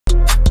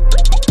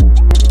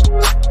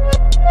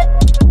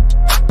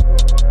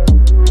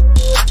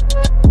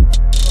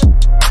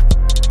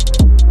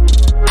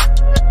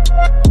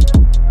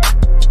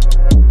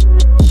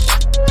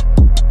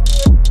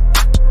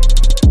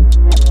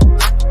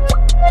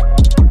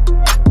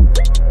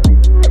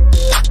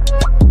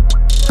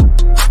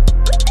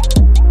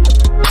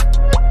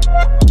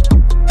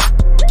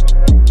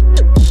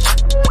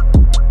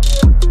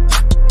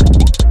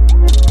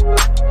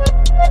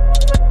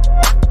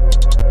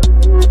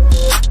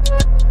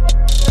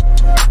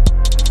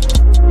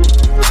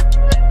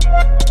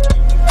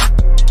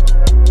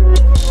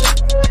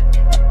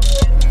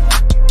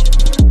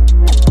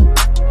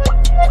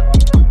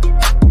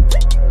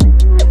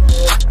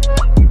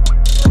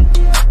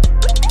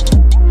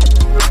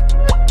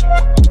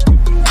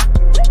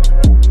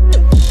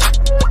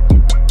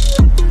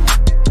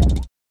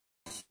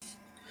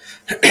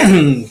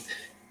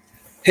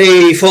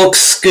Hey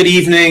folks, good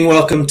evening.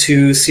 Welcome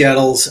to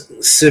Seattle's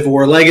Civil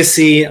War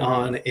Legacy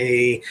on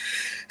a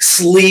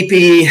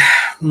sleepy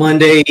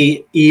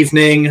Monday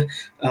evening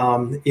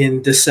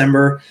in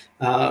December.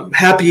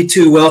 Happy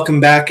to welcome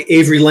back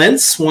Avery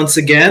Lentz once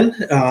again.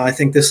 I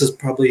think this is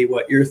probably,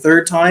 your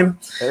third time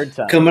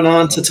coming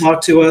on to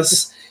talk to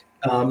us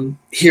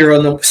here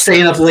on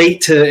staying up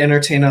late to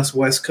entertain us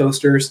West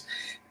Coasters.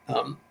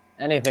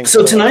 Anything.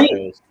 So tonight,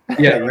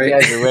 yeah, you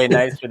guys are way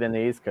nicer than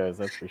the East Coast,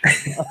 that's for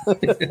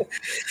sure.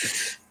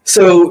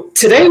 So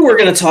today we're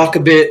going to talk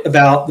a bit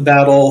about the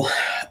Battle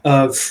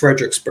of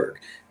Fredericksburg.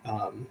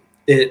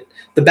 The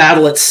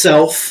battle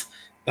itself,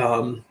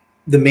 the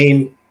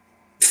main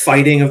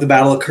fighting of the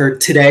battle occurred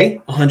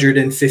today,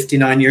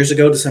 159 years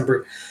ago,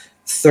 December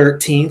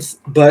 13th.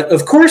 But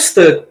of course,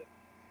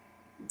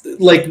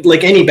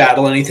 like any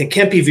battle, anything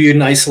can't be viewed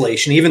in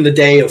isolation. Even the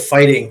day of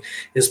fighting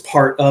is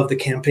part of the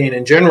campaign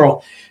in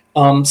general.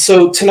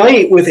 So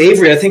tonight with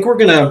Avery, I think we're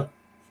going to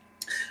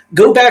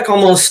go back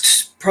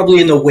almost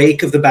probably in the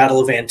wake of the Battle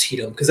of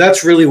Antietam, because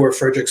that's really where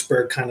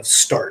Fredericksburg kind of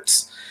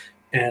starts.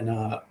 And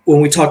when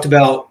we talked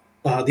about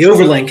the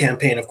Overland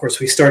Campaign, of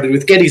course, we started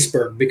with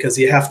Gettysburg, because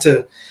you have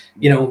to,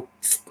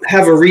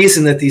 have a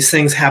reason that these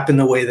things happen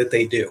the way that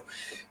they do.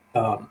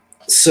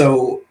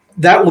 So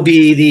that will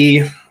be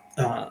the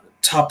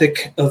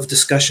topic of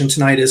discussion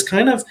tonight, is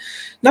kind of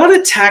not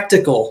a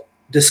tactical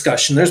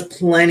discussion. There's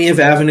plenty of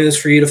avenues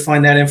for you to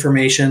find that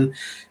information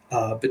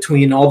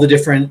between all the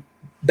different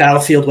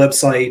battlefield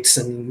websites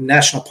and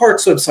national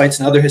parks websites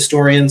and other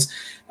historians.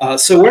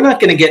 So we're not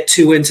going to get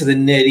too into the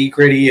nitty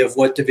gritty of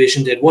what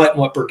division did what and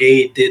what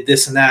brigade did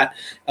this and that.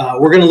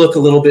 We're going to look a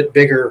little bit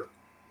bigger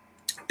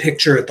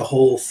picture at the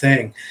whole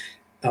thing.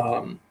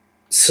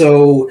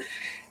 So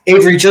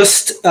Avery,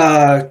 just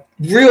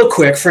real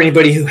quick, for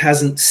anybody who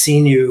hasn't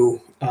seen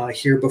you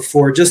here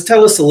before, just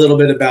tell us a little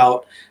bit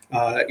about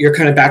your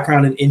kind of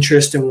background and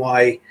interest in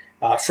why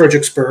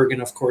Fredericksburg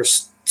and, of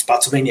course,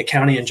 Spotsylvania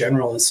County in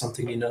general is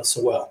something you know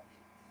so well.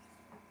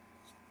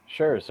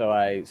 Sure. So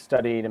I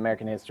studied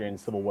American history and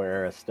Civil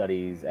War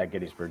studies at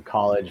Gettysburg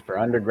College for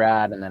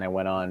undergrad, and then I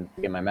went on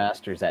to get my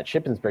master's at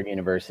Shippensburg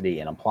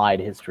University in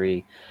applied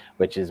history,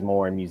 which is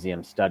more in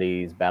museum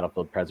studies,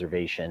 battlefield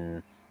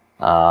preservation,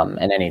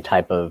 and any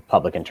type of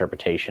public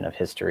interpretation of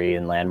history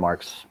and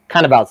landmarks,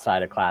 kind of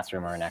outside a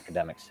classroom or an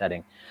academic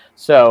setting.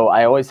 So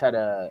I always had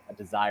a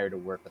desire to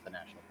work with the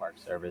National Park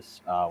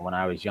Service. When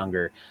I was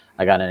younger,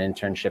 I got an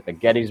internship at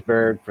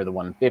Gettysburg for the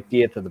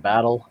 150th of the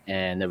battle,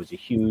 and it was a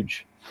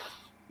huge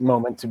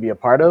moment to be a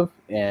part of.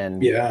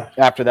 And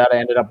after that, I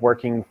ended up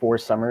working 4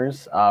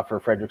 summers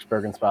for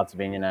Fredericksburg and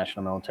Spotsylvania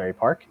National Military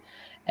Park.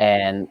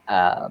 And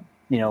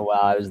while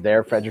I was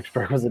there,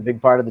 Fredericksburg was a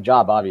big part of the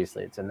job.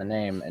 Obviously, it's in the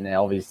name, and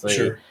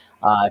obviously,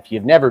 if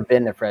you've never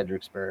been to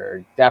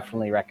Fredericksburg,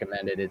 definitely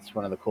recommend it. It's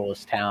one of the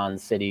coolest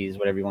towns, cities,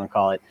 whatever you want to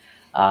call it,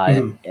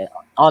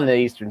 on the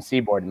Eastern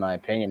Seaboard, in my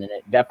opinion. And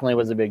it definitely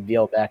was a big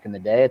deal back in the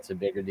day. It's a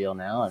bigger deal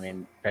now. I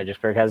mean,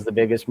 Fredericksburg has the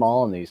biggest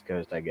mall on the East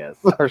Coast, I guess,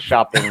 or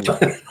shopping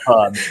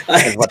hub is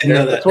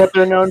that's what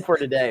they're known for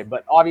today.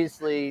 But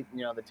obviously,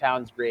 the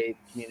town's great,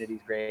 the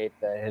community's great,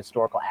 the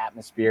historical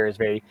atmosphere is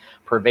very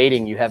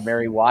pervading. You have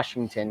Mary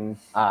Washington,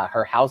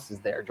 her house is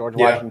there. George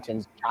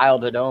Washington's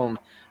childhood home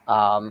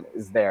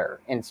is there.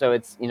 And so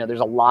it's, there's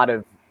a lot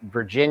of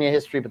Virginia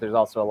history, but there's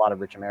also a lot of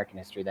rich American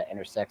history that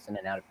intersects in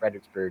and out of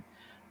Fredericksburg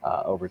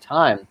over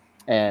time.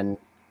 And,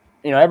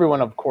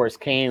 everyone, of course,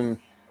 came,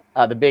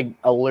 the big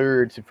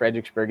allure to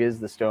Fredericksburg is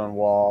the stone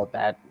wall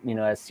that,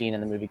 as seen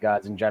in the movie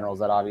Gods and Generals,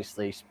 that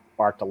obviously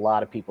sparked a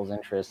lot of people's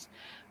interest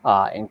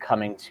in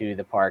coming to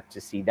the park to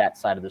see that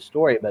side of the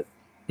story. But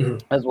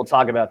as we'll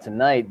talk about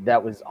tonight,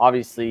 that was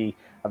obviously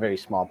a very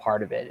small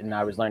part of it. And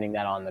I was learning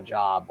that on the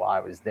job while I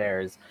was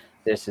there.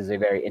 This is a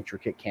very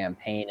intricate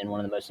campaign, and one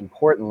of the most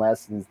important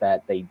lessons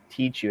that they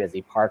teach you as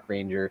a park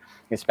ranger,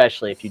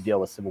 especially if you deal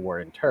with Civil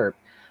War and Terp,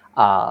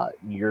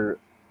 you're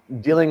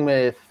dealing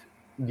with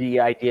the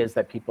ideas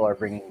that people are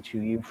bringing to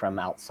you from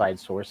outside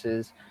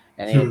sources.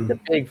 And the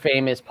big,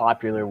 famous,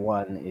 popular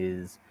one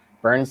is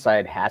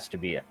Burnside has to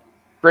be a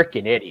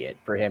freaking idiot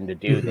for him to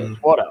do this.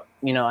 What up?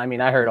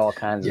 I heard all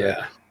kinds of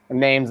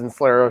names and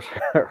slurs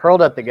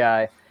hurled at the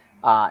guy.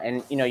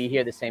 And, you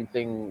hear the same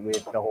thing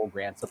with the whole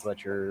Grant's a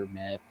Butcher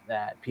myth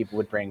that people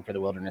would bring for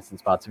the Wilderness and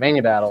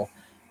Spotsylvania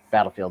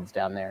battlefields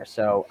down there.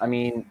 So,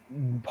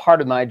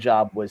 part of my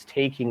job was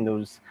taking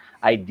those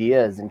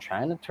ideas and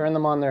trying to turn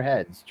them on their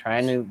heads,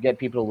 trying to get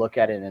people to look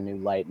at it in a new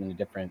light and a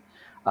different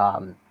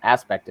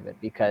aspect of it.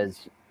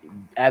 Because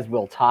as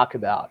we'll talk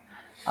about,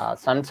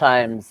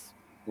 sometimes,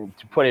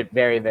 to put it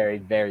very, very,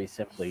 very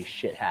simply,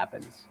 shit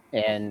happens.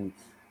 And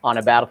on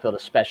a battlefield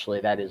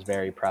especially, that is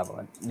very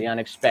prevalent. The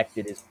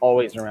unexpected is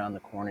always around the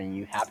corner.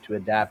 You have to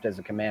adapt as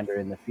a commander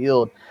in the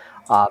field.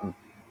 But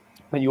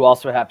you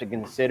also have to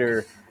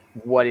consider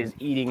what is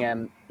eating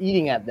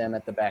at them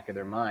at the back of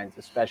their minds,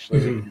 especially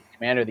the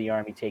commander of the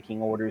Army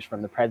taking orders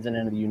from the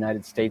President of the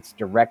United States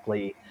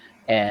directly,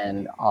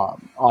 and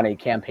on a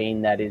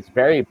campaign that is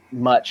very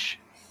much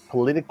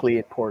politically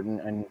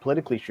important and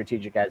politically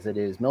strategic as it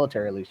is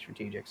militarily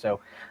strategic. So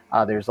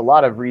there's a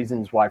lot of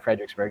reasons why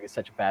Fredericksburg is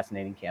such a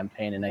fascinating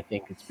campaign, and I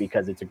think it's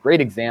because it's a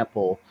great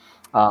example.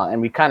 And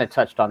we kind of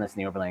touched on this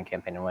in the Overland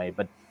Campaign in a way,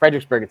 but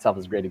Fredericksburg itself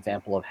is a great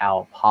example of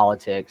how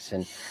politics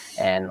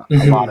and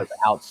a lot of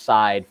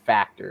outside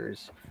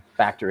factors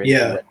factor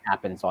into what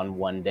happens on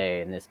one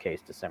day, in this case,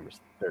 December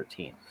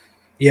 13th.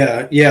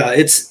 Yeah.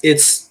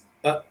 It's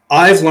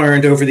I've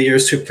learned over the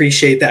years to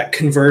appreciate that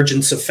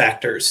convergence of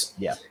factors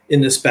in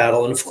this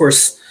battle. And of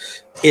course,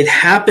 it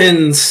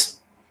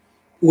happens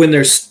when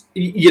there's,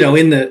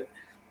 in the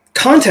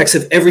context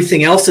of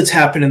everything else that's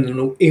happened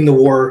in the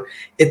war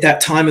at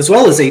that time, as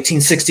well as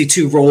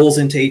 1862 rolls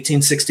into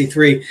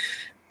 1863.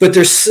 But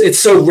it's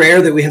so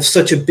rare that we have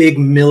such a big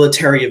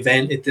military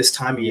event at this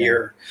time of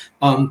year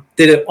that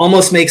it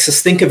almost makes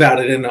us think about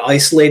it in an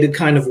isolated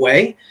kind of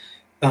way.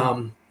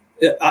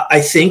 I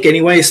think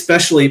anyway,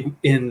 especially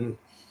in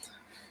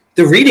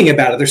the reading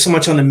about it, there's so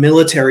much on the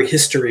military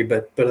history,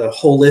 but a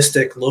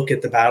holistic look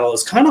at the battle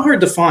is kind of hard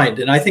to find.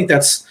 And I think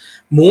that's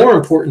more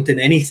important than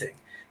anything,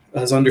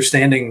 as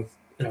understanding,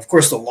 and of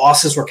course the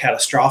losses were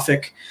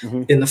catastrophic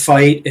in the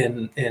fight,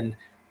 and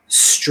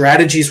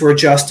strategies were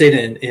adjusted,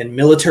 and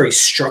military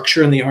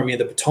structure in the Army of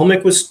the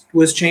Potomac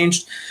was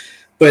changed.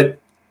 But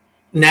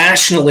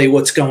nationally,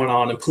 what's going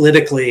on and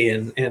politically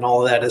and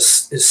all of that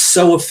is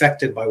so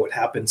affected by what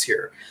happens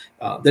here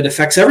that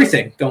affects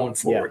everything going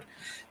forward.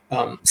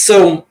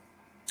 So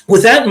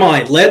with that in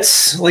mind,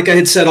 let's, like I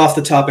had said off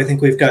the top, I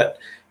think we've got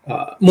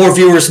more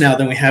viewers now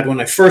than we had when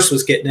I first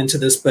was getting into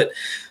this, but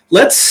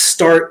let's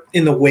start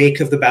in the wake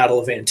of the Battle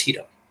of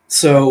Antietam.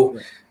 So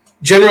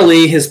General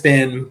Lee has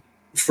been,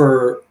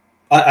 for,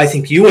 I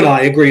think you and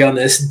I agree on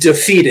this,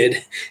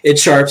 defeated at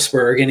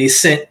Sharpsburg, and he's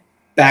sent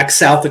back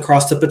south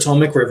across the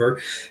Potomac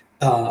River.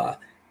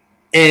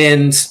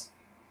 And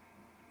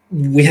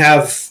we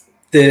have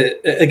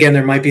again,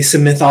 there might be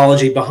some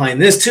mythology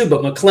behind this too,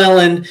 but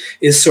McClellan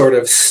is sort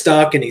of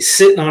stuck and he's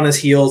sitting on his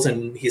heels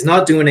and he's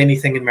not doing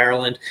anything in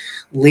Maryland.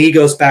 Lee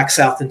goes back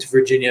south into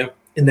Virginia.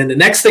 And then the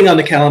next thing on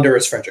the calendar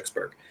is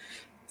Fredericksburg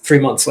 3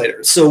 months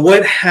later. So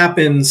what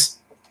happens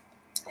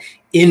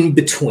in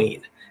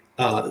between?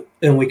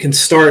 And we can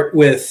start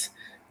with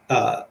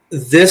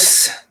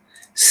this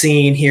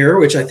scene here,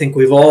 which I think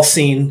we've all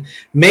seen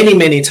many,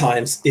 many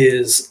times,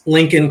 is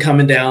Lincoln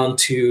coming down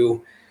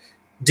to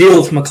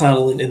deal with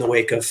McClellan in the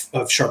wake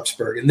of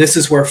Sharpsburg. And this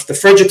is where the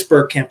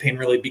Fredericksburg campaign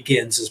really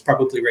begins, is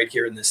probably right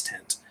here in this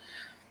tent.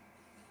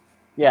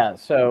 Yeah,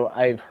 so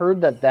I've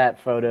heard that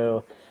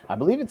photo, I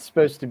believe it's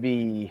supposed to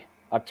be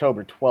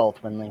October 12th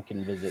when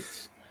Lincoln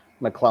visits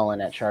McClellan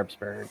at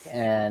Sharpsburg.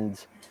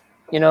 And,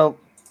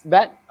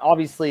 that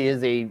obviously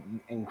is a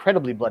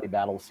incredibly bloody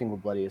battle, the single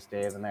bloodiest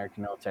day of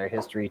American military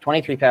history,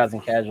 23,000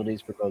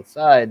 casualties for both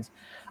sides.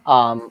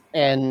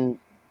 And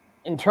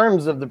in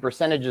terms of the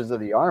percentages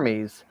of the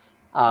armies,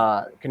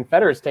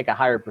 Confederates take a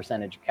higher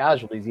percentage of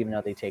casualties, even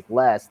though they take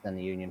less than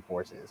the Union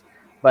forces.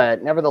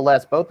 But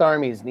nevertheless, both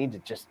armies need to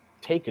just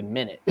take a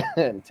minute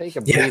and take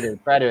a breather,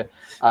 try to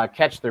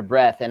catch their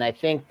breath. And I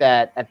think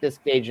that at this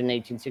stage in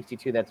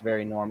 1862, that's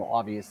very normal.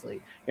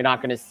 Obviously, you're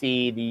not going to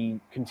see the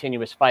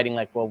continuous fighting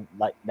like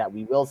that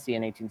we will see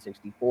in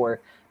 1864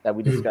 that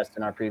we discussed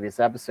in our previous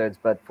episodes.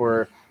 But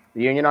for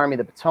the Union Army of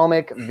the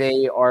Potomac,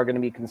 they are going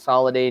to be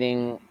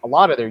consolidating a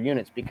lot of their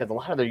units, because a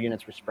lot of their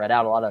units were spread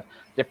out. A lot of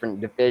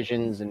different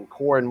divisions and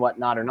corps and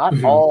whatnot are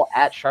not all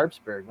at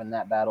Sharpsburg when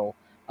that battle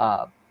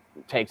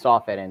takes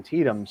off at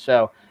Antietam.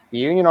 So the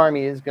Union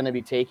Army is going to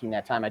be taking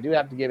that time. I do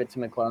have to give it to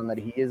McClellan that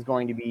he is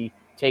going to be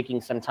taking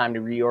some time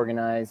to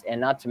reorganize, and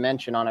not to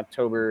mention on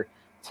October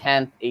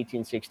 10th,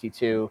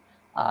 1862,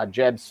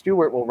 Jeb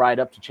Stuart will ride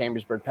up to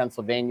Chambersburg,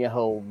 Pennsylvania.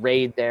 He'll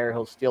raid there.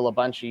 He'll steal a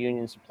bunch of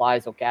Union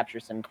supplies. He'll capture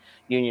some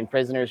Union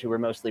prisoners who were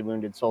mostly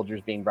wounded soldiers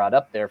being brought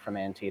up there from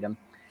Antietam.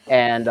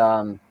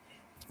 And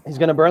he's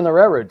going to burn the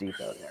railroad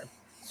depot there.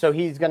 So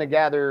he's going to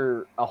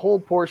gather a whole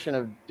portion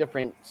of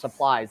different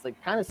supplies,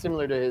 like kind of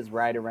similar to his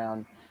ride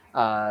around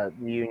the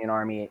Union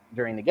Army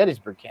during the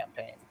Gettysburg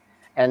campaign.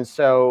 And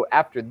so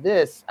after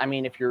this, I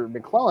mean, if you're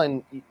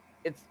McClellan,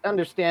 it's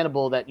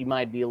understandable that you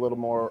might be a little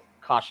more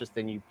cautious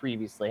than you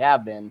previously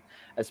have been,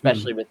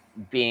 especially with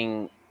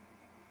being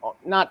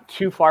not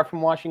too far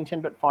from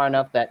Washington, but far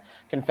enough that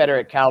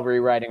Confederate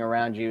cavalry riding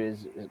around you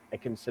is a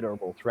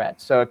considerable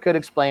threat. So it could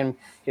explain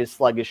his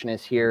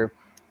sluggishness here.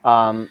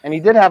 And he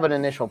did have an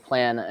initial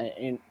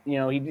plan.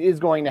 He is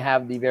going to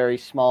have the very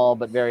small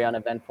but very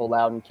uneventful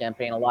Loudon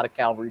campaign, a lot of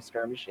cavalry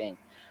skirmishing,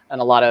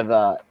 and a lot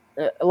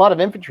of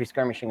infantry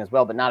skirmishing as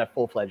well, but not a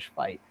full-fledged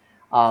fight.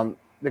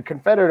 The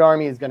Confederate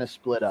Army is going to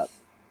split up,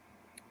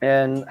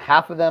 and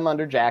half of them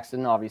under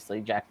Jackson,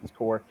 obviously Jackson's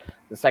corps,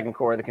 the Second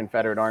Corps of the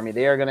Confederate Army,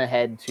 they are going to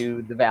head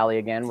to the Valley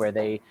again, where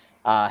they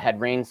had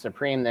reigned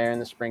supreme there in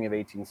the spring of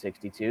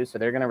 1862. So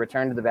they're going to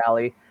return to the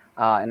Valley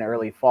in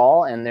early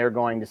fall, and they're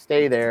going to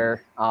stay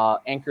there,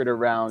 anchored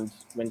around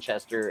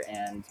Winchester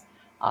and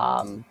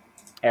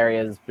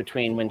areas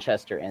between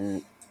Winchester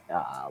and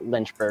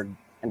Lynchburg,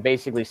 and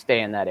basically stay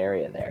in that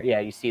area there.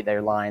 Yeah, you see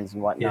their lines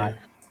and whatnot.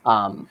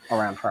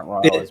 around Front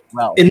Royal as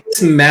well. And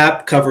this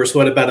map covers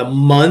what, about a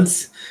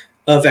month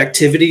of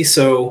activity.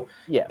 So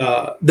yeah,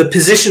 the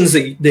positions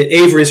that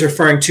Avery is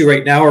referring to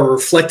right now are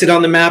reflected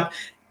on the map,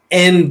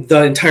 and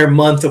the entire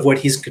month of what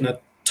he's going to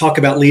talk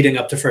about leading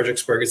up to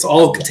Fredericksburg. It's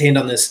all contained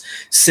on this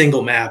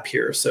single map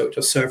here. So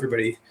just so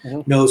everybody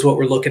knows what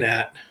we're looking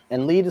at.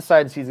 And Lee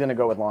decides he's going to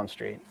go with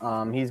Longstreet.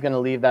 He's going to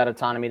leave that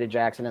autonomy to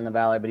Jackson in the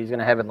Valley, but he's going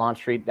to head with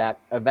Longstreet. That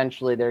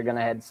eventually they're going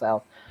to head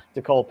south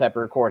to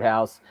Culpeper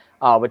Courthouse,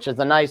 which is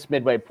a nice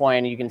midway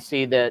point. You can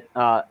see that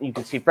you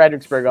can see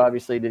Fredericksburg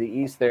obviously to the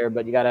east there,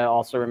 but you got to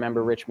also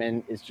remember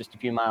Richmond is just a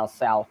few miles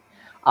south.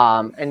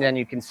 And then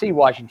you can see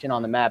Washington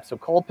on the map. So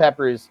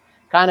Culpeper is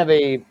kind of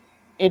a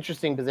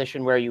interesting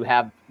position where you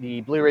have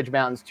the Blue Ridge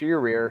Mountains to your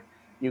rear.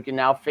 You can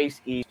now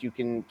face east. You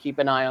can keep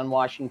an eye on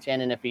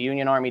Washington. And if a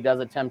Union Army does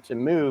attempt to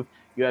move,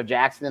 you have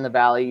Jackson in the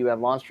Valley. You have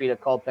Longstreet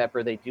at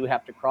Culpeper. They do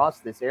have to cross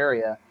this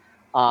area.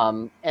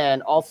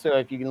 And also,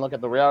 if you can look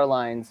at the rail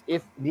lines,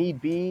 if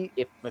need be,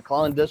 if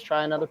McClellan does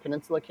try another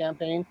Peninsula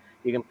campaign,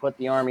 you can put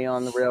the Army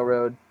on the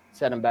railroad,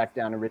 set them back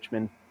down to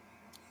Richmond.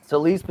 So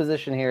Lee's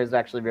position here is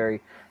actually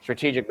very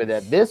strategic. But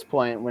at this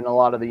point, when a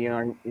lot of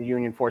the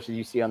Union forces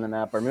you see on the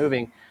map are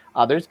moving,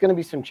 there's going to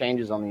be some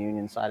changes on the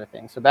Union side of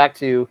things. So back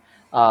to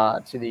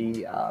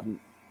the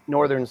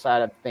northern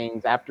side of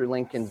things. After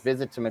Lincoln's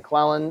visit to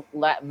McClellan,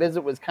 that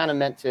visit was kind of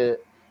meant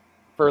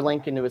for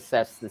Lincoln to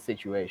assess the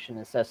situation,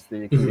 assess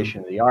the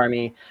condition of the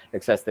Army,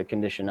 assess the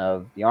condition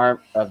of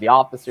the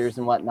officers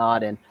and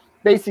whatnot, and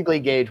basically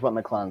gauge what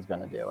McClellan's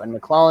going to do. And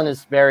McClellan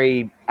is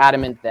very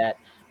adamant that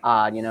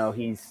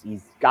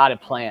he's got a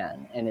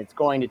plan, and it's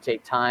going to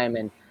take time.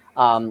 And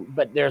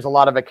but there's a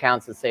lot of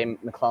accounts that say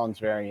McClellan's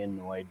very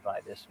annoyed by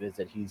this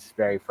visit. He's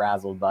very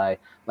frazzled by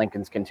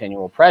Lincoln's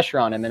continual pressure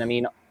on him. And I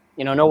mean,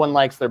 no one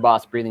likes their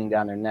boss breathing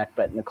down their neck,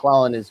 but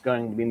McClellan is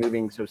going to be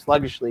moving so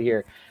sluggishly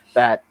here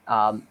that,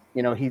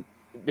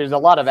 there's a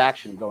lot of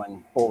action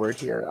going forward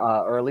here,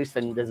 or at least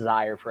a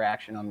desire for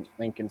action on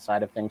Lincoln's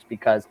side of things,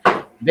 because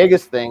the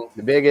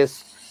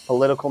biggest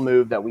political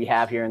move that we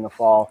have here in the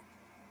fall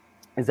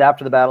is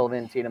after the Battle of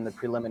Antietam, the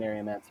preliminary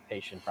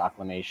Emancipation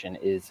Proclamation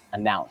is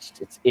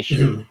announced. It's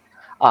issued.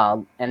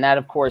 And that,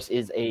 of course,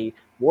 is a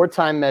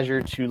wartime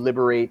measure to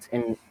liberate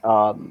and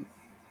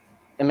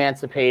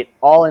emancipate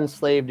all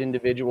enslaved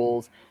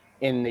individuals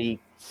in the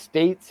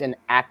states in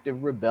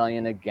active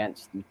rebellion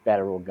against the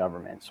federal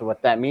government. So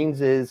what that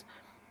means is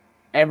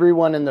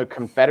everyone in the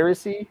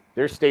Confederacy,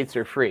 their states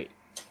are free.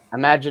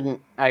 Imagine,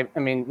 I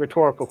mean,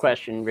 rhetorical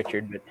question,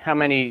 Richard, but how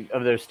many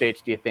of those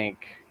states do you think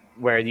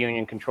where the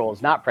Union control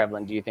is not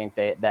prevalent, do you think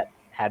that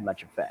had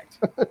much effect?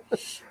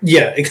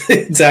 Yeah,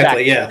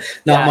 exactly. Yeah,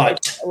 not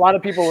much. A lot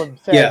of people have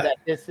said that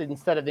this,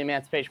 instead of the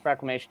Emancipation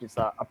Proclamation, it's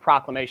a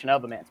proclamation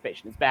of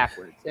emancipation. It's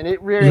backwards. And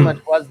it really much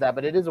was that,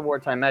 but it is a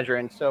wartime measure.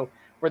 And so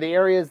for the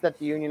areas that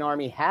the Union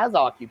Army has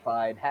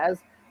occupied, has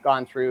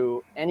gone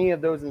through, any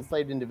of those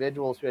enslaved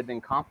individuals who had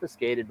been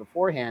confiscated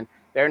beforehand,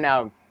 they're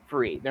now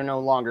free. They're no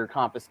longer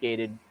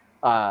confiscated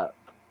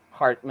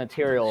part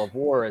material of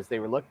war as they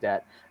were looked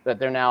at, but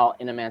they're now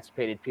an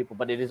emancipated people.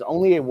 But it is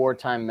only a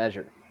wartime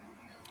measure.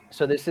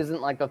 So this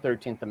isn't like the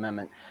 13th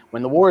Amendment.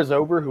 When the war is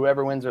over,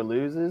 whoever wins or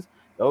loses,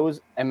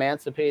 those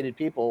emancipated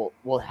people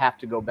will have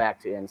to go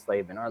back to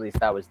enslavement, or at least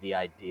that was the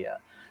idea.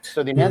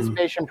 So the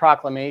Emancipation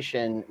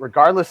Proclamation,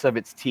 regardless of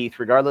its teeth,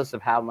 regardless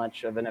of how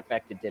much of an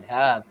effect it did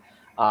have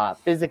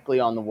physically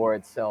on the war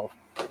itself,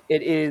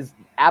 it is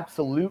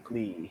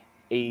absolutely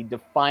a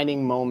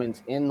defining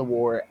moment in the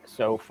war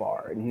so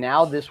far.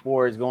 Now this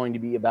war is going to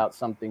be about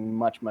something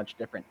much, much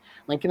different.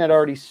 Lincoln had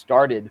already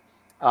started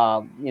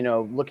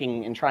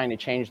looking and trying to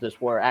change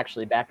this war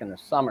actually back in the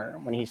summer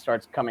when he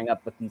starts coming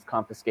up with these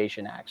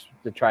confiscation acts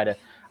to try to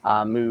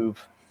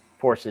move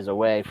forces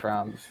away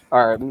from,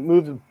 or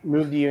move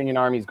the Union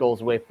Army's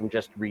goals away from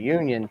just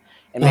reunion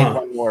and make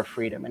one more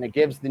freedom. And it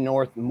gives the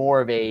North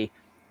more of a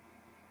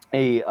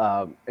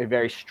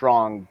very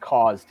strong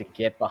cause to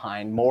get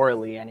behind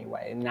morally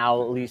anyway. And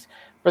now, at least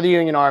for the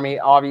Union Army,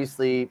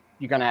 obviously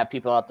you're going to have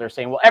people out there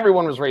saying, well,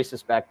 everyone was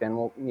racist back then.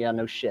 Well, yeah,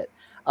 no shit.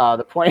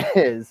 The point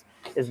is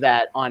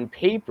that on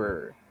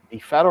paper, the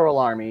Federal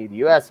Army, the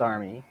U.S.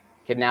 Army,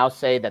 can now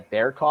say that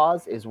their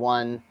cause is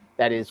one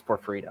that is for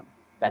freedom,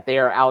 that they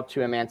are out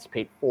to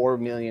emancipate 4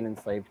 million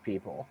enslaved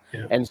people.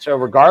 Yeah. And so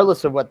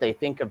regardless of what they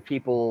think of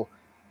people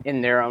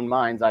in their own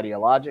minds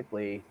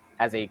ideologically,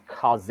 as a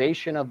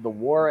causation of the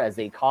war, as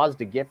a cause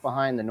to get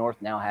behind, the North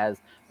now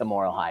has the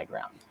moral high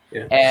ground.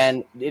 Yeah.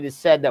 And it is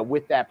said that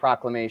with that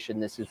proclamation,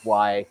 this is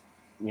why,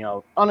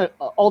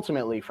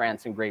 ultimately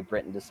France and Great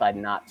Britain decide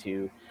not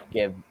to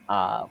give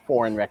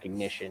foreign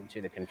recognition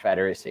to the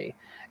Confederacy.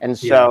 And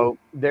so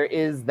there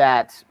is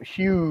that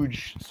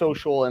huge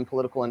social and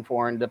political and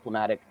foreign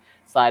diplomatic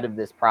side of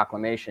this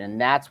proclamation, and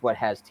that's what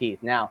has teeth.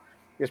 Now,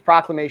 this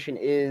proclamation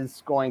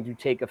is going to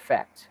take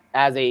effect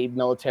as a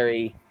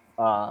military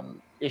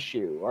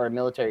issue, or a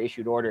military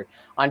issued order,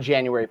 on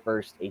January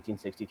 1st,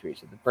 1863.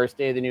 So the first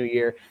day of the new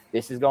year,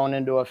 this is going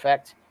into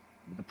effect.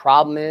 The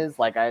problem is,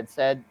 like I had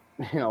said,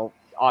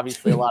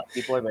 obviously a lot of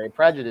people are very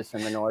prejudiced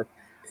in the North.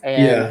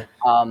 And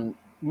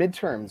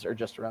midterms are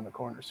just around the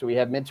corner. So we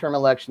have midterm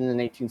elections in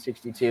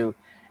 1862,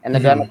 and the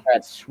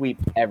Democrats sweep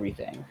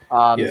everything.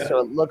 So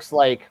it looks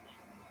like,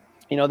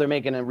 you know, they're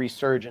making a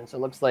resurgence. It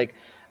looks like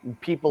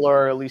people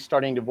are at least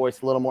starting to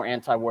voice a little more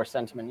anti-war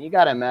sentiment. You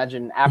got to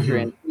imagine after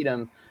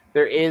Antietam,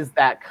 there is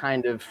that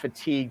kind of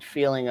fatigued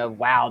feeling of,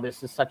 wow,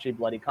 this is such a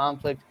bloody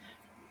conflict.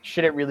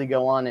 Should it really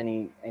go on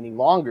any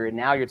longer? And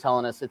now you're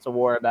telling us it's a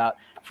war about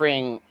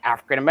freeing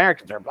African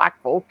Americans or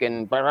black folk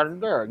and blah, blah,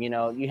 blah. You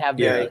know, you have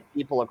various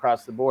people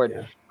across the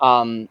board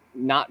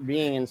not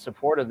being in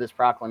support of this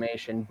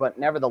proclamation, but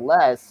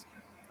nevertheless,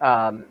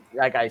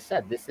 like I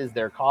said, this is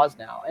their cause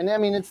now. And I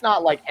mean, it's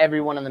not like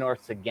everyone in the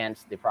North's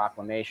against the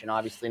proclamation.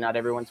 Obviously, not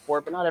everyone's for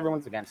it, but not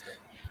everyone's against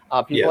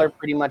it. People are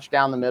pretty much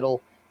down the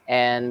middle,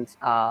 and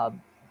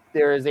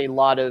there is a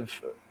lot of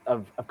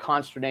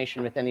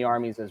consternation within the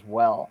armies as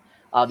well.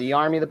 The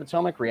Army of the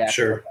Potomac reacts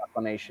to the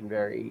proclamation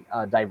very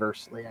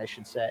diversely, I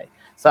should say.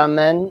 Some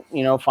men,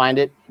 you know, find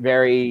it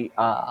very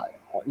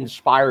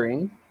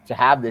inspiring to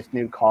have this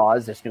new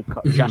cause, this new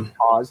just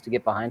cause to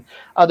get behind.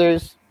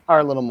 Others are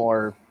a little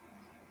more,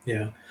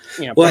 you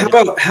know.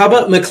 Well, how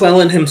about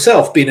McClellan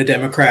himself being a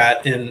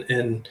Democrat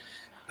and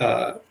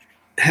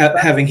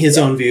having his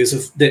own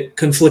views that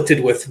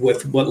conflicted with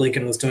what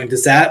Lincoln was doing?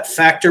 Does that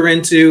factor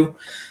into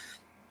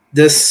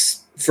this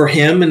for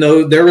him and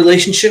their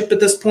relationship at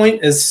this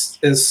point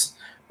as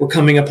we're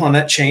coming upon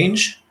that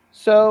change?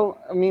 So,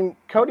 I mean,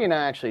 Cody and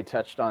I actually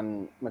touched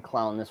on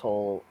McClellan, this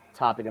whole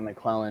topic of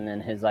McClellan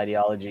and his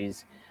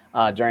ideologies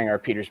during our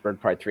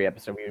Petersburg Part 3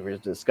 episode. We were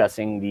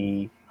discussing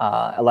the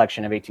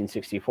election of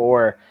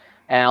 1864.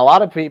 And a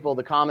lot of people,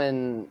 the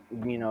common,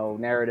 you know,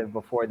 narrative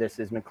before this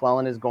is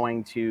McClellan is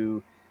going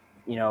to,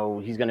 you know,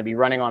 he's going to be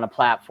running on a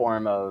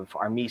platform of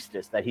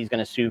armistice, that he's going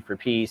to sue for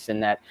peace,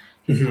 and that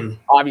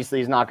obviously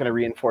he's not going to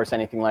reinforce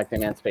anything like the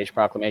Emancipation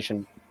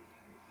Proclamation.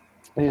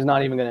 And he's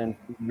not even going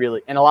to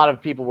really, and a lot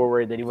of people were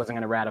worried that he wasn't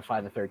going to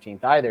ratify the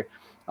 13th either.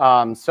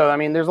 So, I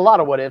mean, there's a lot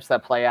of what ifs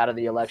that play out of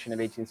the election of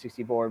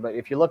 1864. But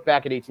if you look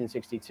back at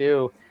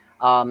 1862,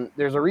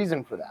 there's a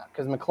reason for that,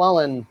 because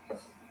McClellan,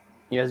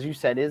 you know, as you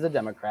said, is a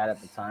Democrat at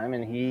the time,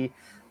 and he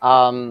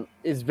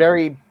is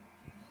very,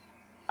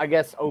 I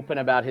guess, open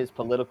about his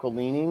political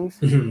leanings.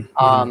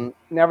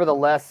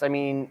 Nevertheless, I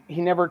mean,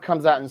 he never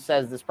comes out and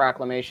says this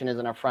proclamation is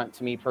an affront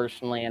to me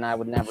personally, and I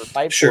would never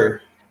fight for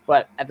it.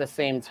 But at the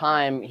same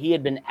time, he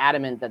had been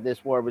adamant that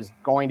this war was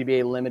going to be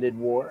a limited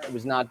war. It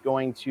was not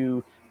going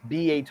to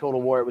be a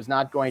total war. It was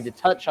not going to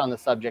touch on the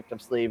subject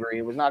of slavery.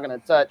 It was not going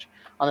to touch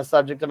on the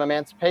subject of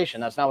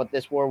emancipation. That's not what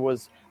this war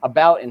was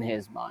about in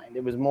his mind.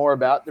 It was more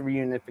about the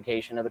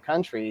reunification of the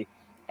country.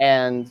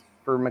 And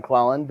for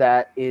McClellan,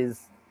 that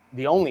is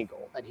the only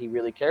goal that he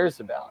really cares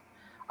about.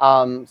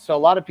 So a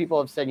lot of people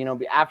have said, you know,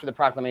 after the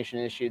proclamation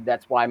issued,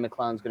 that's why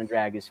McClellan's going to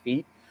drag his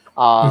feet.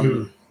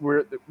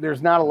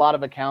 There's not a lot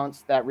of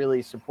accounts that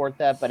really support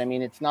that, but I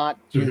mean, it's not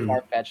too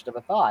far-fetched of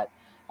a thought,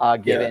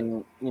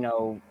 given, you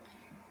know,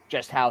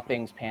 just how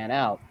things pan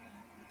out.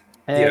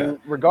 And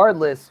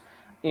regardless,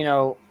 you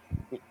know,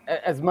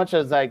 as much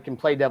as I can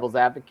play devil's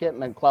advocate,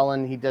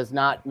 McClellan, he does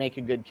not make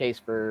a good case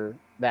for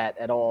that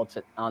at all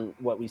on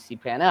what we see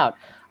pan out.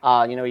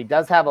 You know, he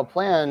does have a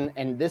plan,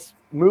 and this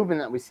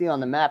movement that we see on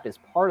the map is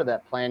part of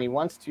that plan. He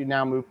wants to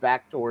now move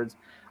back towards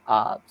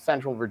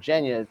central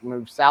Virginia,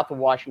 move south of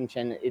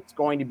Washington. It's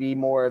going to be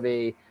more of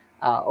a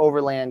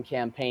overland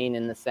campaign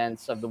in the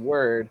sense of the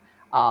word,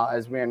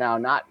 as we are now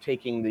not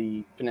taking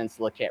the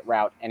Peninsula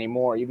route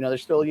anymore. Even though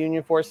there's still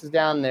Union forces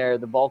down there,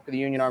 the bulk of the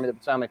Union Army of the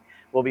Potomac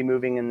will be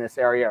moving in this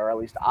area, or at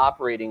least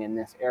operating in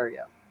this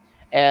area.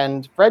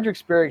 And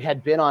Fredericksburg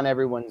had been on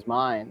everyone's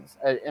minds.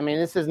 I mean,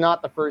 this is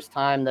not the first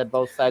time that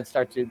both sides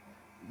start to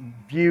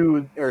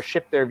view or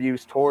shift their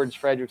views towards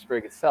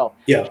Fredericksburg itself.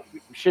 It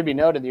should be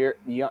noted, the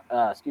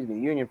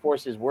Union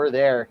forces were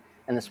there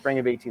in the spring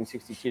of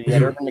 1862. You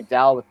had Irvin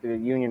McDowell with the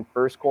Union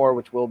First Corps,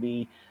 which will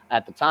be,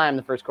 at the time,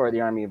 the First Corps of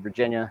the Army of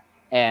Virginia,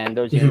 and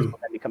those units will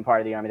then become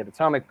part of the Army of the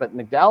Potomac. But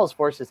McDowell's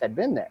forces had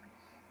been there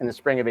in the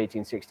spring of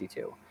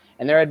 1862.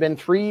 And there had been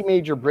 3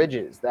 major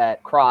bridges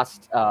that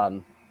crossed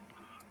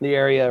the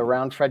area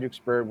around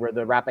Fredericksburg, where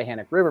the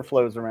Rappahannock River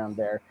flows around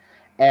there.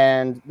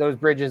 And those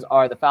bridges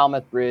are the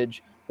Falmouth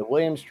Bridge, the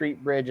William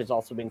Street Bridge has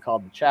also been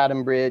called the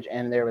Chatham Bridge,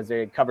 and there was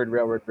a covered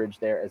railroad bridge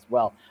there as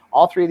well.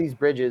 All 3 of these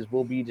bridges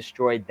will be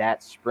destroyed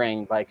that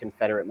spring by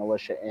Confederate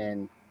militia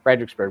in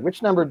Fredericksburg,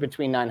 which numbered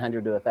between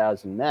 900 to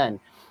 1,000 men.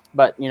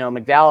 But, you know,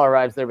 McDowell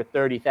arrives there with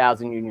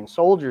 30,000 Union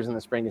soldiers in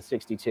the spring of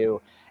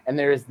 62, and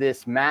there is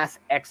this mass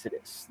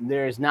exodus.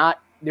 There's not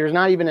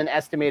even an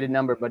estimated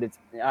number, but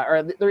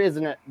there's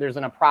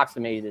an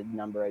approximated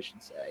number, I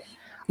should say,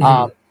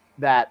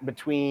 that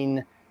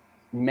between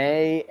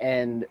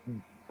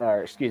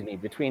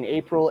between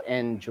April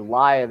and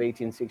July of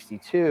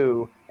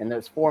 1862, in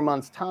those 4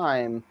 months'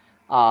 time,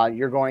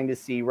 you're going to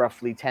see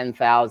roughly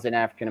 10,000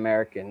 African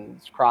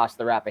Americans cross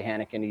the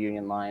Rappahannock into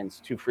Union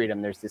lines to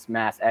freedom. There's this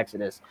mass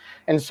exodus.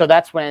 And so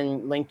that's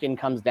when Lincoln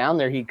comes down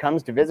there. He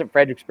comes to visit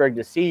Fredericksburg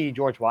to see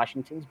George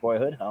Washington's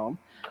boyhood home.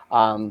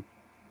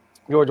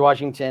 George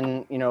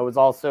Washington, was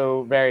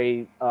also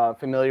very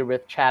familiar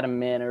with Chatham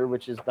Manor,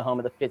 which is the home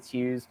of the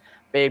Fitzhughs.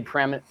 Big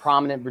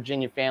prominent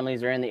Virginia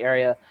families are in the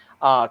area.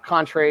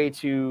 Contrary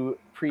to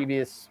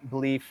previous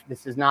belief,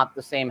 this is not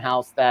the same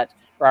house that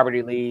Robert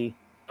E. Lee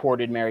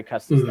courted Mary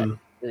Custis, that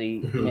the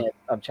myth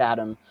of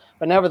Chatham.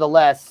 But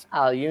nevertheless,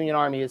 the Union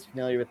Army is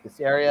familiar with this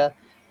area.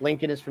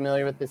 Lincoln is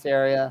familiar with this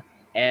area.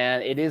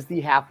 And it is the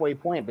halfway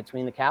point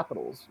between the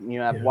capitals. You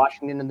have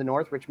Washington in the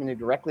north, Richmond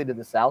directly to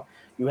the south.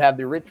 You have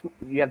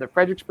the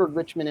Fredericksburg,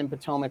 Richmond, and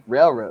Potomac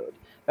Railroad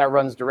that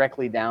runs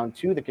directly down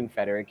to the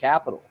Confederate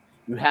capital.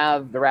 You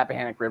have the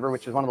Rappahannock River,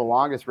 which is one of the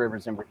longest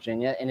rivers in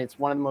Virginia, and it's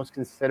one of the most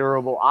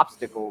considerable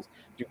obstacles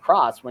to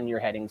cross when you're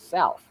heading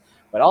south.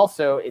 But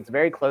also, it's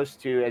very close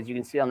to, as you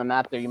can see on the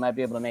map there, you might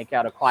be able to make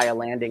out Aquia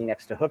Landing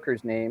next to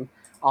Hooker's name.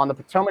 On the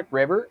Potomac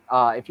River,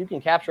 if you can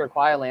capture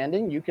Aquia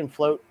Landing, you can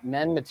float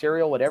men,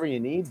 material, whatever you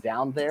need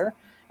down there.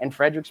 And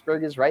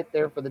Fredericksburg is right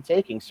there for the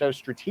taking. So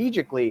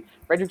strategically,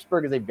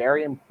 Fredericksburg is a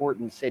very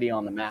important city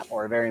on the map,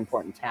 or a very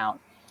important town.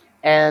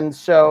 And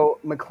so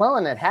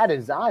McClellan had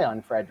his eye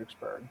on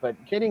Fredericksburg, but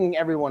getting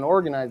everyone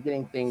organized,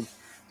 getting things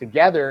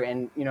together,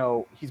 and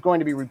he's going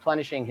to be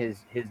replenishing his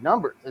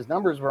numbers. His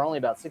numbers were only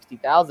about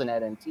 60,000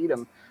 at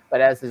Antietam, but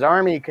as his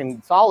army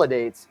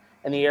consolidates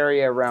in the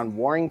area around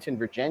Warrenton,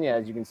 Virginia,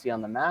 as you can see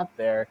on the map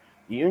there,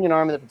 the Union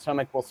Army of the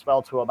Potomac will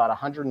swell to about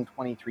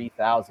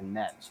 123,000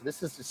 men. So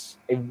this is just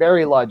a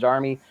very large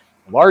army,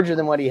 larger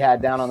than what he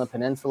had down on the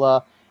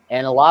peninsula.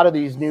 And a lot of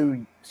these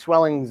new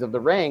swellings of the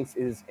ranks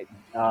is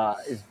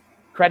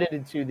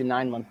credited to the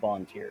 9-month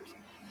volunteers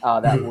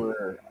that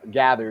were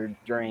gathered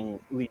during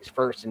Lee's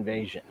first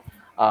invasion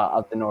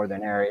of the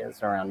northern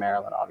areas around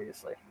Maryland,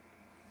 obviously.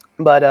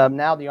 But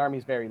now the army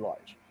is very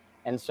large.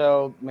 And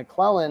so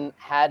McClellan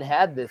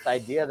had this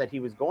idea that he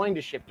was going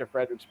to ship to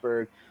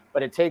Fredericksburg,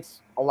 but it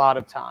takes a lot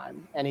of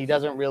time, and he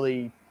doesn't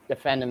really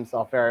defend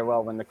himself very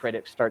well when the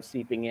critics start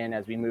seeping in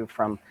as we move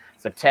from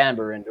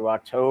September into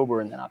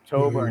October, and then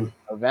October and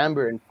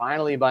November, and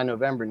finally by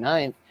November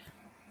 9th,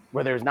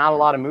 where there's not a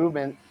lot of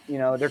movement.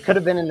 There could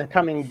have been in the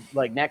coming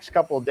next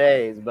couple of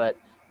days, but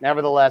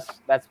nevertheless,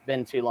 that's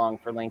been too long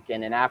for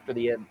Lincoln. And after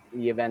the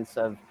events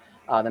of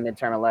the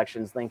midterm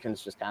elections,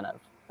 Lincoln's just kind of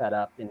fed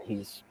up, and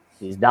he's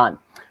done.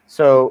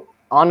 So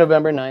on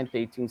November 9th,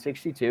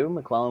 1862,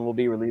 McClellan will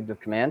be relieved of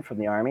command from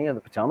the Army of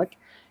the Potomac,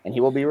 and he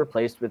will be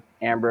replaced with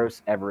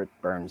Ambrose Everett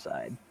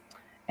Burnside.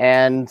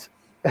 And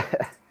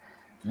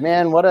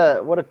man, what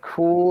a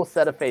cool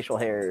set of facial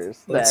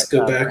hairs. Let's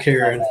go back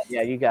here.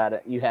 Yeah, you got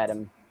it. You had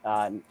him.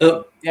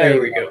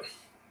 There we go.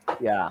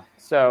 Yeah.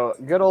 So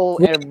good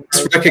old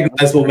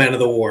recognizable man of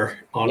the war,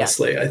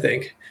 honestly, I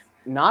think.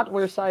 Not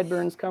where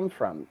sideburns come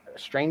from,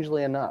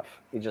 strangely enough.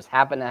 He just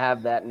happened to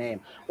have that name.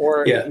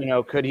 Or,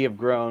 could he have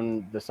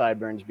grown the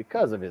sideburns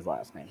because of his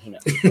last name? Who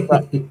knows?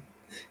 But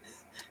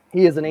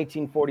he is an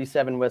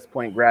 1847 West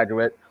Point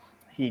graduate.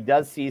 He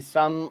does see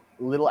some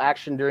little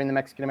action during the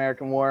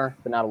Mexican-American War,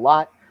 but not a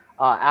lot.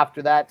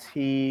 After that,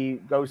 he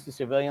goes to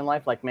civilian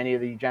life, like many of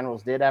the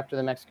generals did after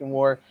the Mexican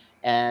War,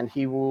 and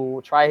he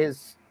will try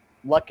his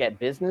luck at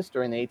business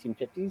during the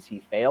 1850s.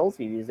 He fails.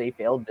 He is a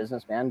failed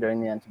businessman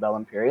during the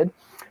antebellum period.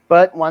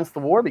 But once the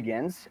war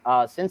begins,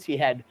 since he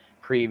had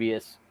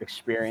previous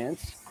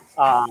experience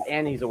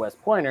and he's a West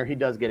Pointer, he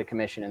does get a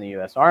commission in the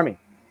U.S. Army.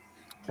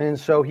 And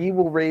so he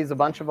will raise a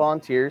bunch of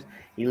volunteers.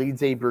 He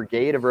leads a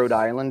brigade of Rhode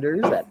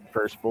Islanders at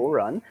first full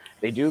run.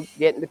 They do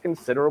get into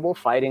considerable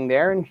fighting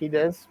there, and he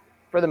does,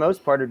 for the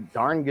most part, a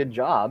darn good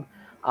job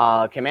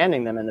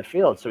commanding them in the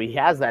field. So he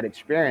has that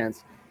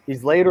experience.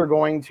 He's later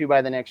going to,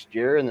 by the next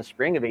year, in the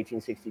spring of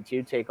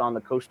 1862, take on the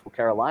Coastal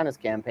Carolinas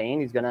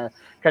campaign. He's going to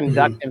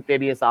conduct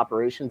amphibious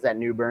operations at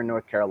New Bern,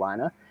 North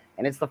Carolina.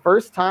 And it's the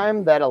first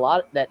time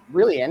that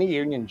really any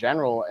Union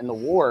general in the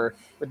war,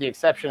 with the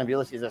exception of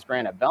Ulysses S.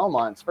 Grant at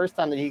Belmont, it's the first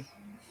time that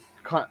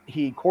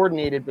he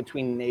coordinated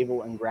between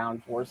naval and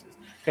ground forces,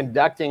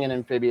 conducting an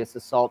amphibious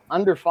assault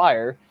under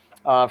fire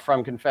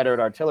from Confederate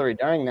artillery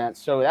during that.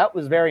 So that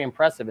was very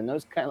impressive. And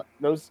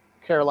those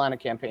Carolina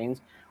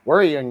campaigns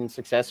were a Union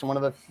success, and one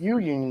of the few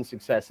Union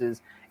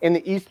successes in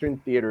the Eastern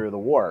theater of the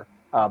war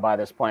by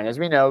this point. As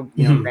we know,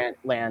 Grant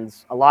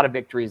lands a lot of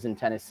victories in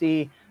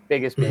Tennessee,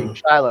 biggest being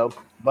Shiloh,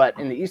 but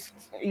in the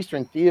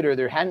Eastern theater,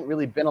 there hadn't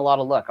really been a lot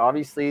of luck.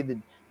 Obviously, the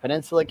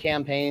Peninsula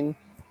campaign,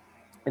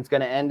 it's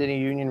going to end in a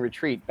Union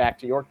retreat back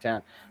to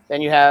Yorktown.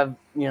 Then you have,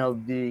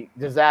 the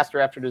disaster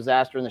after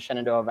disaster in the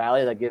Shenandoah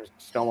Valley that gives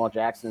Stonewall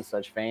Jackson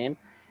such fame.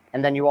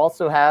 And then you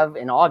also have,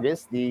 in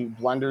August, the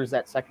blunders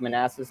at Second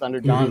Manassas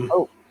under John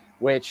Pope,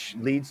 which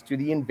leads to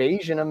the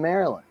invasion of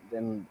Maryland.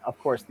 And, of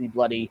course, the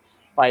bloody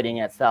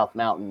fighting at South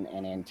Mountain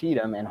and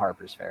Antietam and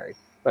Harper's Ferry.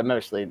 But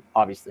mostly,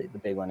 obviously, the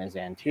big one is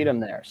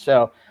Antietam there.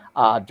 So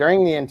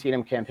during the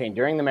Antietam campaign,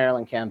 during the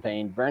Maryland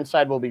campaign,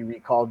 Burnside will be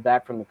recalled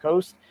back from the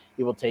coast.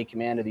 He will take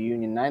command of the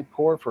Union 9th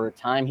Corps. For a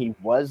time, he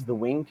was the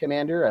wing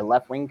commander, a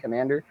left wing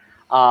commander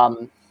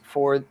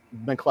for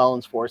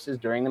McClellan's forces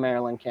during the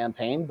Maryland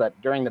campaign. But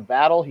during the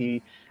battle,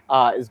 he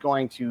is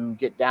going to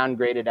get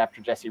downgraded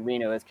after Jesse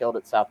Reno is killed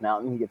at South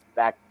Mountain. He gets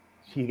back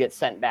he gets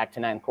sent back to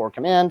 9th Corps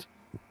Command,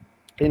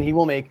 and he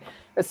will make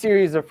a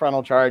series of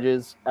frontal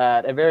charges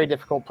at a very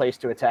difficult place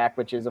to attack,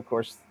 which is, of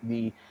course,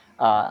 the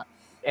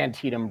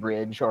Antietam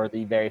Bridge, or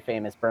the very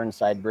famous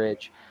Burnside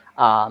Bridge.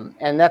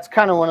 And that's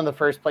kind of one of the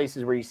first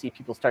places where you see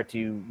people start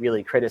to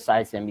really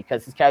criticize him,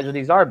 because his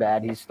casualties are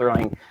bad. He's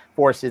throwing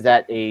forces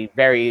at a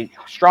very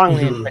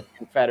strongly entrenched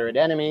Confederate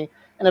enemy,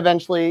 and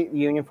eventually the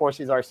Union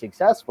forces are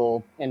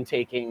successful in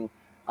taking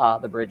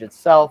the bridge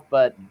itself.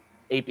 But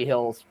A.P.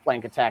 Hill's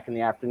flank attack in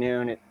the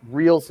afternoon, it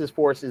reels his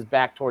forces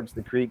back towards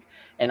the creek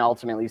and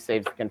ultimately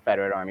saves the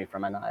Confederate Army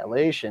from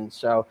annihilation.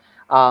 So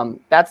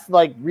that's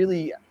like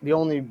really the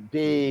only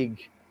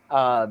big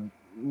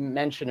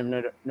mention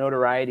of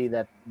notoriety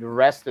that the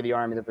rest of the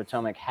Army of the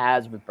Potomac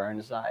has with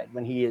Burnside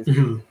when he is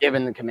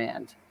given the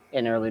command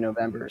in early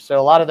November. So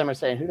a lot of them are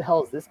saying, who the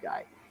hell is this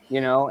guy? You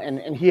know,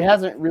 and he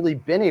hasn't really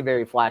been a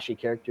very flashy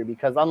character,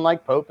 because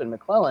unlike Pope and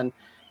McClellan,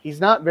 he's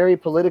not very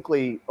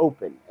politically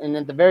open. And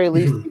at the very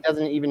least, he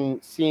doesn't even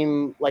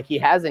seem like he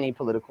has any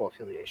political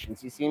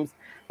affiliations. He seems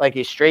like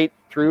a straight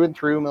through and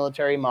through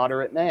military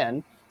moderate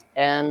man.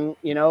 And,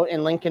 you know,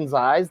 in Lincoln's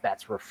eyes,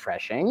 that's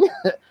refreshing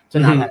to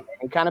not have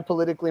any kind of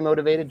politically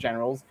motivated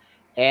generals.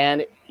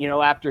 And, you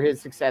know, after his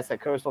success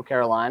at Coastal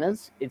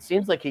Carolinas, it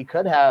seems like he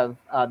could have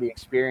the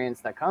experience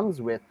that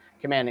comes with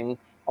commanding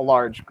a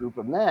large group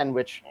of men,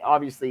 which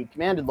obviously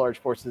commanded large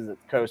forces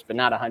at the coast, but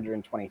not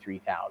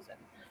 123,000.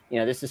 You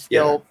know, this is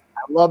still,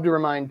 I love to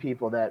remind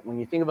people that when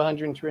you think of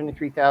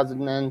 123,000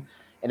 men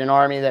in an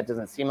army, that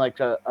doesn't seem like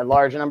a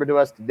large number to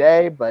us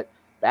today, but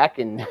back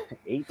in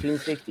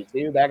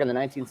 1862, back in the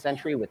 19th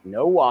century, with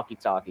no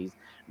walkie-talkies,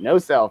 no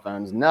cell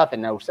phones, nothing,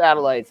 no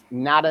satellites,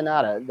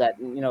 nada, that,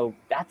 you know,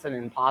 that's an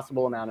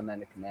impossible amount of men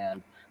to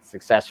command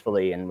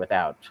successfully and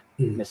without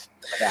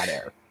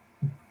error.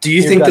 Do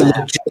you think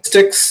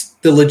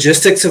the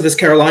logistics of his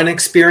Carolina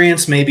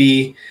experience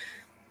maybe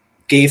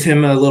gave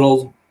him a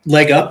little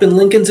leg up in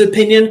Lincoln's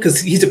opinion? Because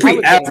he's a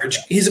pretty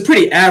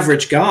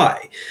average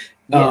guy.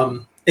 Yeah.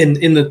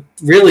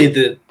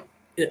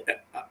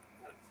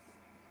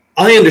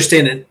 I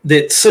understand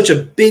that such a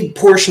big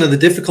portion of the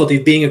difficulty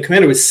of being a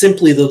commander was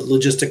simply the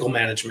logistical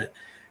management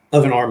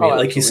of an army.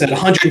 Like you said,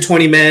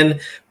 120 men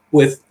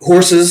with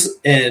horses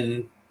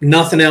and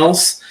nothing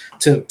else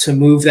to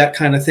move that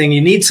kind of thing.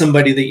 You need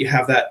somebody that you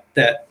have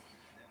that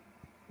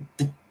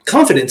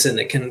confidence in,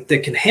 that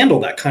can handle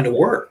that kind of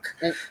work.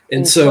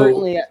 And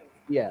so,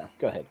 yeah,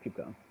 go ahead, keep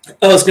going.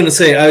 I was going to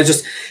say, I was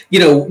just, you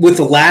know, with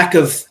the lack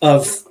of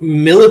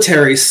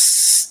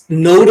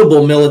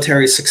notable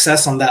military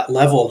success on that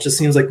level, it just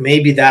seems like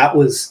maybe that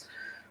was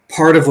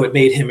part of what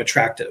made him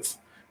attractive.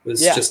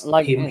 He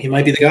might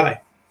be the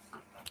guy.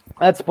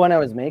 That's the point I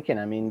was making.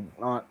 I mean,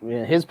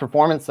 his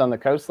performance on the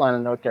coastline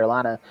of North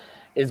Carolina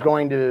is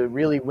going to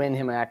really win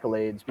him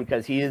accolades,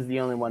 because he is the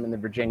only one in the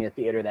Virginia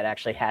theater that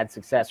actually had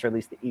success, or at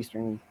least the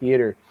Eastern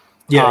theater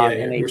in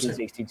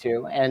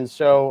 1862. And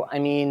so, I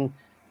mean,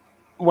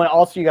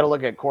 also you got to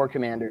look at Corps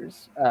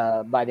commanders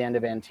by the end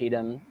of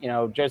Antietam. You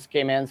know, Joseph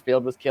K.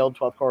 Mansfield was killed,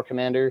 12th Corps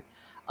commander.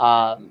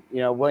 You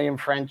know, but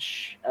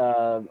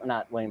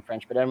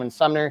Edwin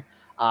Sumner,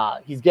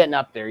 he's getting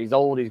up there. He's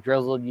old, he's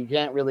grizzled. You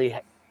can't really,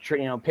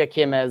 pick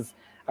him as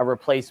a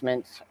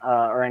replacement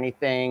or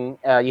anything.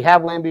 You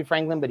have William B.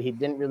 Franklin, but he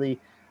didn't really,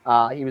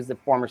 he was the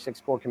former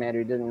 6th Corps commander.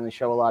 He didn't really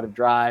show a lot of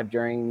drive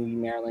during the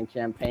Maryland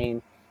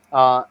campaign.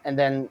 And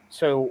then,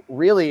 so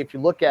really, if you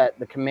look at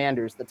the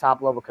commanders, the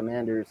top level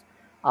commanders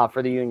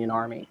for the Union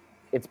Army,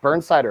 it's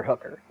Burnside or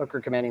Hooker.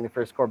 Hooker commanding the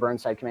 1st Corps,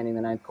 Burnside commanding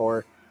the 9th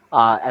Corps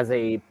as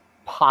a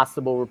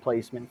possible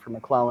replacement for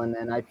McClellan.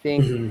 And I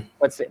think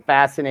what's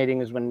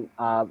fascinating is when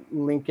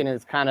Lincoln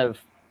is kind of,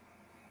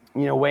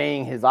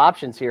 weighing his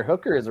options here.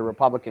 Hooker is a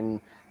Republican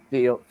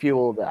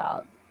fueled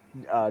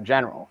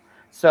general.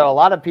 So a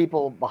lot of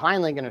people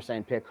behind Lincoln are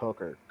saying, pick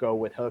Hooker, go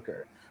with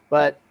Hooker.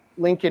 But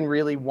Lincoln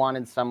really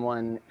wanted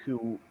someone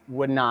who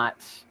would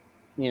not,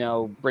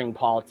 bring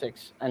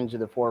politics into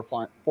the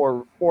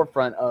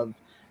forefront of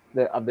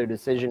their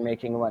decision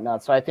making and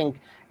whatnot. So I think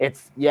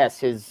it's, yes,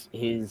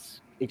 his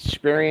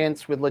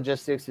experience with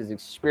logistics, his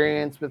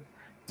experience with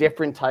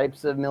different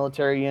types of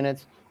military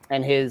units,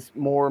 and his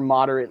more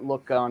moderate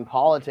look on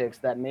politics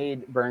that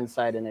made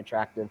Burnside an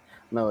attractive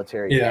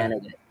military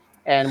candidate.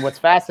 And what's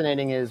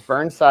fascinating is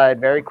Burnside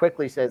very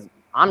quickly says,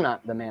 I'm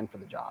not the man for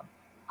the job.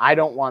 I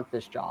don't want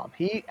this job.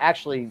 He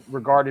actually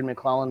regarded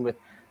McClellan with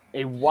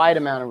a wide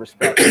amount of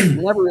respect. It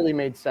never really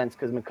made sense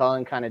because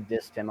McClellan kind of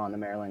dissed him on the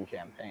Maryland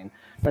campaign.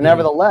 But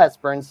nevertheless,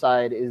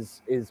 Burnside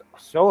is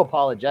so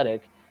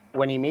apologetic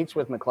when he meets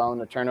with McClellan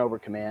to turn over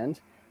command.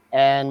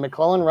 And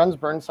McClellan runs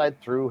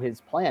Burnside through his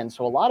plan.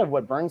 So a lot of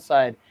what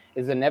Burnside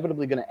is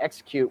inevitably going to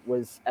execute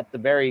was at the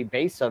very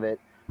base of it,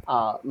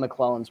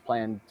 McClellan's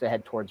plan to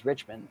head towards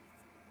Richmond.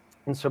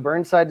 And so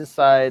Burnside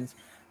decides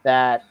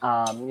that,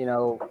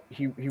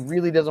 he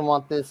really doesn't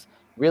want this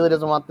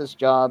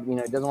job. He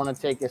doesn't want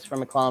to take this from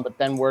McClellan. But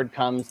then word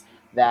comes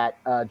that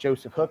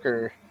Joseph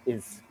Hooker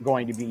is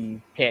going to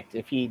be picked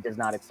if he does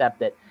not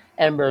accept it,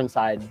 and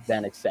Burnside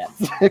then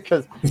accepts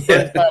because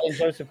Burnside and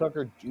Joseph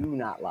Hooker do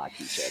not like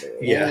each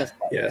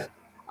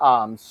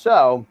other.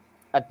 So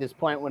at this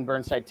point, when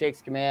Burnside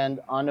takes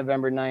command on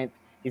November 9th,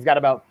 he's got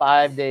about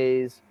 5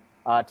 days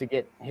to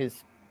get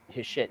his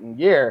shit in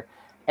gear.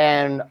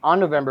 And on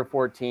November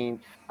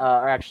 14th,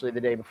 or actually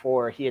the day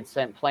before, he had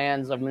sent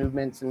plans of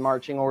movements and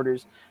marching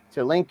orders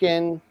to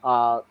Lincoln.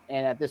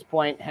 And at this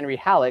point, Henry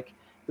Halleck,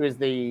 who is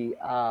the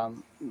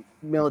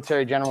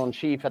military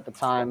general-in-chief at the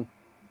time,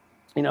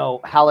 you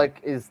know, Halleck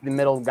is the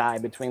middle guy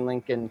between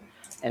Lincoln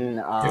and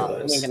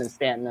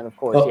Stanton. And of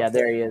course,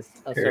 there he is.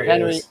 So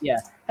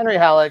Henry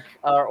Halleck,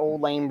 our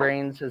old lame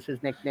brains, as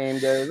his nickname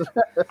goes.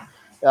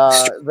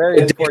 Very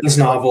important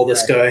novel,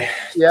 this guy.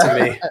 To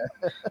me.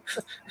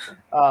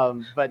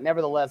 But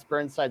nevertheless,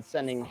 Burnside's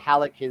sending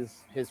Halleck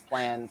his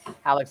plan.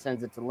 Halleck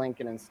sends it to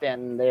Lincoln and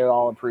Stanton. They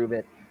all approve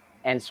it.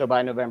 And so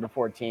by November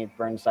 14th,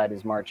 Burnside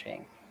is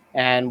marching.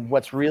 And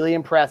what's really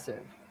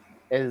impressive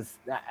is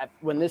that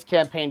when this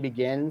campaign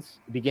begins,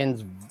 it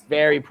begins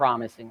very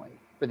promisingly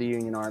for the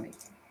Union Army.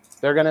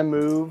 They're going to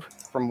move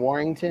from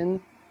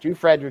Warrenton to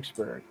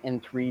Fredericksburg in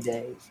 3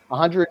 days.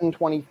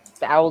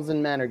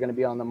 120,000 men are going to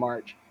be on the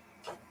march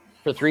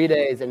for 3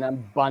 days, and a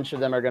bunch of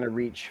them are going to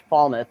reach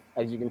Falmouth,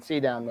 as you can see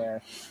down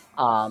there,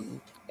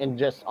 and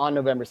just on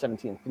November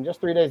 17th. In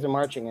just 3 days of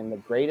marching, and the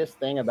greatest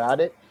thing about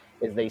it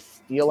is they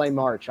steal a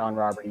march on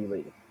Robert E.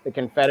 Lee. The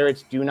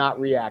Confederates do not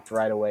react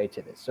right away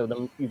to this.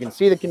 So you can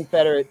see the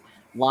Confederate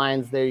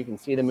lines there, you can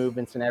see the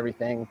movements and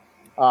everything,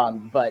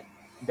 but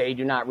they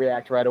do not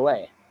react right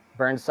away.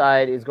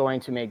 Burnside is going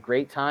to make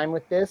great time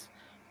with this,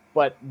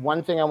 but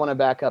one thing I want to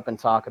back up and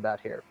talk about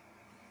here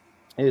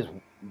is,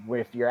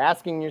 if you're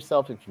asking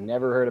yourself, if you've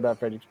never heard about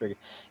Fredericksburg, if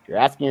you're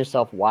asking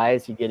yourself, why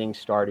is he getting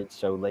started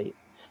so late?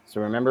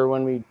 So remember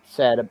when we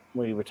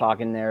were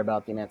talking there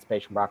about the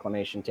Emancipation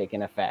Proclamation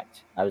taking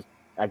effect?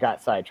 I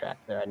got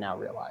sidetracked there. I now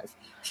realize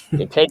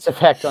it takes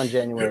effect on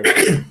January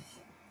 1st.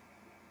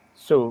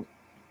 So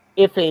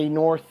if a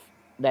North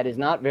that is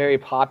not very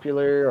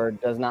popular or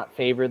does not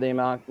favor the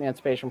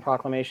Emancipation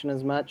Proclamation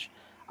as much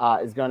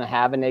is going to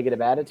have a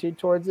negative attitude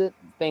towards it,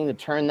 the thing to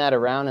turn that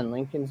around in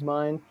Lincoln's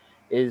mind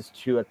is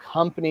to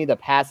accompany the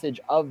passage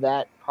of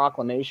that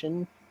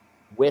proclamation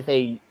with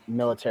a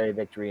military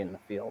victory in the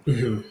field,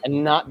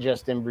 and not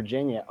just in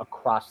Virginia,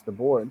 across the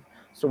board.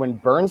 So when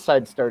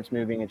Burnside starts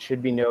moving, it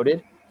should be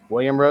noted,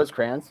 William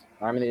Rosecrans,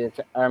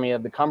 Army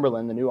of the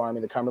Cumberland, the new Army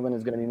of the Cumberland,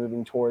 is going to be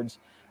moving towards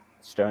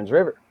Stones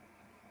River.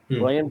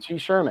 William T.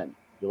 Sherman,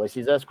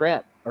 Ulysses S.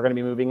 Grant are going to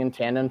be moving in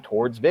tandem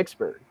towards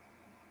Vicksburg.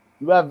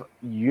 You have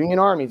Union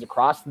armies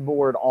across the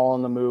board, all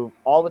on the move,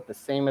 all with the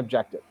same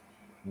objective: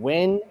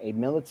 win a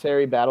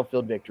military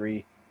battlefield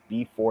victory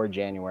before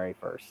January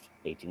 1st,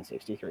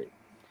 1863.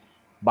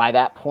 By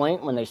that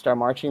point, when they start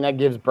marching, that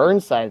gives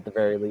Burnside, at the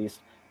very least,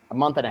 a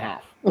month and a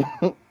half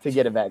to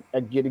get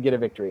a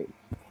victory.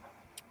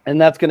 And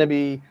that's going to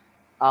be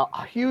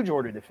a huge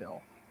order to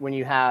fill when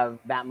you have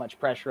that much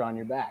pressure on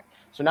your back.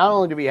 So not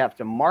only do we have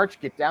to march,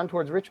 get down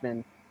towards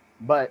Richmond,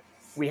 but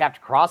we have to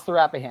cross the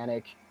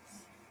Rappahannock,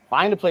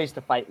 find a place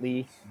to fight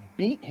Lee,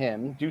 beat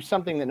him, do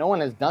something that no one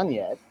has done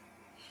yet,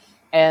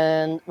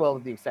 and, well,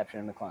 with the exception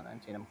of McClellan,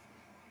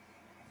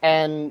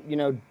 and, you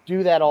know,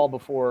 do that all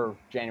before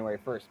January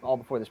 1st, all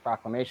before this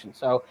proclamation.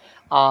 So,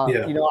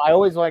 you know, I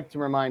always like to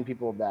remind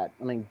people of that.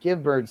 I mean,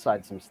 give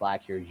Burnside some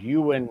slack here.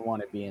 You wouldn't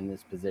want to be in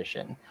this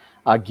position,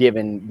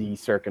 given the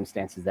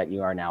circumstances that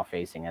you are now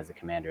facing as a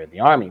commander of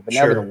the Army. But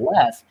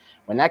nevertheless,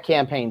 when that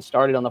campaign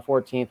started on the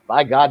 14th,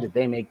 by God, did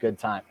they make good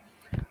time.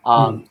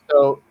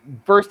 So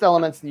first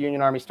elements of the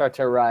Union Army start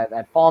to arrive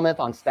at Falmouth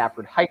on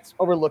Stafford Heights,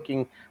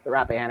 overlooking the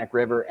Rappahannock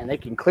River, and they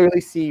can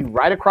clearly see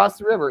right across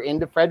the river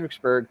into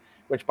Fredericksburg,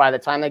 which by the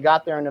time they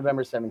got there on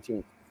November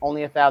 17th,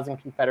 only 1,000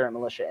 Confederate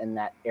militia in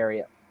that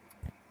area.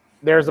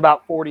 There's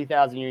about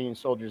 40,000 Union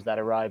soldiers that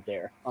arrived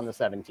there on the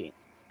 17th.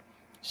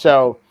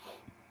 So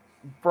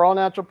for all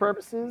natural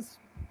purposes,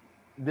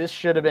 this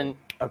should have been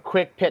a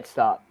quick pit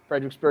stop.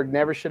 Fredericksburg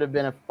never should have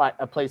been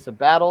a place of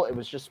battle. It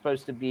was just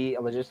supposed to be a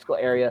logistical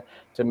area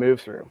to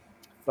move through.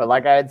 But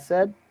like I had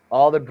said,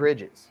 all the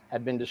bridges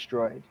had been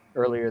destroyed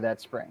earlier that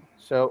spring.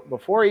 So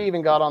before he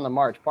even got on the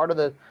march, part of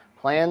the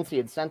plans he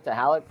had sent to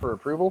Halleck for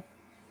approval,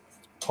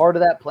 part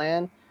of that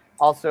plan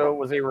also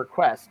was a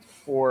request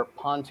for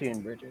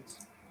pontoon bridges.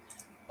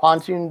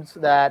 Pontoons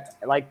that,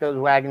 like those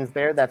wagons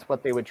there, that's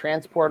what they would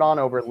transport on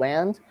over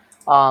land.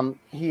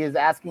 He is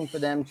asking for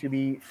them to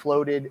be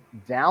floated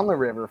down the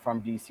river from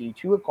D.C.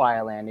 to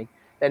Aquia Landing,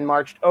 then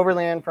marched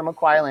overland from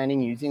Aquia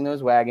Landing using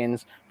those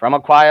wagons from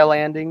Aquia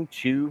Landing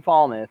to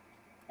Falmouth,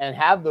 and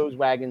have those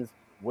wagons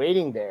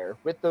waiting there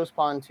with those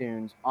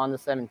pontoons on the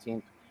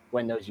 17th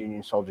when those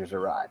Union soldiers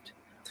arrived.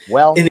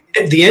 Well,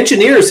 and the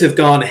engineers have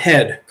gone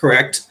ahead,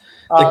 correct?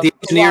 Like the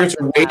engineers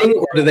are waiting,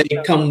 or do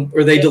they come?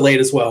 Or are they delayed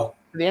as well?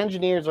 The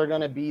engineers are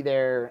going to be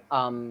there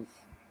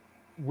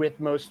with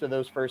most of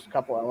those first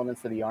couple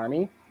elements of the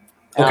Army.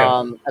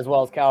 Okay. As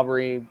well as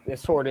cavalry,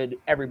 assorted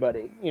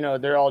everybody. You know,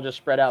 they're all just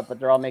spread out, but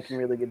they're all making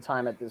really good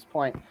time at this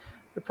point.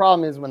 The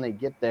problem is when they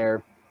get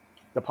there,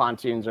 the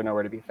pontoons are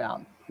nowhere to be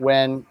found.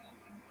 When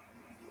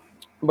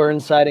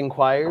Burnside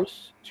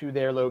inquires to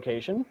their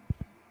location,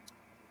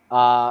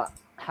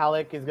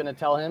 Halleck is going to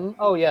tell him,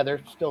 oh, yeah,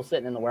 they're still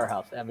sitting in the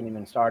warehouse. They haven't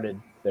even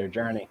started their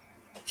journey.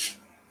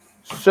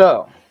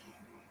 So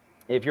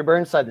if you're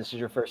Burnside, this is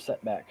your first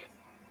setback.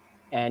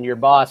 And your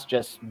boss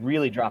just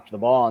really dropped the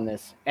ball on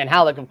this. And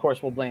Halleck, of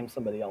course, will blame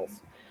somebody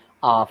else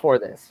for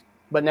this.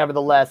 But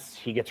nevertheless,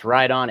 he gets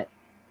right on it.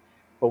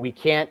 But we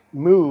can't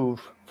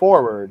move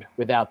forward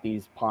without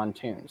these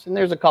pontoons. And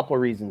there's a couple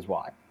of reasons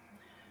why.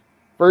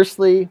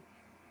 Firstly,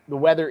 the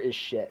weather is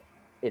shit.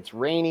 It's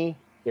rainy.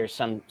 There's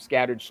some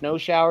scattered snow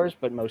showers,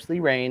 but mostly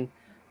rain.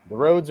 The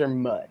roads are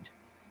mud.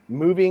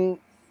 Moving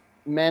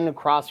men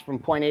across from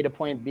point A to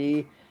point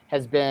B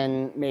has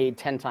been made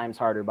 10 times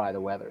harder by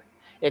the weather.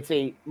 It's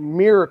a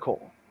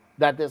miracle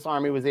that this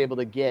army was able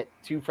to get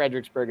to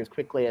Fredericksburg as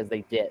quickly as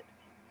they did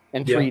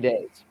in 3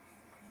 days.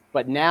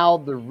 But now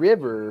the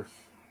river,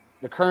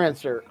 the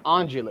currents are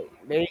undulating.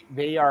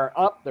 They are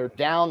up, they're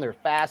down, they're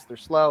fast, they're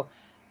slow.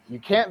 You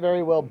can't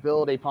very well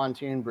build a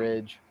pontoon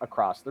bridge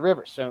across the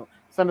river. So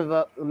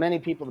many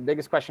people, the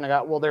biggest question I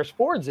got, well, there's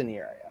fords in the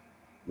area.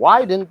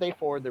 Why didn't they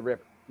ford the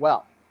river?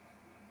 Well,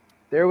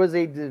 there was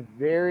a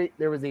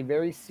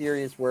very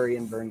serious worry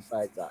in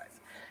Burnside's eyes.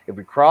 If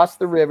we cross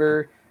the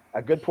river,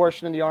 a good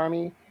portion of the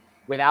army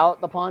without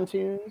the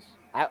pontoons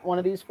at one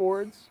of these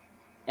fords,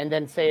 and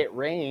then say it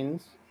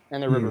rains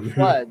and the river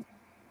floods,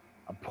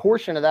 a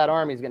portion of that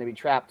army is going to be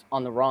trapped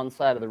on the wrong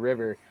side of the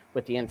river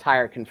with the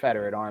entire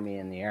Confederate army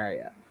in the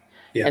area.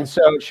 Yeah. And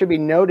so it should be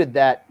noted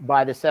that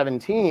by the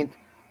 17th,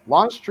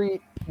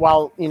 Longstreet,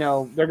 while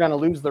they're going to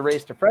lose the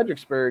race to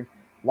Fredericksburg,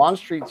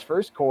 Longstreet's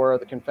First Corps of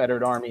the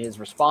Confederate Army is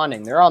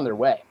responding. They're on their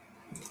way.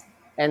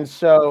 And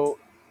so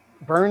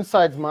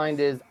Burnside's mind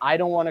is, I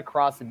don't want to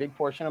cross a big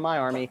portion of my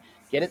army,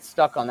 get it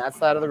stuck on that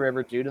side of the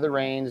river due to the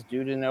rains,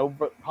 due to no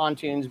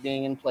pontoons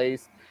being in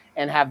place,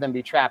 and have them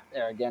be trapped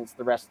there against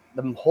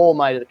the whole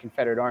might of the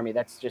Confederate Army.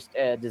 That's just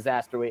a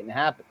disaster waiting to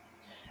happen.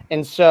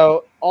 And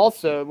so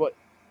also what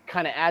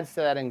kind of adds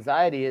to that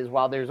anxiety is,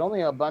 while there's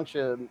only a bunch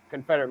of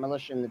Confederate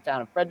militia in the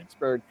town of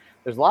Fredericksburg,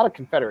 there's a lot of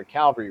Confederate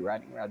cavalry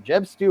riding around.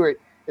 Jeb Stuart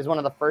is one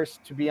of the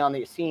first to be on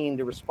the scene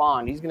to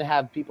respond. He's going to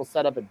have people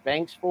set up at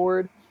Banks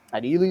Ford,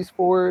 at Ely's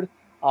Ford.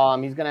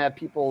 He's going to have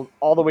people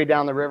all the way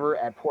down the river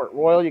at Port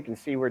Royal. You can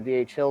see where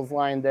D.H. Hill's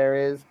line there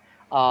is.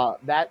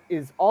 That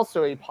is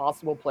also a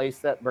possible place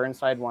that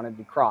Burnside wanted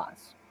to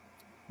cross.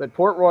 But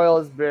Port Royal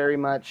is very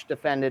much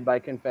defended by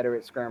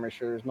Confederate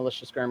skirmishers,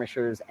 militia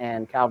skirmishers,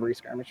 and cavalry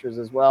skirmishers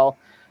as well.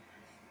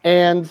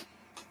 And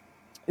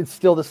it's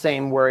still the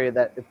same worry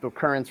that if the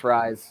currents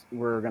rise,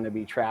 we're going to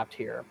be trapped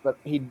here. But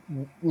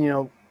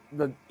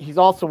he's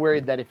also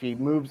worried that if he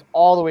moves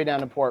all the way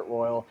down to Port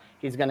Royal,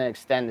 he's going to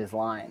extend his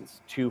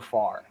lines too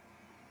far.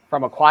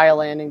 From Aquia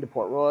Landing to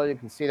Port Royal, you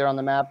can see there on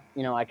the map,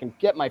 I can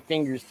get my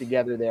fingers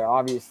together there,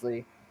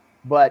 obviously.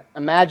 But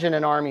imagine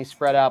an army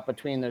spread out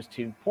between those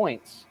 2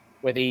 points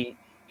with a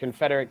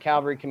Confederate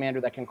cavalry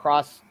commander that can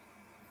cross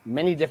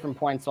many different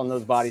points on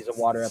those bodies of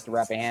water at the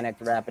Rappahannock,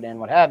 the Rapidan,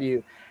 what have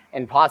you,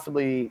 and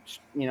possibly,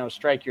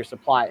 strike your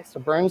supplies. So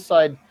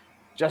Burnside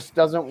just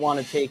doesn't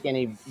want to take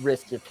any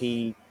risks if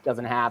he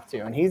doesn't have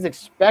to. And he's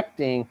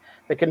expecting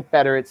the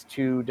Confederates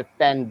to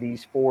defend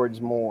these fords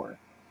more.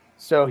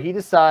 So he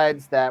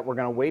decides that we're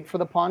going to wait for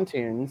the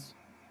pontoons,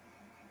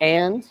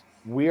 and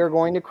we are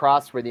going to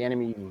cross where the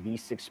enemy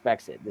least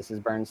expects it. This is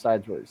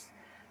Burnside's words.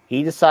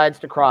 He decides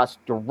to cross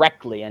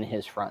directly in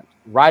his front,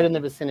 right in the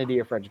vicinity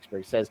of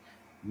Fredericksburg. He says,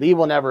 Lee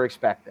will never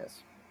expect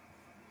this.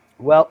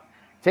 Well,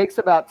 it takes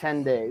about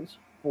 10 days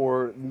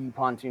for the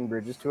pontoon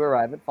bridges to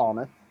arrive at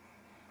Falmouth.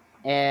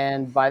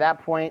 And by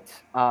that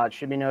point, it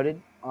should be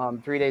noted,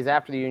 3 days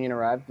after the Union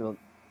arrived, the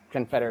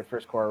Confederate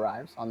First Corps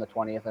arrives on the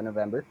 20th of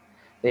November.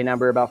 They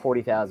number about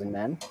 40,000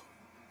 men.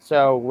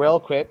 So real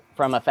quick,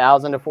 from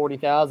 1,000 to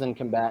 40,000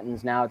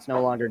 combatants, now it's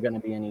no longer going to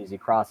be an easy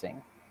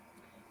crossing.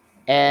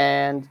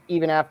 And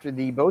even after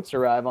the boats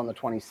arrive on the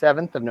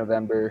 27th of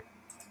November,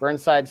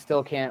 Burnside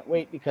still can't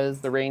wait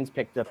because the rains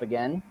picked up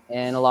again.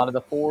 And a lot of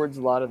the fords,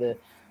 a lot of the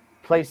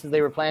places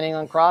they were planning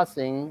on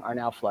crossing are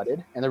now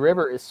flooded. And the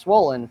river is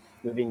swollen,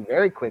 moving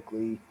very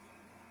quickly.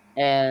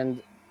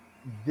 And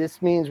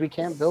this means we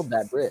can't build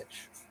that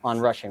bridge on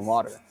rushing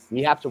water.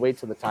 We have to wait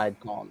till the tide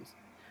calms.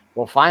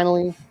 Well,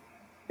 finally,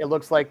 it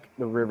looks like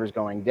the river's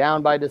going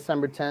down by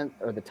December 10th,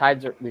 or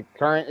the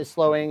current is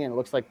slowing, and it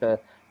looks like the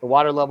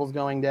water level's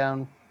going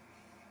down.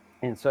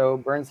 And so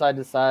Burnside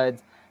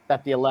decides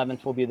that the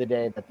 11th will be the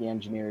day that the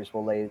engineers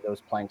will lay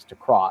those planks to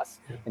cross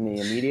in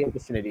the immediate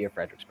vicinity of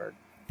Fredericksburg.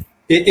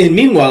 And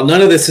meanwhile,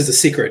 none of this is a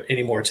secret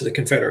anymore to the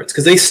Confederates,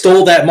 because they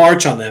stole that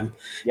march on them,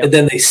 and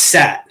then they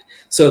sat.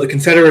 So the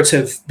Confederates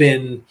have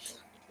been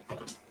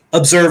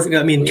observing,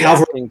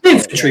 cavalry and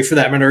infantry for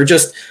that matter,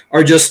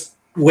 are just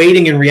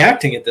waiting and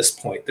reacting at this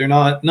point. They're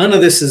not, none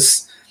of this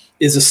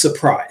is a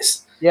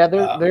surprise. Yeah,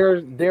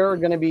 there are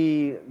going to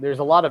be, there's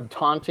a lot of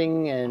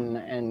taunting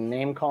and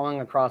name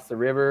calling across the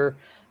river,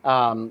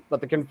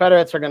 but the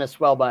Confederates are going to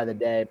swell by the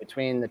day.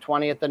 Between the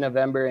 20th of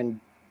November and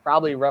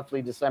probably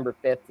roughly December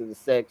 5th to the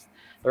 6th,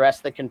 the rest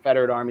of the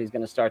Confederate Army is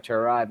going to start to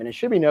arrive. And it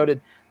should be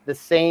noted, the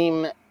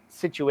same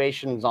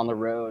situations on the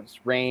roads,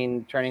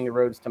 rain turning the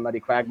roads to muddy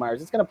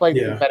quagmires, it's going to plague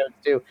the Confederates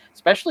too,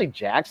 especially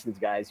Jackson's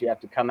guys. You have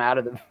to come out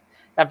of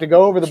have to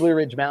go over the Blue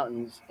Ridge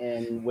Mountains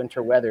in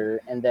winter weather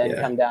and then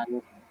come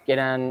down, get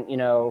on,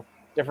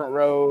 different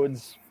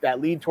roads that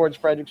lead towards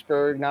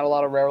Fredericksburg. Not a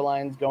lot of rail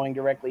lines going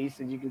directly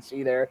east, as you can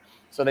see there.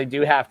 So they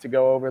do have to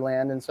go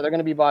overland, and so they're going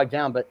to be bogged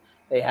down, but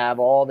they have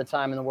all the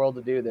time in the world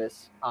to do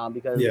this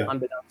because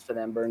unbeknownst to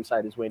them,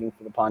 Burnside is waiting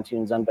for the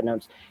pontoons.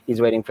 Unbeknownst,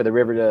 he's waiting for the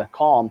river to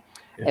calm.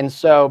 Yeah. And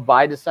so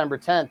by December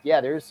 10th,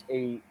 there's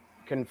a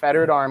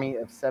Confederate army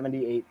of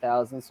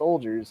 78,000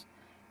 soldiers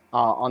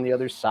on the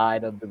other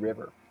side of the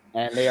river.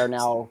 And they are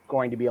now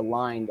going to be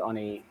aligned on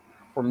a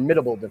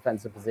formidable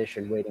defensive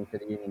position waiting for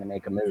the Union to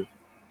make a move.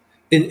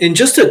 And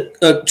just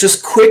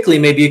just quickly,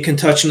 maybe you can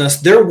touch on this.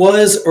 There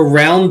was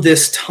around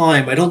this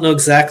time, I don't know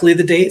exactly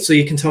the date, so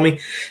you can tell me,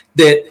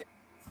 that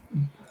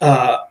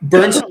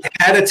Burnside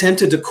had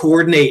attempted to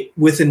coordinate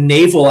with a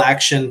naval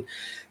action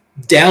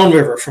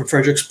downriver from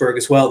Fredericksburg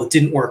as well that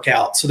didn't work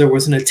out. So there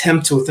was an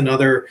attempt with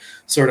another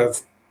sort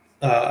of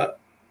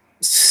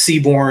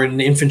seaborne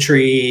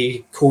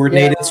infantry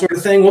coordinated sort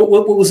of thing. What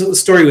was the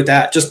story with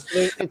that? Just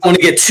I don't want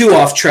to get too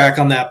off track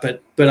on that,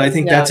 but I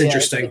think that's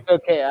interesting. It's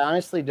okay, I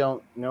honestly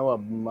don't know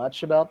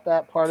much about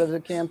that part of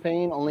the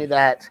campaign, only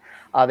that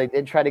they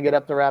did try to get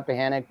up the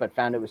Rappahannock but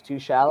found it was too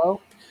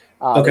shallow.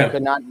 They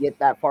could not get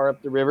that far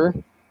up the river.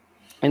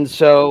 And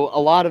so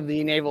a lot of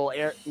the naval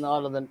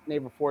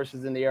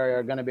forces in the area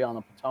are going to be on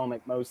the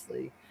Potomac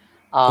mostly,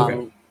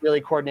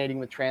 really coordinating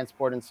with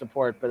transport and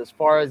support. But as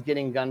far as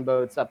getting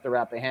gunboats up the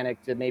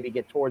Rappahannock to maybe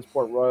get towards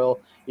Port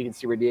Royal, you can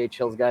see where D.H.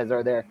 Hill's guys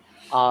are there.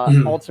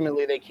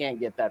 Ultimately, they can't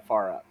get that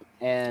far up.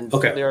 And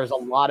there's a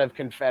lot of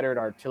Confederate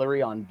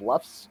artillery on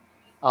bluffs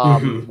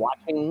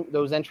watching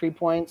those entry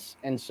points.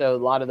 And so a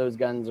lot of those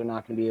guns are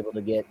not going to be able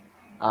to get,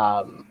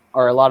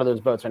 or a lot of those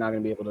boats are not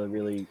going to be able to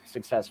really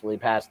successfully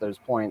pass those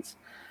points.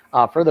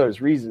 For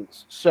those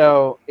reasons.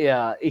 So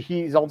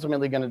he's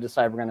ultimately going to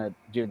decide we're going to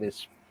do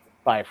this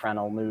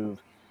bifrontal move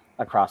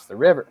across the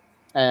river.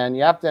 And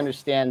you have to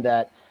understand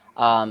that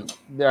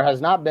there has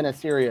not been a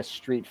serious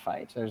street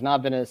fight. There's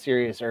not been a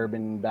serious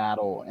urban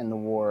battle in the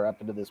war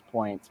up to this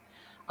point.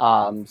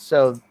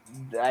 So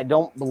I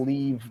don't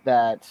believe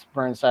that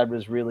Burnside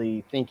was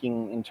really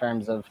thinking in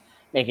terms of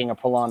making a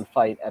prolonged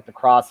fight at the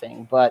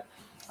crossing. But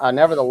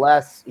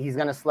nevertheless, he's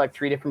going to select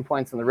 3 different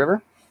points on the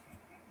river.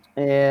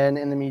 And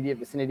in the immediate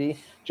vicinity,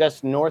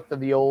 just north of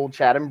the old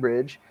Chatham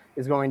Bridge,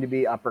 is going to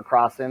be Upper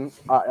Crossing.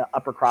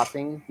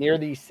 Near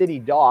the city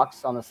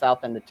docks on the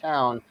south end of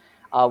town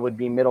would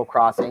be Middle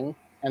Crossing.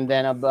 And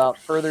then about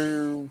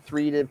further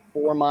 3 to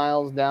 4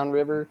 miles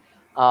downriver,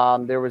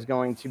 there was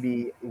going to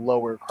be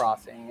Lower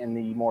Crossing in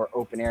the more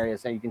open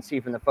areas. And you can see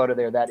from the photo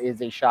there, that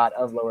is a shot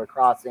of Lower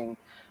Crossing.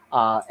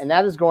 And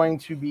that is going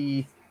to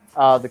be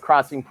the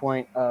crossing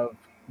point of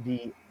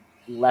the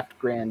Left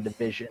Grand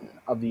Division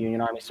of the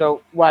Union Army.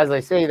 So, as I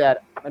say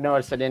that, I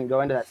noticed I didn't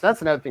go into that. So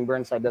that's another thing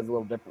Burnside does a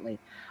little differently.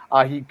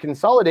 He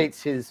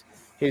consolidates his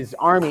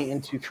army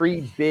into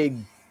 3 big,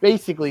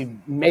 basically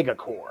mega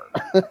corps,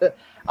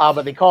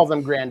 but they call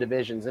them Grand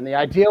Divisions. And the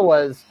idea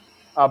was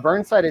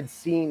Burnside had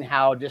seen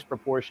how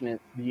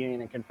disproportionate the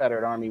Union and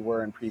Confederate Army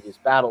were in previous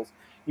battles.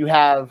 You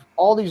have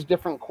all these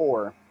different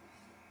corps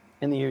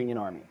in the Union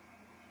Army,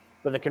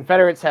 but the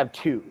Confederates have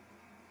two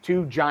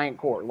giant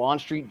corps,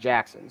 Longstreet,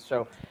 Jackson.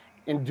 So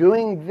in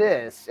doing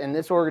this, in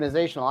this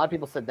organization, a lot of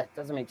people said that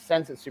doesn't make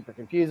sense. It's super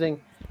confusing.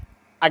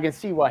 I can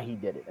see why he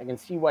did it. I can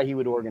see why he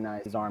would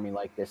organize his army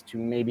like this, to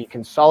maybe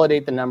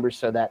consolidate the numbers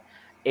so that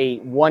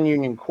one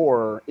Union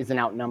corps isn't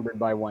outnumbered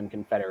by one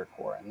Confederate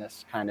corps in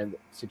this kind of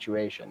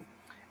situation.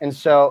 And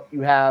so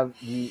you have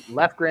the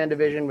Left Grand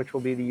Division, which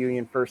will be the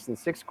Union 1st and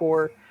 6th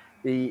Corps,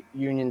 the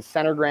Union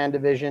Center Grand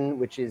Division,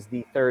 which is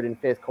the 3rd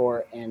and 5th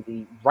Corps, and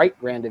the Right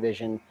Grand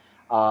Division,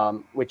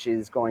 which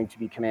is going to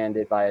be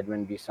commanded by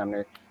Edwin B.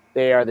 Sumner.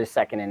 They are the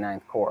 2nd and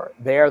 9th Corps.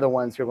 They are the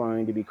ones who are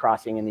going to be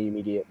crossing in the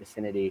immediate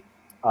vicinity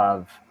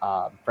of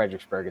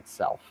Fredericksburg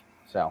itself.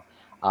 So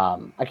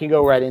I can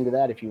go right into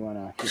that if you want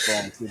to keep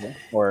going, Stephen.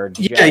 Or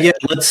yeah.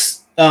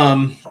 Let's.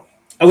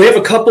 We have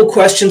a couple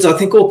questions. I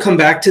think we'll come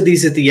back to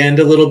these at the end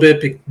a little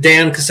bit.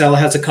 Dan Casella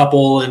has a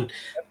couple, and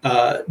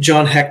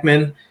John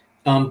Heckman.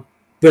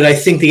 But I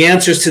think the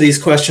answers to these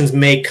questions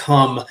may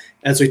come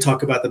as we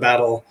talk about the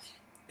battle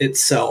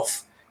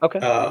itself. Okay.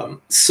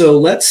 So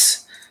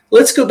let's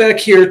go back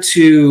here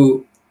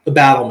to the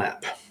battle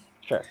map.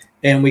 Sure.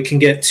 And we can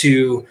get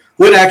to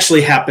what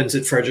actually happens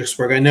at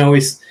Fredericksburg. I know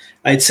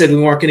I'd said we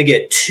weren't going to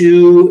get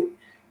too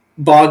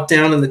bogged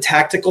down in the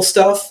tactical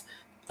stuff.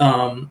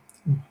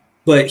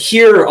 But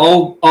here,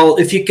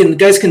 if you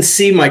guys can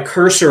see my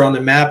cursor on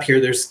the map here,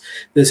 there's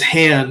this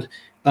hand.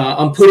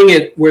 I'm putting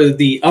it where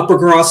the Upper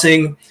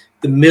Crossing,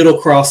 the middle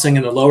crossing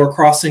and the lower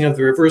crossing of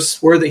the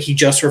rivers were that he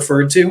just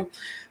referred to.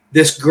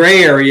 This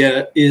gray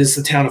area is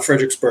the town of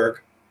Fredericksburg.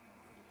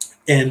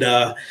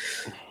 And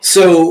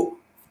so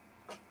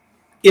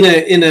in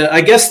a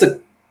I guess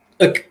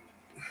a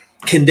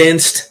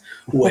condensed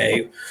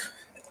way,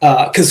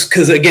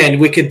 because again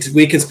we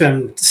could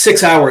spend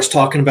 6 hours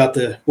talking about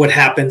what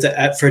happened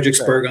at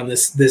Fredericksburg on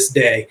this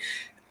day.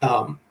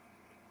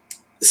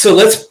 So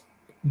let's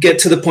get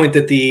to the point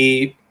that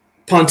the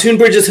pontoon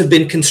bridges have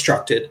been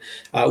constructed.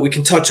 We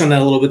can touch on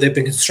that a little bit. They've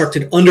been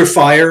constructed under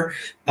fire.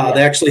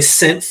 They actually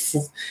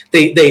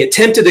they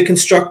attempted to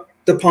construct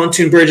the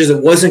pontoon bridges.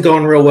 It wasn't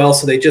going real well,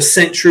 so they just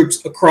sent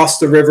troops across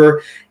the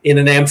river in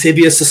an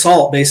amphibious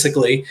assault,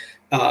 basically,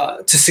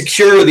 to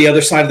secure the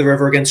other side of the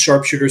river against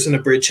sharpshooters in a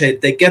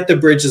bridgehead. They get the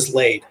bridges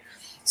laid.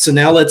 So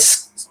now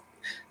let's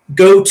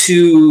go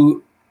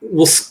to,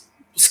 we'll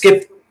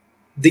skip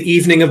the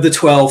evening of the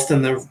 12th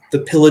and the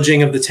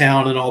pillaging of the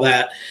town and all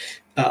that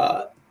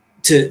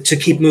to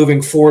keep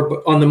moving forward.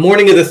 But on the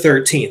morning of the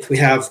 13th, we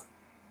have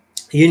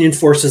Union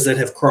forces that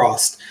have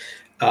crossed.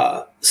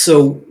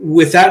 So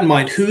with that in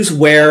mind, who's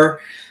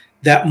where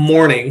that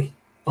morning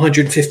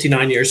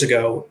 159 years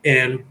ago,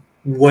 and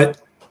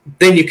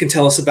then you can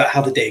tell us about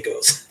how the day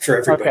goes for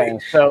everybody. Okay,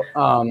 so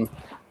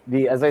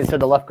as I said,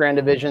 the Left Grand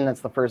Division,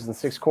 that's the 1st and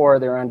 6th Corps,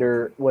 they're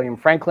under William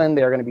Franklin.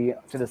 They're going to be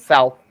to the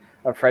south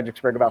of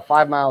Fredericksburg, about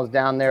 5 miles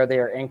down there. They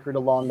are anchored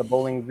along the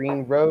Bowling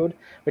Green Road,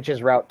 which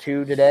is Route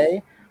 2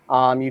 today.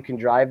 You can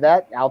drive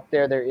that. Out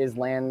there, there is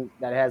land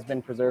that has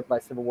been preserved by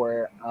Civil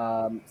War,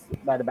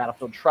 by the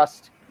Battlefield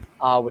Trust,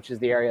 which is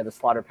the area of the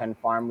Slaughter Pen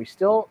Farm.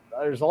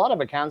 There's a lot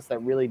of accounts that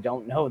really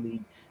don't know the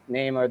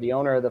name or the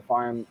owner of the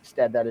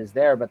farmstead that is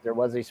there, but there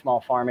was a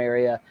small farm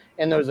area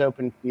in those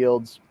open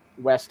fields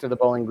west of the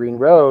Bowling Green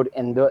Road,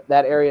 and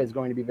that area is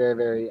going to be very,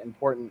 very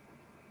important.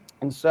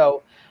 And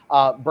so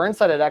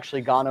Burnside had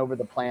actually gone over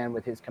the plan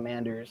with his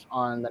commanders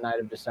on the night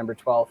of December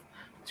 12th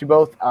to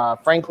both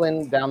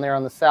Franklin down there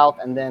on the south,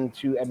 and then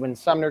to Edwin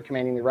Sumner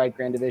commanding the Right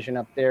Grand Division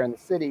up there in the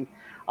city.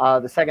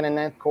 The 2nd and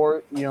 9th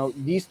Corps,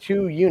 these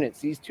two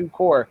units, these two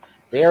corps,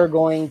 they are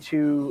going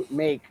to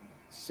make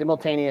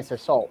simultaneous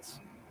assaults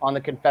on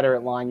the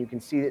Confederate line. You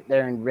can see it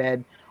there in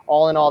red.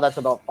 All in all, that's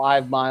about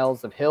 5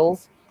 miles of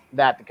hills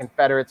that the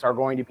Confederates are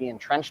going to be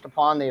entrenched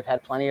upon. They've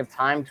had plenty of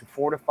time to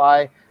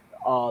fortify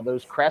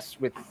those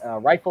crests with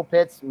rifle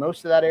pits.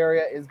 Most of that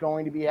area is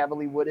going to be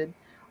heavily wooded,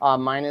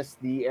 minus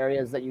the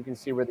areas that you can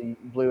see where the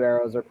blue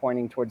arrows are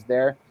pointing towards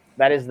there.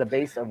 That is the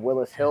base of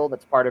Willis Hill.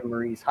 That's part of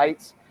Marie's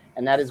Heights.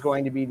 And that is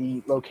going to be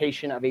the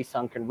location of a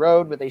sunken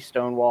road with a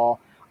stone wall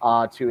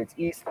to its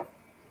east.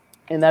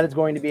 And that is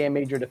going to be a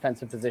major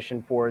defensive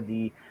position for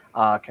the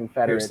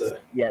Confederates.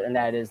 And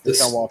that is the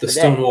stone wall today. The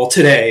stone wall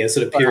today, as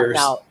it appears.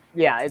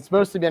 Yeah, it's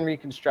mostly been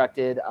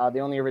reconstructed. The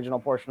only original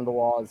portion of the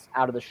wall is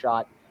out of the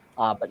shot,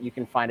 but you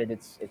can find it.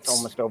 It's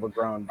almost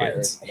overgrown.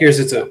 Here's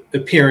its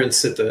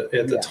appearance at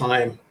the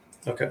time.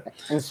 Okay.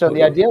 And so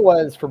the idea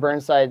was for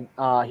Burnside,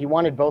 he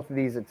wanted both of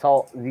these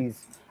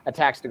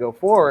attacks to go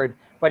forward,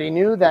 but he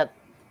knew that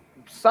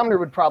Sumner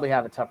would probably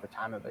have a tougher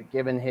time of it,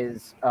 given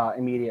his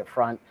immediate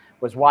front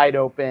was wide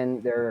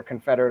open. There are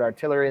Confederate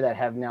artillery that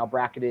have now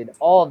bracketed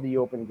all of the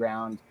open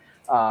ground,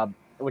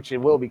 which it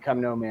will become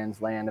no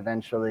man's land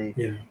eventually.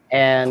 Yeah.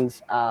 And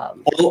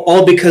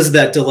all because of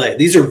that delay.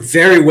 These are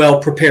very well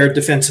prepared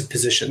defensive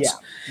positions,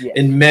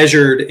 and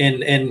measured,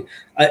 and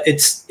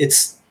it's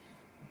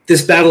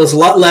this battle is a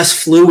lot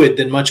less fluid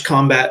than much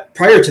combat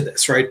prior to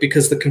this, right?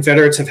 Because the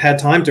Confederates have had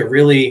time to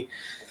really.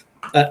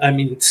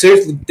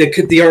 Seriously, the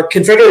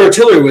Confederate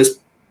artillery was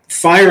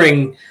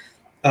firing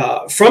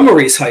from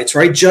Marie's Heights,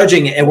 right?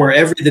 Judging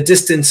wherever the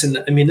distance, and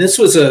this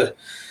was a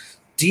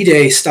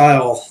D-Day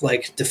style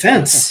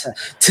defense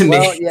to me.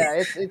 Well,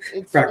 yeah,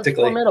 it's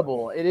practically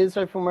formidable. It is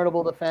a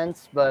formidable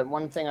defense, but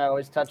one thing I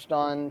always touched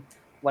on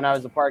when I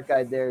was a park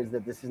guide there is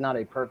that this is not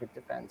a perfect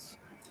defense.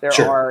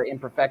 There are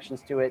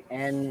imperfections to it,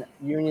 and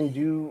Union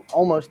do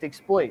almost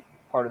exploit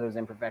part of those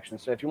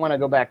imperfections. So if you want to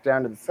go back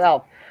down to the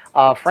south,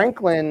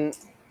 Franklin,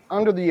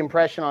 under the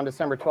impression on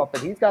December 12th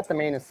that he's got the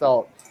main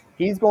assault,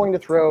 he's going to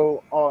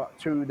throw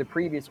to the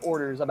previous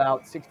orders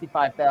about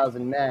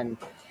 65,000 men.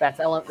 That's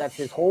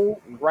his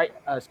whole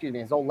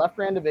his whole Left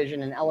Grand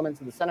Division and elements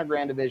of the Center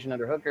Grand Division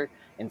under Hooker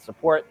in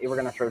support. They were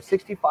going to throw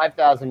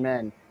 65,000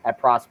 men at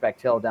Prospect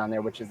Hill down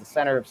there, which is the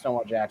center of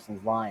Stonewall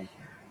Jackson's line.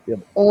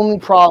 The only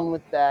problem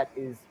with that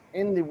is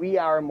in the wee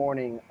hour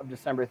morning of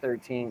December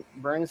 13th,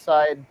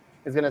 Burnside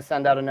is going to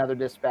send out another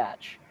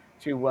dispatch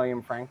to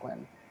William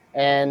Franklin,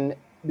 and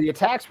the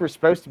attacks were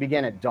supposed to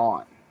begin at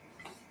dawn.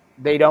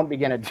 They don't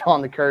begin at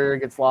dawn. The courier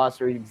gets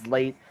lost or he's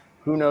late.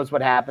 Who knows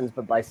what happens,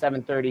 but by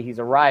 7:30, he's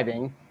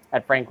arriving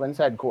at Franklin's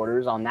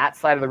headquarters on that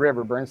side of the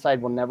river.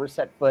 Burnside will never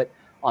set foot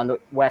on the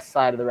west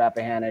side of the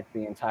Rappahannock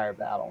the entire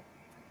battle.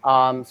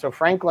 So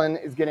Franklin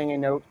is getting a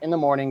note in the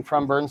morning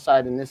from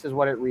Burnside, and this is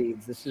what it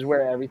reads. This is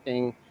where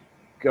everything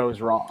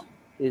goes wrong.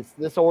 It's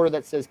this order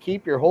that says,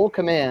 keep your whole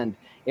command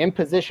in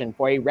position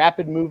for a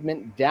rapid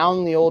movement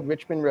down the old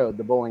Richmond Road,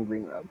 the Bowling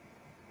Green Road,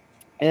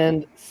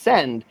 and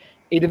send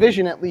a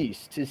division at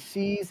least, to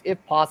seize,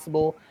 if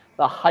possible,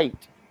 the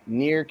height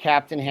near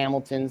Captain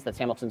Hamilton's. That's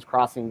Hamilton's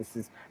Crossing. This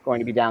is going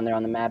to be down there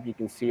on the map. You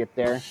can see it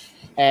there.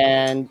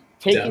 And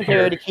taking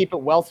care to keep it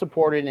well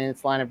supported and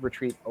its line of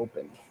retreat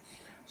open.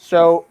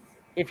 So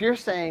if you're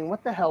saying,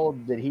 what the hell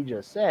did he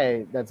just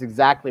say? That's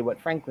exactly what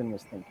Franklin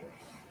was thinking.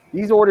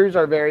 These orders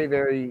are very,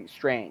 very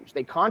strange.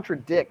 They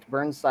contradict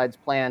Burnside's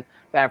plan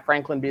to have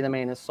Franklin be the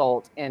main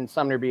assault and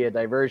Sumner be a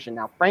diversion.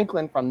 Now,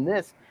 Franklin, from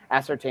this,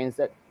 ascertains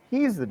that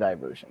he's the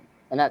diversion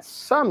and that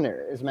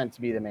Sumner is meant to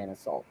be the main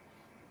assault.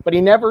 But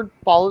he never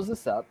follows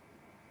this up.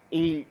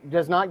 He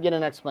does not get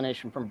an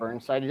explanation from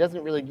Burnside. He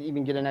doesn't really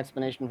even get an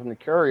explanation from the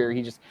courier.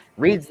 He just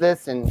reads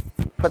this and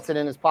puts it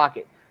in his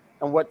pocket.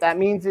 And what that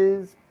means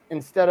is,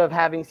 instead of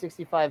having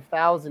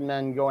 65,000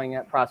 men going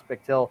at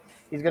Prospect Hill,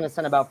 he's going to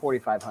send about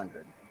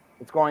 4,500.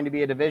 It's going to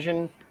be a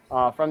division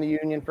from the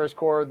Union First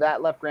Corps,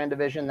 that left Grand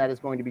Division. That is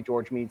going to be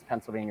George Meade's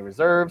Pennsylvania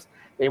Reserves.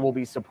 They will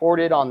be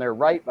supported on their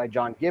right by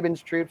John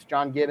Gibbon's troops.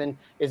 John Gibbon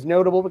is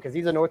notable because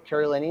he's a North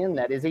Carolinian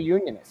that is a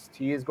Unionist.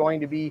 He is going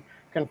to be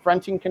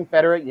confronting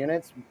Confederate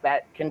units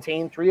that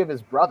contain 3 of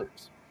his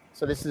brothers.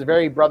 So this is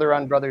very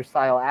brother-on-brother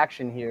style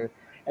action here.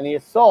 And the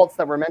assaults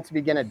that were meant to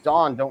begin at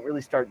dawn don't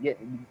really start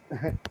getting,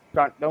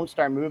 don't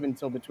start moving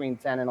until between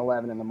 10 and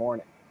 11 in the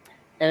morning.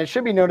 And it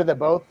should be noted that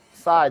both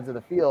sides of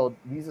the field,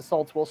 these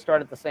assaults will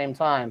start at the same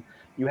time.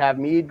 You have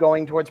Meade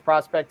going towards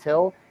Prospect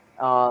Hill,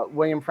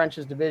 William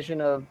French's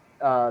division of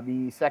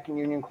the 2nd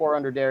Union Corps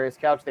under Darius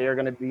Couch. They are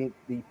going to be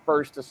the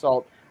first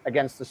assault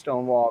against the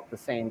stone wall at the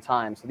same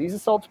time. So these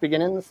assaults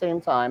begin in the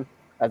same time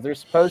as they're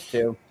supposed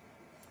to,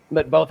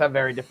 but both have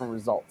very different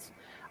results.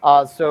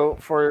 So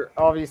for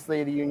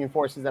obviously the Union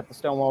forces at the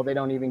stone wall, they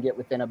don't even get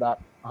within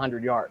about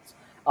 100 yards.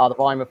 The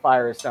volume of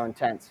fire is so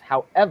intense.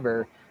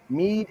 However,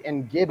 Meade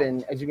and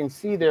Gibbon, as you can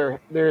see there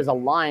is a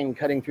line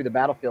cutting through the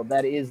battlefield.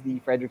 That is the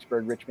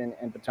Fredericksburg, Richmond,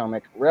 and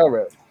Potomac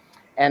Railroad.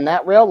 And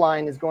that rail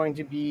line is going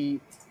to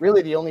be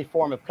really the only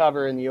form of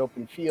cover in the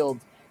open field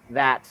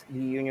that the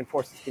Union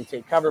forces can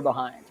take cover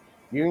behind.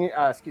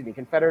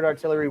 Confederate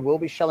artillery will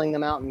be shelling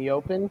them out in the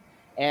open,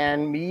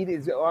 and Meade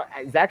is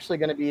actually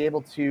going to be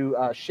able to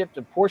shift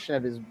a portion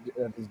of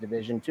his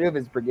division, 2 of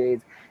his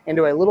brigades,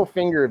 into a little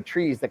finger of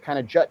trees that kind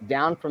of jut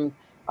down from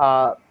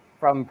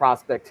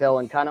Prospect Hill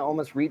and kind of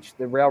almost reach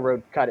the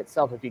railroad cut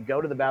itself. If you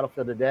go to the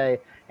battlefield today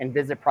and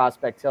visit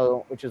Prospect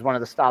Hill, which is one of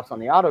the stops on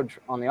the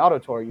auto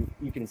tour,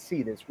 you can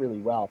see this really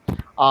well.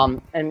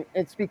 And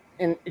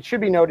it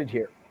should be noted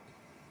here,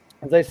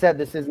 as I said,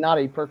 this is not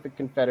a perfect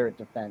Confederate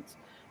defense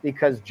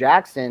because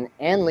Jackson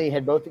and Lee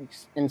had both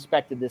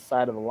inspected this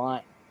side of the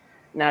line.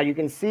 Now you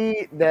can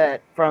see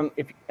that from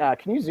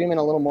can you zoom in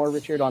a little more,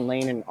 Richard, on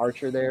Lane and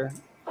Archer there?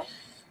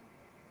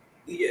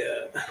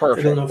 Yeah,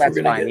 perfect. That's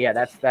fine. Yeah,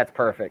 that's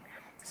perfect.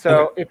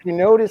 So okay. If you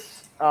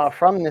notice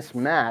from this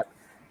map,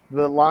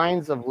 the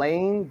lines of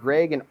Lane,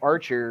 Gregg, and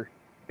Archer,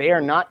 they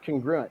are not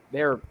congruent.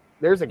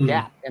 There's a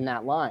gap in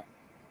that line.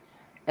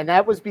 And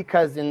that was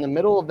because in the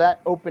middle of that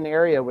open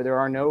area where there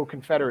are no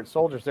Confederate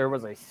soldiers, there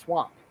was a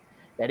swamp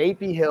that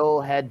A.P.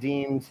 Hill had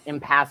deemed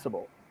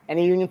impassable.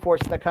 Any Union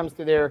force that comes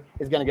through there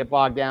is going to get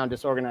bogged down,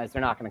 disorganized.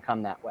 They're not going to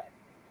come that way.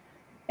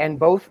 And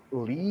both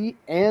Lee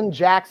and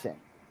Jackson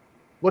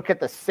look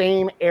at the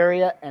same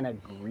area and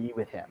agree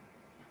with him.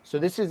 So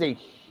this is a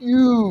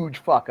huge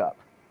fuck up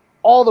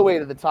all the way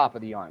to the top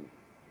of the army.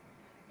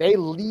 They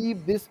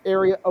leave this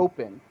area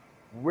open.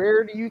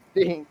 Where do you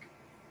think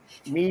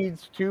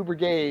Meade's 2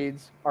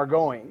 brigades are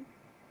going?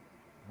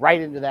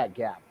 Right into that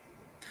gap.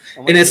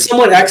 And it's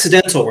somewhat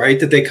accidental, right?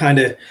 That they kind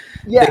of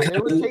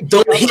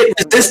don't hit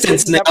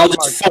resistance and they'll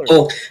just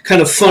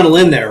kind of funnel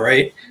in there,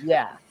 right?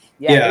 Yeah.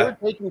 They were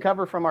taking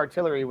cover from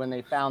artillery when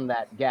they found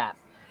that gap.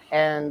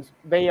 And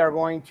they are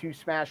going to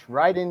smash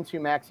right into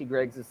Maxcy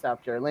Gregg's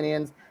South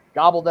Carolinians,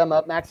 gobble them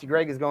up. Maxcy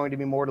Gregg is going to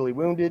be mortally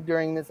wounded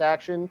during this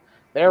action.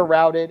 They're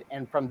routed,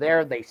 and from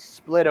there they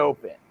split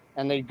open,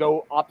 and they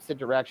go opposite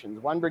directions.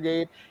 One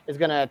brigade is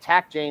going to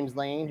attack James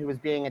Lane, who is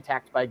being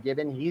attacked by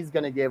Gibbon. He's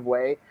going to give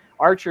way.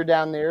 Archer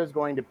down there is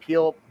going to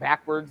peel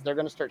backwards. They're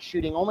going to start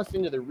shooting almost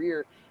into the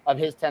rear of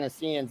his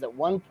Tennesseans. At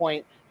one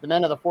point, the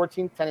men of the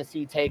 14th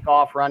Tennessee take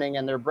off running,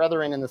 and their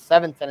brethren in the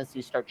 7th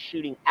Tennessee start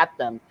shooting at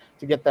them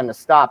to get them to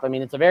stop. I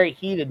mean, it's a very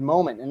heated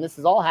moment, and this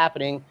is all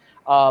happening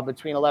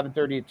between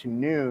 11:30 to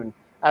noon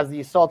as the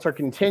assaults are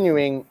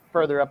continuing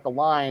further up the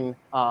line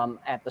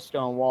at the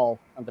stone wall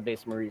at the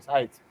base of Marie's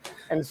Heights.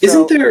 And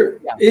so,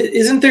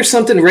 isn't there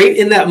something right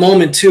in that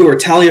moment, too, where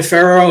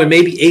Taliaferro and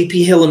maybe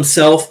A.P. Hill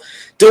himself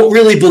don't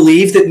really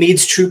believe that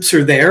Meade's troops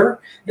are there,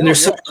 and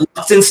there's some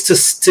reluctance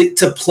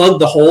to plug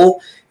the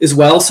hole as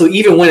well. So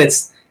even when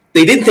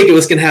they didn't think it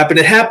was going to happen,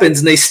 it happens,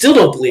 and they still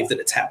don't believe that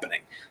it's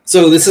happening.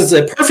 So this is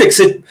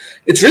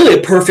it's really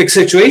a perfect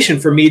situation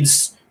for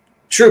Meade's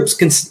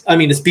troops. I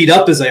mean, as beat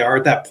up as they are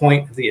at that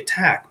point of the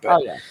attack. But.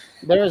 Oh, yeah.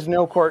 There is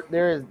no court. They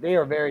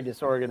are very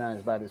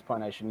disorganized by this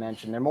point, I should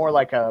mention. They're more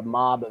like a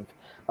mob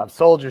of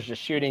soldiers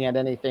just shooting at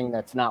anything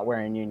that's not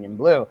wearing Union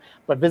blue.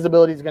 But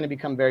visibility is going to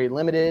become very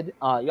limited.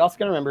 You also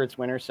got to remember it's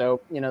winter,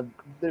 so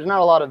there's not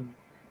a lot of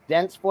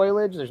dense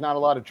foliage. There's not a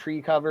lot of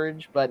tree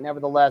coverage, but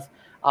nevertheless,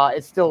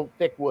 it's still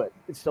thick wood.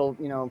 It's still,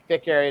 you know,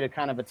 thick area to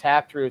kind of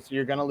attack through. So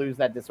you're going to lose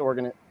that you're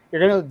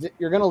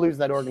going to lose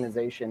that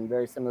organization,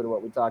 very similar to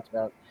what we talked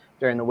about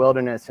during the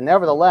wilderness. And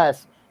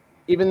nevertheless,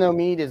 even though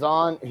Meade is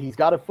he's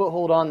got a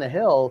foothold on the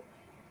hill,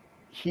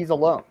 he's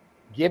alone.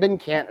 Gibbon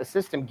can't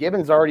assist him.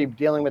 Gibbon's already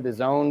dealing with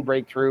his own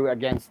breakthrough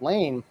against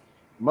Lane.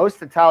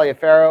 Most of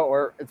Taliaferro,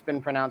 or it's been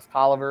pronounced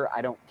Tolliver.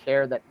 I don't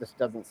care that this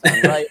doesn't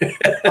sound right.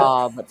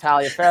 But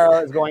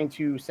Taliaferro is going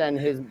to send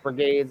his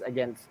brigades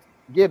against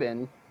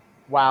Gibbon,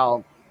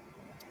 while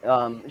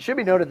it should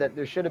be noted that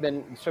there should have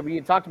been, so we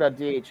talked about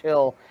D.H.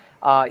 Hill.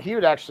 He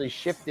had actually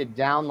shifted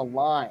down the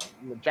line.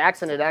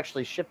 Jackson had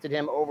actually shifted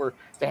him over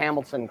to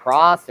Hamilton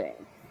Crossing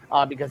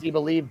because he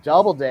believed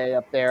Doubleday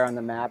up there on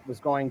the map was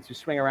going to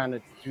swing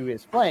around to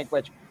his flank,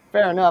 which,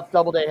 fair enough,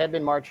 Doubleday had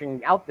been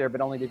marching out there,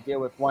 but only to deal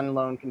with one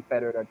lone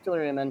Confederate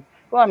artilleryman,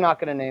 who I'm not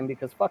going to name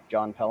because fuck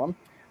John Pelham.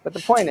 But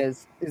the point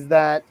is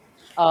that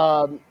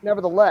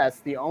nevertheless,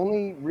 the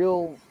only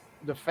real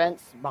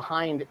defense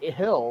behind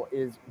Hill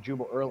is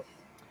Jubal Early.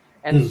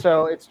 And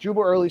so it's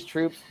Jubal Early's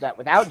troops that,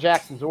 without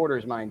Jackson's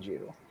orders, mind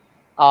you,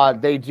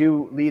 they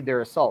do lead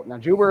their assault. Now,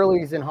 Jubal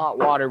Early's in hot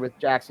water with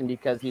Jackson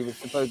because he was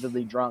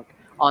supposedly drunk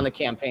on the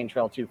campaign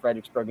trail to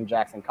Fredericksburg, and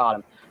Jackson caught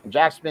him. And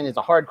Jackson is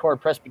a hardcore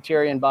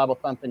Presbyterian Bible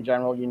thumping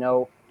general. You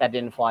know that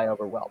didn't fly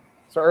over well.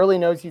 So Early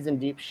knows he's in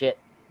deep shit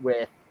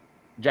with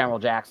General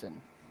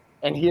Jackson.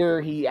 And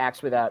here he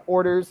acts without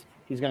orders.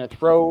 He's going to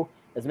throw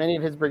as many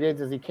of his brigades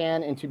as he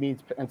can into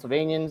Meade's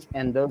Pennsylvanians,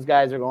 and those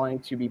guys are going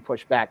to be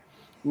pushed back.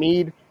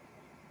 Meade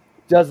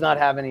does not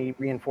have any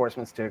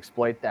reinforcements to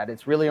exploit that.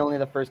 It's really only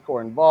the First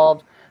Corps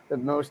involved. The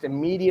most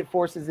immediate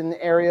forces in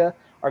the area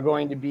are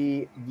going to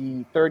be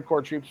the Third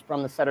Corps troops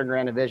from the Sutter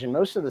Grand Division.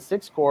 Most of the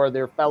Sixth Corps,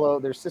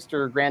 their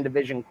sister Grand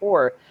Division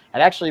Corps,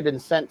 had actually been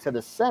sent to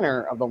the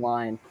center of the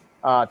line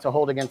to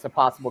hold against a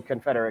possible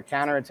Confederate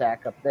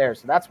counterattack up there.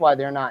 So that's why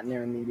they're not in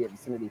their immediate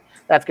vicinity.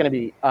 That's going to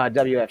be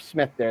W.F.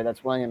 Smith there.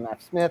 That's William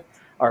F. Smith,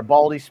 or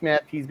Baldy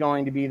Smith. He's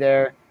going to be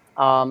there,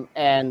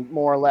 and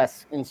more or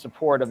less in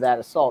support of that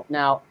assault.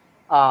 Now,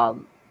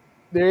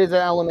 there is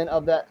an element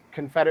of that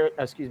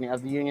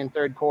of the Union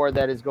Third Corps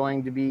that is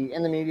going to be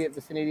in the immediate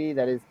vicinity.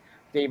 That is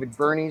David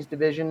Birney's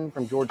division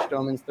from George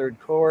Stoneman's Third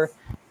Corps.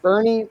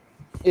 Birney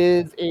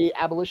is a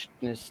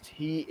abolitionist.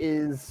 He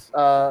is,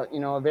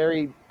 a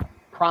very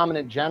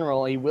prominent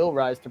general. He will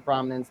rise to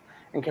prominence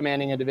in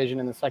commanding a division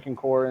in the Second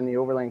Corps in the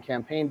Overland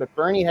Campaign. But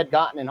Birney had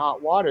gotten in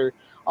hot water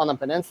on the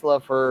peninsula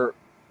for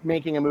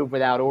making a move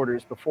without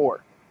orders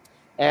before.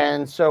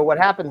 And so what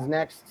happens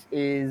next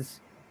is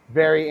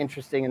very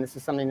interesting, and this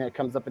is something that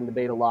comes up in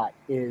debate a lot,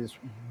 is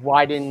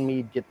why didn't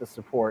Meade get the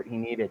support he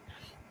needed?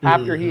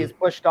 After he is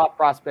pushed off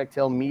Prospect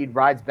Hill, Meade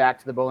rides back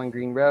to the Bowling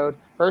Green Road.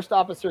 First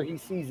officer he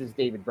sees is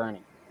David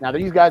Birney. Now,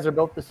 these guys are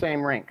both the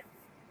same rank.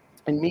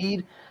 And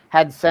Meade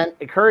had sent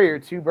a courier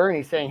to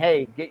Birney saying,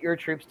 hey, get your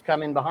troops to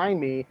come in behind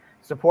me,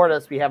 support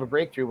us, we have a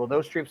breakthrough. Well,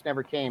 those troops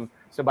never came.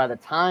 So by the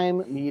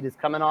time Meade is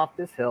coming off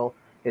this hill,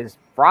 his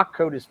frock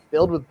coat is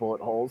filled with bullet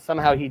holes.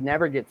 Somehow he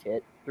never gets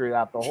hit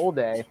throughout the whole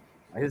day.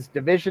 His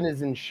division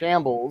is in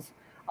shambles.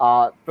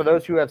 For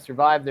those who have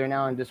survived, they're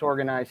now in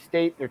disorganized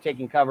state. They're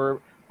taking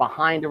cover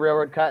behind a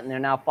railroad cut, and they're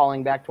now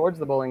falling back towards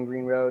the Bowling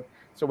Green Road.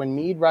 So when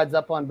Meade rides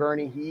up on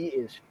Birney, he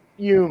is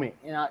fuming.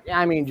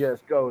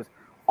 Just goes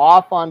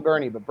off on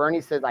Birney. But Birney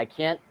says, I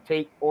can't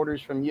take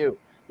orders from you.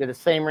 You're the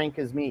same rank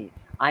as me.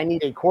 I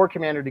need a corps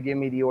commander to give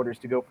me the orders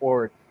to go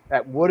forward.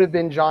 That would have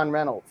been John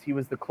Reynolds. He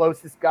was the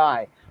closest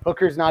guy.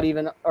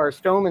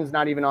 Stoneman's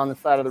not even on the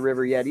side of the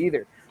river yet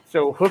either.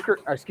 So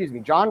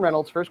John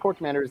Reynolds, First Corps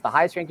commander, is the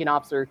highest ranking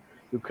officer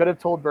who could have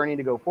told Birney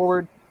to go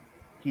forward.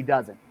 He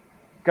doesn't,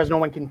 because no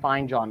one can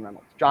find John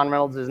Reynolds. John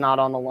Reynolds is not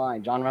on the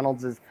line. John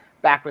Reynolds is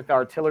back with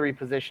artillery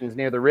positions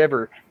near the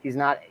river. He's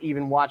not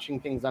even watching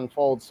things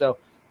unfold. So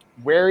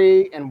where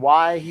and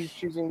why he's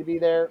choosing to be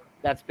there,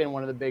 that's been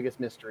one of the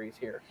biggest mysteries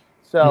here.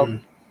 So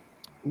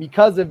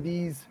because of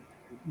these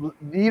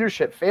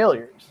leadership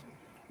failures,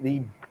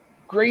 the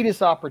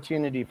greatest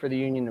opportunity for the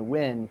Union to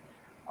win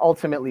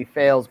ultimately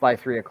fails by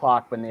 3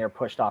 o'clock when they are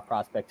pushed off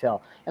Prospect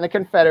Hill, and the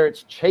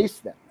Confederates chase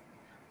them.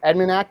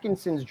 Edmund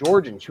Atkinson's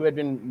Georgians, who had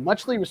been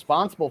muchly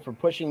responsible for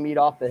pushing Meade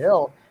off the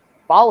hill,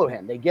 follow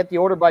him. They get the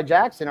order by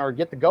Jackson, or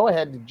get the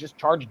go-ahead to just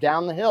charge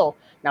down the hill.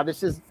 Now,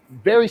 this is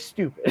very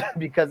stupid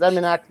because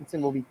Edmund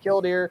Atkinson will be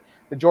killed here.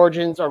 The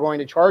Georgians are going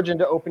to charge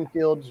into open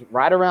fields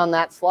right around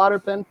that slaughter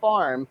pen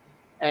farm,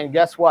 and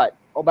guess what?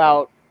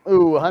 About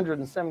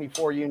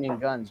 174 Union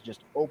guns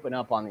just open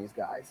up on these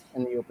guys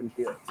in the open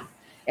fields.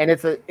 And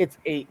it's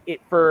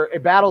for a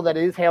battle that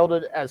is hailed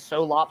as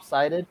so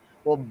lopsided.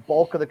 Well,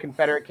 bulk of the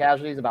Confederate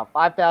casualties, about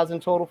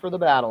 5,000 total for the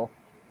battle.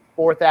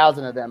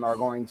 4,000 of them are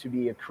going to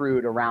be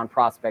accrued around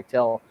Prospect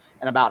Hill,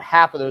 and about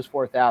half of those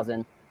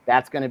 4,000,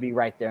 that's going to be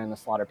right there in the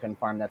slaughter pen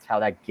farm. That's how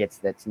that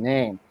gets its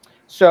name.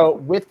 So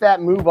with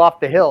that move off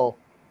the hill,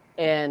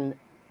 and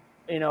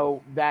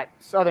that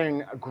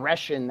southern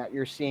aggression that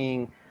you're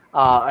seeing,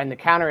 and the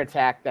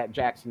counterattack that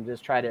Jackson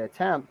just tried to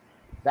attempt,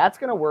 That's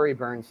going to worry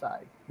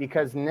Burnside,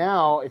 because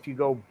now if you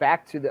go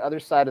back to the other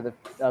side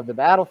of the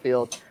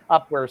battlefield,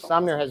 up where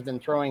Sumner has been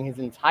throwing his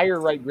entire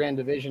right Grand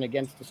Division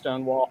against the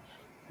stone wall,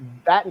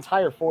 that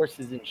entire force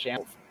is in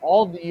shambles.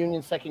 All of the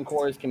Union Second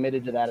Corps is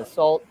committed to that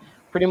assault.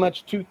 Pretty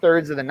much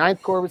 2/3 of the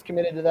Ninth Corps was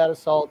committed to that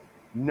assault.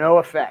 No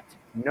effect,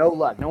 no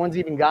luck. No one's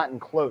even gotten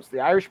close. The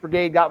Irish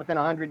Brigade got within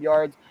 100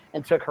 yards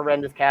and took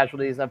horrendous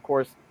casualties. Of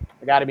course,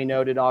 they got to be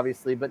noted,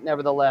 obviously, but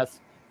nevertheless,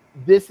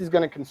 this is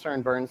going to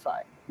concern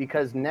Burnside,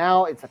 because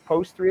now it's a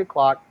post 3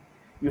 o'clock.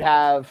 You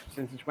have,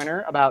 since it's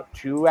winter, about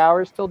 2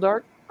 hours till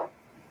dark.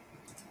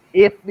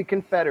 If the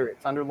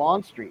Confederates under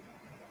Longstreet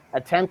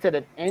attempted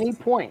at any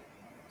point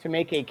to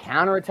make a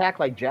counterattack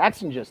like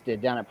Jackson just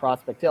did down at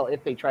Prospect Hill,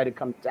 if they try to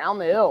come down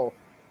the hill,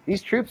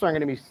 these troops aren't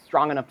going to be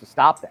strong enough to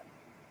stop them.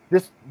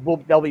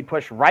 They'll be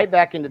pushed right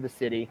back into the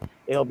city.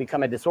 It'll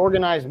become a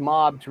disorganized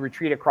mob to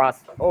retreat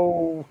across,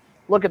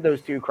 look at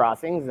those 2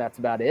 crossings. That's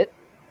about it.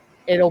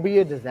 It'll be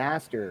a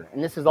disaster.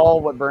 And this is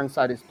all what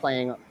Burnside is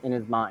playing in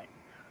his mind.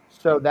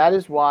 So that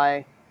is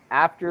why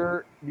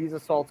after these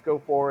assaults go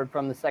forward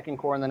from the 2nd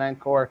Corps and the 9th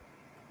Corps,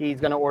 he's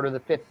going to order the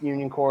 5th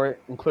Union Corps,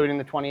 including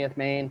the 20th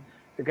Maine,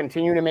 to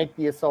continue to make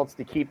the assaults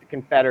to keep the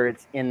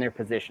Confederates in their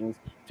positions,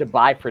 to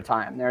buy for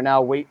time. They're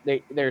now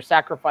they're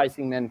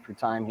sacrificing men for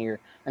time here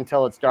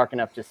until it's dark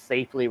enough to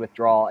safely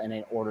withdraw in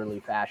an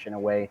orderly fashion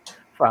away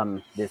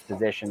from this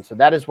position. So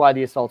that is why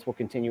the assaults will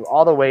continue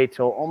all the way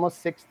till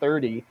almost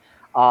 6:30.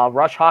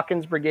 Rush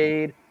Hawkins'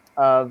 brigade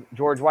of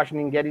George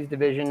Washington Getty's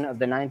division of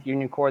the 9th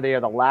Union Corps, they are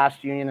the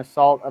last Union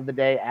assault of the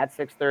day at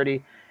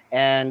 6:30.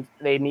 And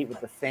they meet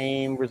with the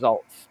same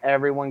results.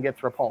 Everyone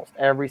gets repulsed.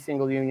 Every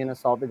single Union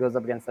assault that goes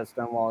up against that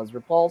stone wall is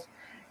repulsed.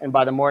 And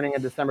by the morning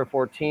of December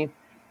 14th,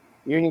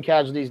 Union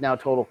casualties now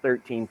total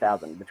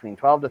 13,000, between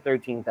 12 to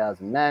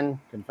 13,000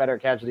 men.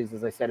 Confederate casualties,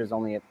 as I said, is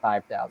only at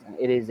 5,000.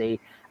 It is a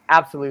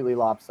absolutely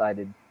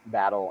lopsided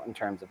battle in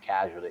terms of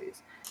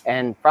casualties.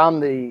 And from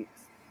the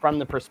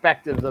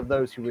perspectives of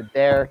those who were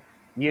there,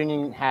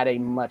 Union had a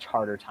much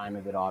harder time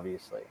of it,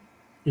 obviously.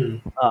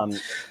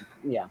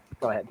 Yeah,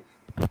 go ahead.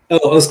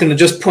 Oh, I was going to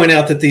just point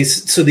out that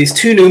these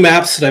 2 new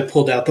maps that I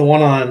pulled out, the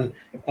one on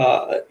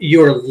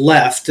your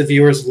left, the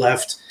viewer's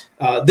left,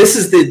 this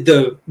is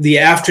the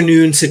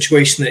afternoon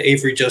situation that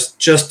Avery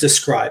just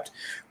described,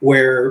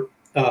 where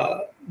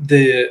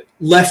the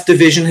left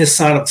division has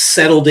sort of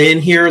settled in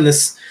here in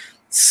this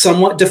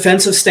somewhat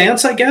defensive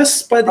stance, I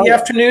guess, by the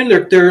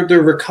afternoon.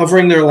 They're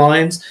recovering their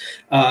lines.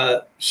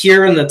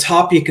 Here in the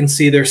top, you can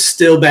see they're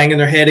still banging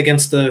their head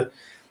against the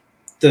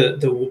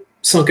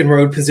sunken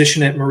road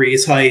position at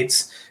Marie's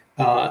Heights.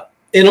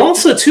 And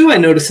also, too, I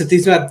noticed that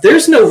these maps,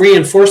 there's no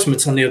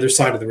reinforcements on the other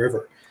side of the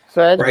river.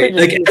 So right?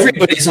 Like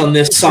everybody's on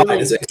this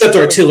side, except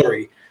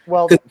artillery.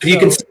 Well, if you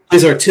can see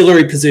these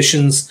artillery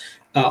positions,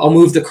 I'll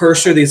move the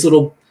cursor, these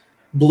little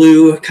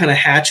blue kind of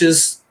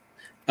hatches.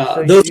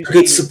 Those are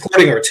good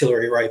supporting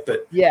artillery, right?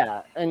 But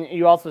yeah, and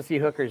you also see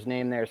Hooker's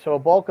name there. So a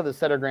bulk of the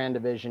Sutter Grand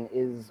Division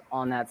is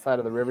on that side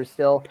of the river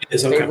still.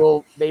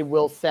 They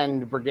will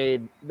send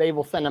brigade. They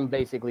will send them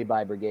basically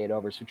by brigade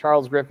over. So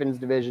Charles Griffin's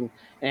division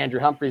and Andrew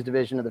Humphrey's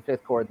division of the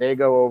 5th Corps, they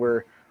go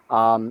over.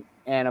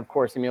 And of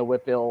course, Emil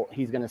Whipple,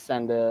 he's going to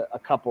send a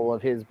couple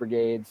of his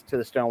brigades to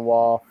the stone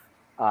wall.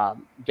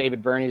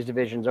 David Birney's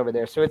division's over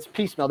there. So it's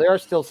piecemeal. There are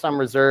still some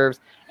reserves,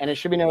 and it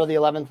should be noted the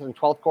 11th and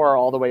 12th Corps are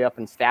all the way up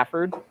in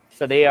Stafford.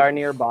 So they are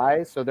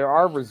nearby. So there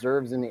are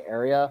reserves in the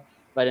area.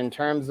 But in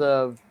terms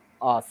of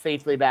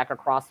safely back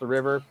across the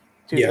river,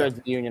 2/3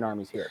 of the Union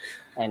Army's here.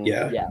 And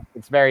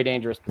it's a very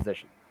dangerous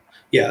position.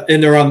 Yeah,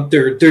 and they're on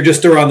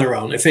their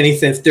own. If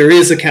anything, if there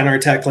is a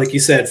counterattack, like you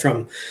said,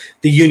 from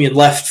the Union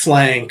left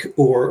flank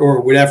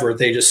or whatever,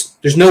 there's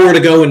nowhere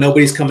to go and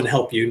nobody's coming to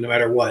help you no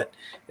matter what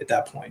at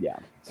that point. Yeah.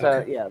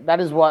 So,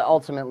 that is what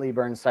ultimately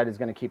Burnside is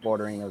going to keep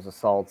ordering those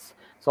assaults.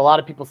 So a lot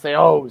of people say,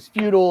 oh, it was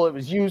futile, it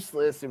was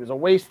useless, it was a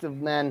waste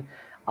of men.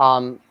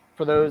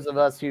 For those of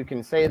us who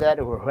can say that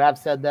or who have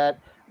said that,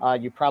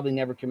 you probably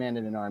never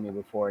commanded an army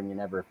before and you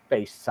never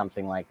faced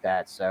something like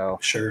that. So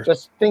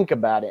just think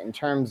about it in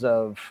terms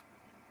of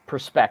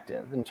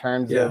perspective, in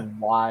terms of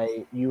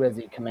why you as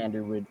a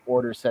commander would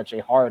order such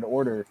a hard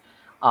order.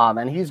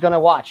 And he's going to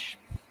watch,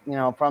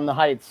 from the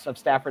heights of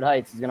Stafford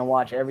Heights, he's going to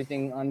watch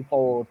everything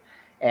unfold.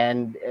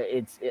 And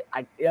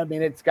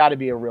it's got to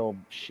be a real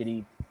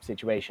shitty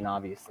situation,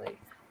 obviously.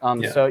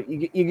 So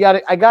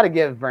I got to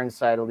give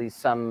Burnside at least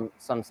some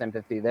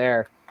sympathy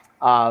there.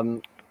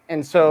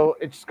 And so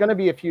it's going to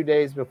be a few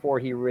days before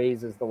he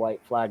raises the white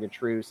flag of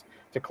truce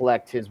to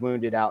collect his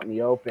wounded out in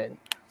the open.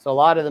 So a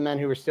lot of the men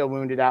who are still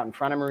wounded out in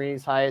front of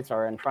Marie's Heights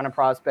or in front of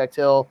Prospect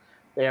Hill,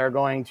 they are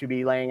going to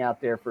be laying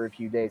out there for a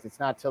few days. It's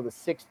not till the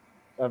 6th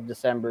of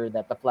December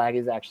that the flag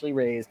is actually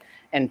raised,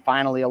 and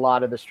finally a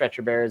lot of the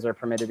stretcher bearers are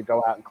permitted to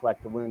go out and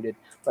collect the wounded,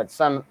 but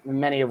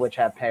many of which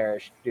have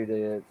perished due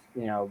to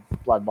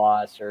blood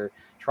loss or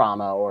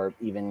trauma, or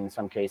even in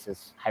some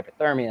cases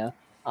hypothermia.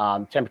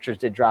 Temperatures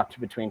did drop to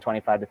between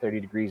 25 to 30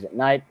 degrees at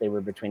night. They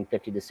were between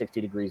 50 to 60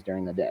 degrees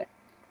during the day.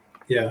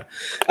 Yeah,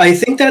 I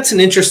think that's an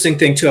interesting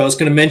thing too. I was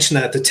going to mention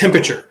that the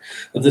temperature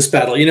of this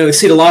battle. You know, you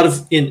see a lot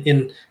of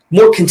in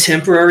more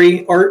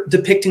contemporary art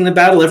depicting the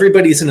battle.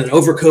 Everybody's in an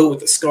overcoat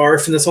with a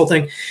scarf and this whole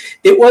thing.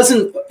 It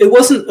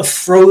wasn't a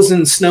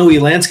frozen, snowy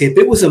landscape.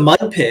 It was a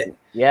mud pit.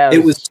 Yeah,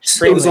 it was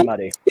extremely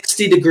muddy.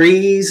 60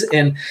 degrees,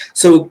 and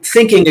so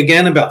thinking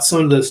again about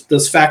some of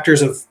those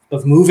factors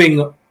of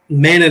moving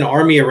men and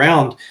army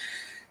around.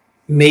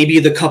 Maybe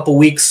the couple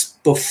weeks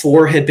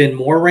before had been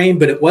more rain,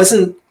 but it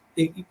wasn't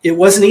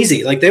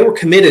easy. Like they were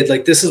committed,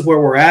 like this is where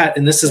we're at,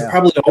 and this is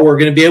probably all we're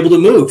going to be able to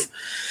move.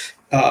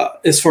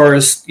 As far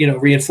as, you know,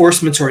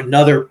 reinforcements or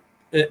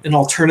an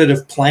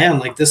alternative plan,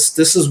 like this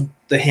is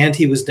the hand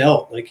he was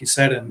dealt, like you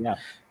said,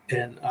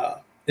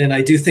 and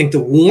I do think the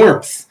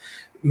warmth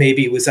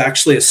maybe was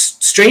actually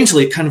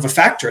strangely kind of a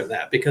factor in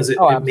that, because it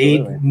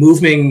made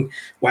moving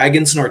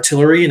wagons and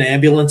artillery and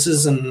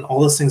ambulances and all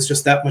those things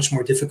just that much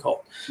more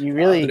difficult. You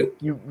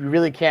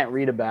really can't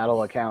read a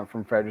battle account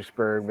from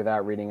Fredericksburg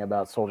without reading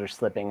about soldiers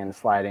slipping and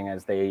sliding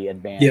as they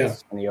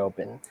advance in the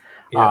open.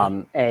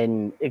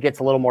 And it gets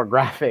a little more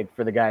graphic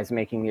for the guys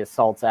making the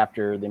assaults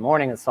after the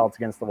morning assaults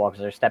against the wall,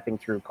 because they're stepping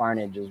through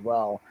carnage as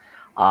well,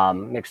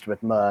 mixed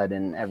with mud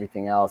and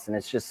everything else. And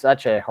it's just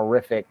such a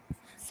horrific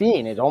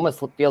scene. It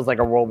almost feels like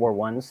a World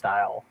War I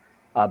style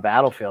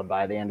battlefield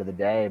by the end of the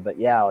day. But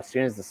yeah, as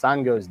soon as the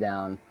sun goes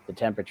down, the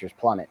temperatures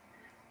plummet.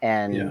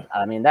 And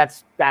I mean,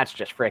 that's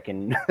just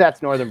freaking,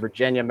 that's Northern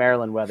Virginia,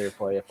 Maryland weather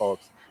for you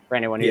folks. For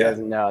anyone who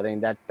doesn't know, I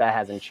think that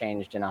hasn't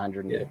changed in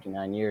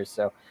 159 years.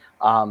 So,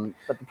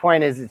 but the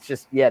point is, it's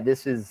just,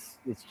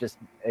 it's just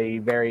a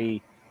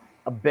very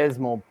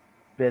abysmal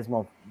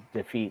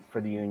defeat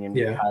for the Union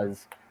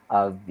because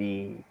of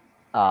the,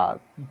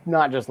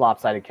 not just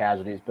lopsided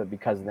casualties, but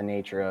because of the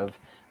nature of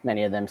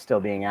many of them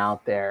still being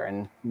out there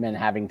and men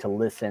having to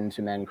listen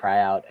to men cry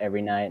out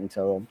every night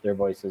until their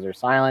voices are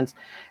silenced.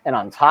 And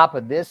on top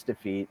of this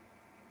defeat,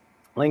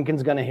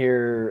 Lincoln's going to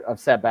hear of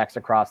setbacks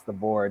across the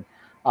board.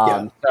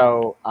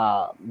 So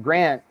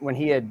Grant, when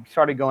he had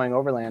started going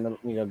overland,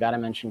 you know, got to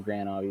mention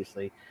Grant,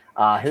 obviously.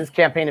 His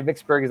campaign at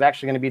Vicksburg is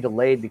actually going to be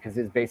delayed because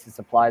his base of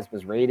supplies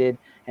was raided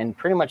and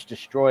pretty much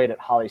destroyed at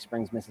Holly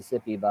Springs,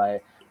 Mississippi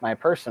by my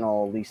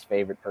personal least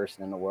favorite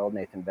person in the world,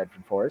 Nathan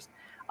Bedford Forrest.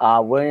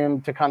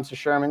 William Tecumseh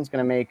Sherman's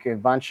going to make a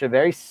bunch of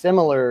very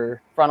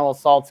similar frontal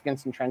assaults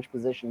against entrenched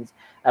positions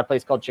at a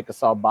place called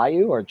Chickasaw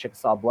Bayou or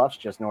Chickasaw Bluffs,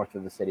 just north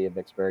of the city of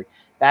Vicksburg.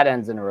 That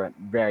ends in a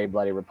very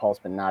bloody repulse,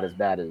 but not as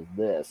bad as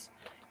this.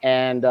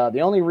 And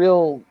the only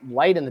real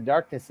light in the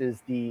darkness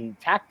is the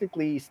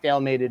tactically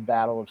stalemated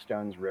Battle of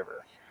Stones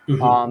River.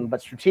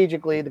 But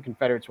strategically, the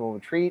Confederates will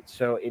retreat.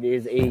 So it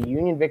is a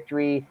Union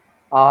victory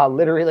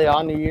literally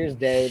on New Year's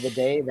Day, the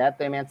day that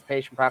the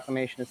Emancipation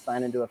Proclamation is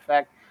signed into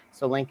effect.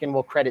 So Lincoln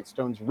will credit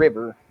Stones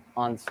River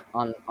on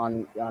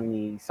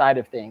the side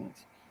of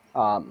things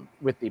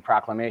with the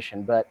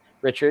proclamation. But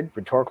Richard,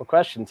 rhetorical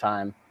question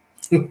time.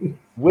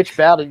 Which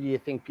battle do you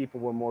think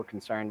people were more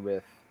concerned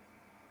with,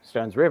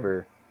 Stones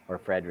River or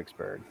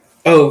Fredericksburg?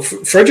 Oh,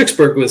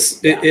 Fredericksburg was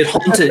it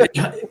haunted.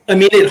 I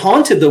mean, it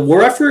haunted the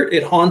war effort.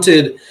 It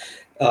haunted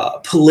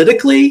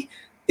politically.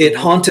 It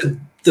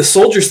haunted the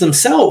soldiers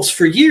themselves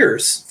for 2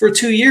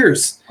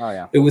 years. Oh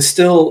yeah. It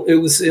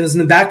was in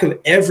the back of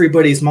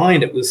everybody's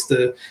mind. It was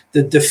the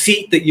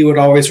defeat that you would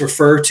always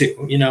refer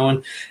to, you know,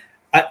 and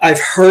I've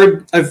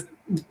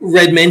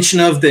read mention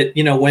of that,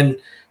 you know, when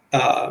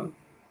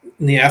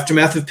in the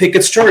aftermath of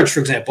Pickett's charge, for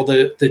example,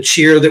 the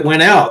cheer that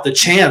went out, the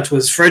chant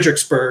was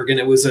Fredericksburg,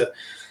 and it was a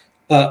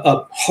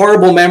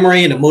horrible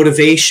memory and a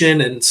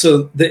motivation. And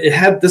so it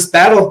had this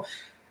battle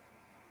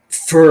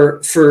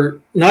for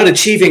not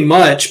achieving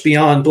much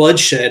beyond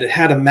bloodshed. It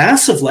had a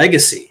massive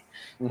legacy,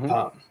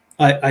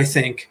 I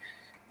think.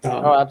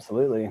 Oh,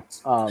 absolutely.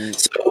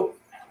 So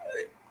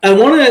I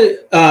want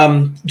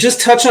to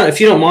just touch on,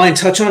 if you don't mind,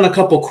 touch on a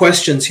couple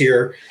questions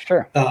here.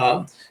 Sure.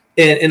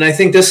 And I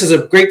think this is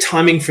a great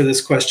timing for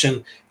this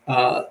question.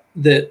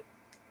 That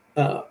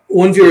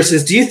one viewer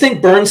says, do you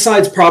think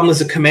Burnside's problem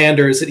as a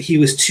commander is that he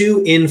was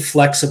too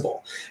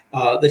inflexible,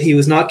 that he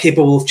was not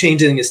capable of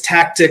changing his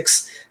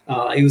tactics?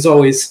 He was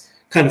always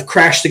kind of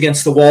crashed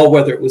against the wall,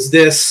 whether it was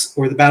this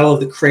or the Battle of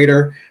the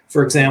Crater,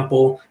 for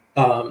example.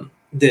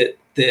 That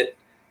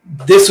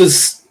this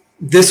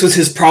was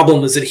his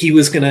problem, was that he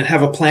was going to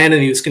have a plan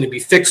and he was going to be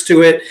fixed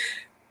to it,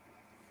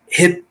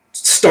 hit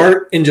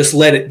start and just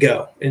let it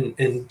go.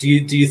 And do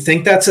you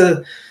think that's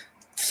a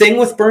thing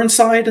with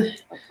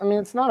Burnside? I mean,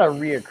 it's not a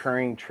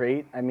reoccurring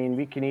trait. I mean,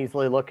 we can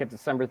easily look at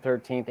December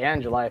 13th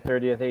and July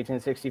 30th,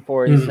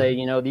 1864 and say,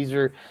 you know, these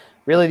are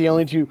really the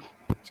only two,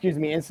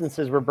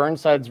 instances where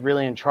Burnside's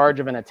really in charge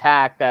of an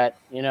attack that,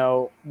 you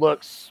know,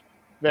 looks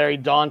very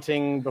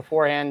daunting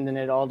beforehand and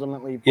it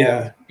ultimately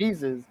falls to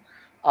pieces.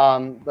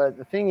 But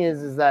the thing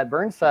is that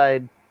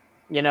Burnside,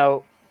 you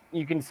know,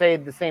 you can say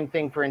the same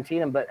thing for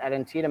Antietam, but at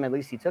Antietam, at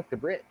least he took the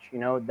bridge. You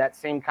know, that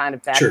same kind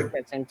of tactic,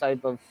 that same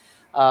type of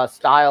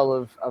style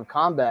of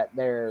combat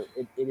there,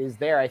 it is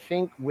there. I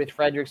think with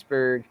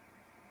Fredericksburg,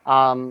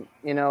 you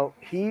know,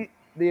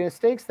 the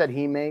mistakes that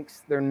he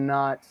makes, they're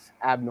not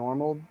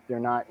abnormal. They're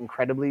not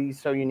incredibly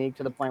so unique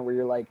to the point where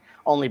you're like,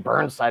 only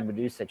Burnside would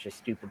do such a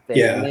stupid thing.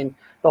 Yeah. I mean,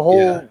 the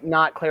whole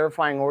not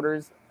clarifying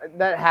orders,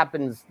 that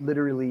happens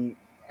literally.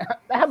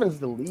 That happens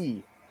to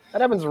Lee.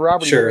 That happens to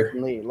Robert Sure.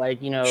 Lee.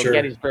 Like, you know, Sure.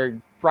 Gettysburg,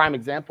 prime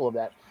example of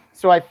that.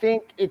 So I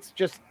think it's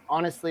just,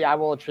 honestly, I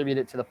will attribute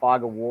it to the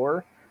fog of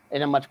war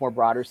in a much more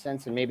broader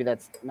sense. And maybe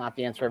that's not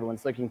the answer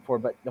everyone's looking for,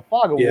 but the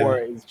fog of war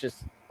is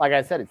just, like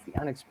I said, it's the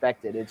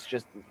unexpected. It's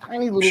just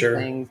tiny little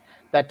things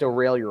that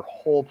derail your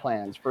whole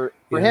plans. For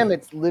him,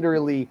 it's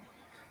literally,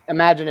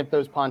 imagine if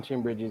those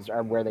pontoon bridges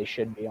are where they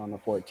should be on the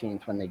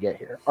 14th when they get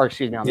here, or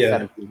excuse me, on the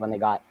 17th when they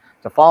got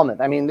to Falmouth.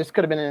 I mean, this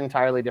could have been an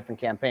entirely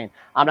different campaign.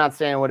 I'm not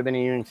saying it would have been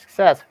a Union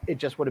success. It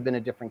just would have been a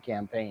different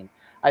campaign.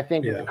 I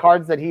think the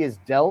cards that he has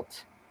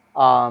dealt,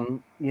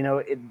 you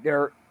know,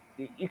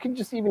 you can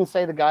just even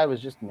say the guy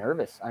was just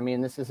nervous. I mean,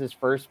 this is his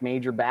first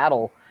major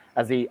battle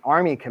as the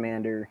Army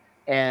commander,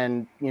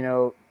 and, you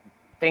know,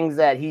 things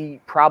that he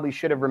probably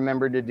should have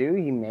remembered to do,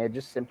 he may have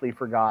just simply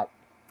forgot.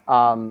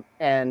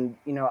 And,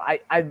 you know,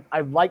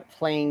 I like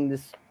playing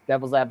this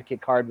devil's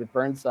advocate card with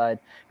Burnside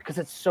because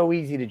it's so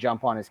easy to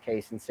jump on his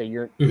case and say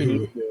you're an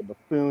idiot, you're a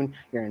buffoon,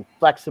 you're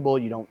inflexible,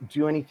 you don't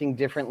do anything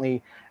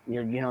differently,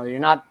 you're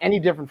not any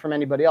different from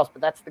anybody else.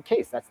 But that's the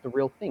case. That's the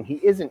real thing. He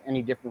isn't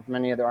any different from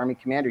any other Army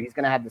commander. He's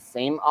going to have the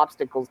same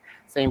obstacles,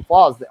 same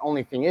flaws. The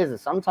only thing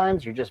is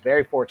sometimes you're just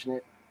very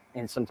fortunate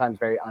and sometimes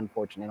very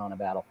unfortunate on a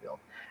battlefield.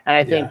 And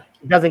I think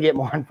it doesn't get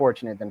more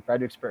unfortunate than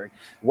Fredericksburg.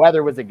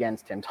 Weather was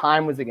against him.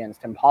 Time was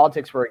against him.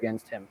 Politics were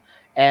against him.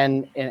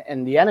 And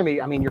the enemy,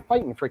 I mean, you're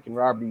fighting freaking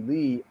Robert E.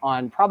 Lee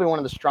on probably one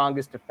of the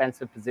strongest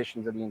defensive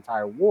positions of the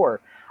entire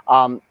war.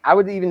 I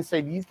would even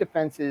say these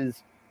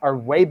defenses are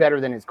way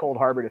better than his Cold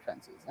Harbor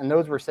defenses. And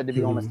those were said to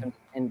be almost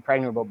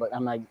impregnable. But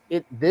I'm like,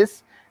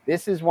 this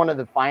is one of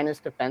the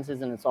finest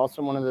defenses, and it's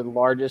also one of the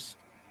largest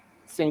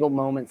single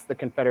moments the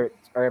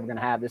Confederates are ever going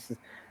to have. This is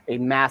a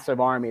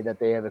massive army that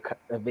they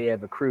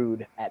have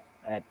accrued at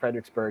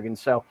Fredericksburg. And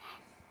so,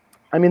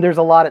 I mean, there's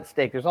a lot at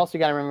stake. There's also, you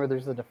got to remember,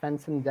 there's the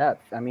defense in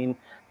depth. I mean,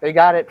 they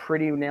got it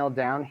pretty nailed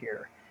down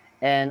here.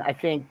 And I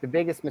think the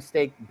biggest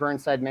mistake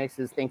Burnside makes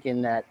is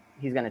thinking that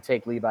he's going to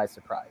take Lee by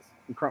surprise,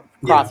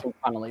 crossing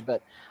funnily.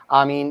 But,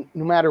 I mean,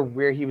 no matter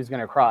where he was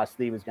going to cross,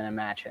 Lee was going to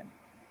match him.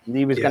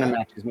 Lee was going to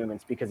match his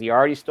movements because he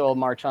already stole a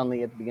march on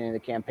Lee at the beginning of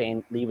the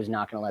campaign. Lee was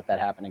not going to let that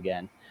happen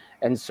again.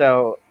 And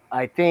so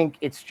I think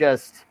it's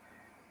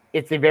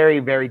a very,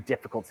 very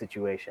difficult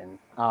situation.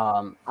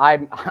 I'm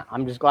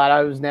just glad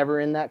I was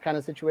never in that kind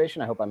of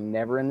situation. I hope I'm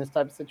never in this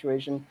type of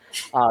situation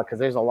because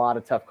there's a lot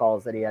of tough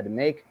calls that he had to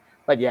make.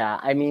 But yeah,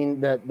 I mean,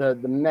 the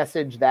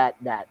message that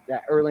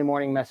early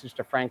morning message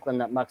to Franklin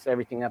that mucks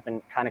everything up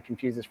and kind of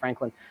confuses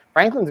Franklin.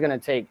 Franklin's going to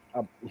take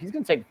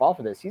the fall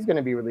for this. He's going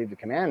to be relieved of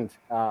command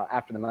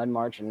after the Mud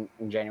March in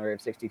January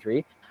of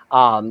 '63.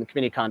 The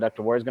Committee of Conduct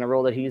of War is going to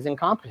rule that he's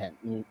incompetent.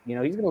 And, you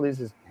know, he's going to lose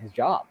his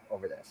job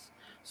over this.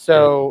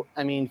 So,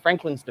 I mean,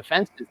 Franklin's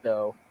defenses,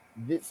 though,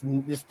 this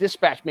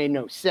dispatch made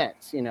no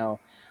sense, you know,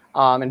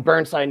 and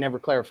Burnside never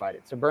clarified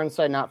it. So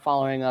Burnside not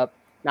following up,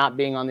 not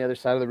being on the other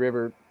side of the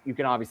river, you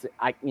can obviously,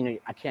 I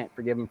can't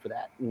forgive him for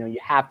that. You know, you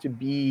have to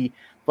be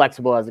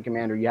flexible as a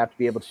commander. You have to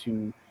be able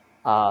to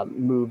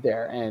move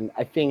there. And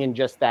I think in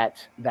just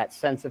that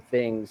sense of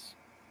things,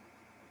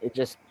 it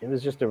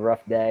was just a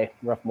rough day,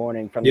 rough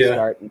morning from the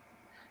start. And,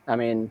 I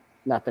mean,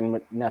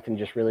 nothing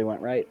just really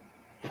went right.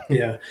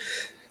 Yeah.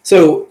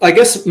 So I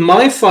guess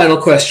my final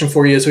question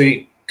for you as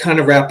we kind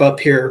of wrap up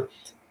here,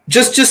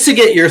 just to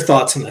get your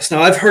thoughts on this.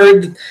 Now, I've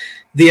heard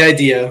the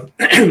idea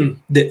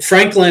that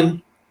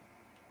Franklin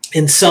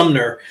and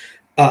Sumner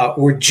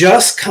were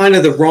just kind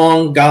of the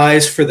wrong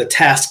guys for the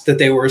task that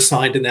they were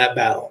assigned in that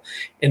battle.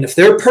 And if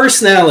their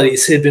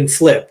personalities had been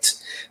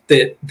flipped,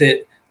 that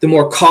the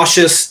more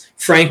cautious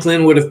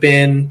Franklin would have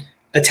been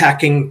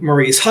attacking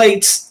Marie's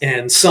Heights,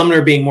 and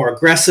Sumner being more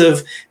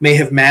aggressive may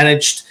have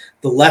managed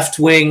the left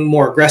wing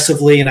more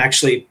aggressively and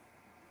actually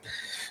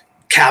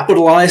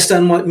capitalized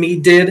on what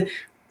Meade did?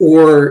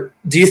 Or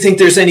do you think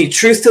there's any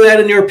truth to that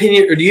in your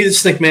opinion? Or do you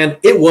just think, man,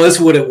 it was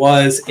what it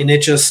was and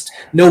it just,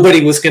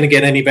 nobody was going to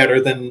get any better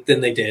than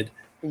they did?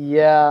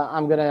 Yeah,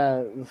 I'm going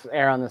to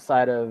err on the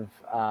side of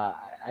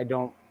I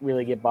don't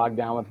really get bogged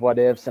down with what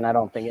ifs, and I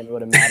don't think it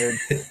would have mattered.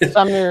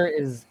 Sumner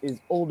is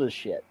old as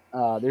shit.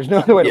 There's no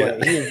other way to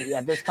put it.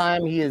 At this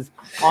time, he is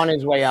on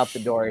his way out the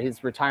door.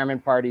 His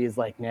retirement party is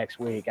like next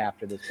week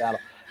after this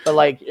battle. But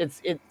like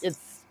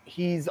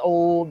he's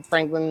old.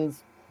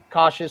 Franklin's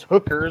cautious.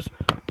 Hooker's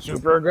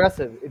super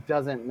aggressive. It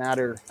doesn't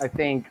matter. I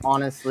think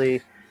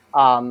honestly,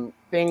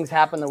 things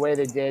happened the way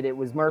they did. It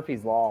was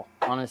Murphy's Law.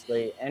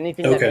 Honestly,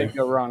 anything that did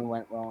go wrong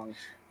went wrong.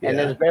 And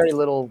there's very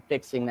little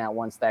fixing that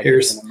once that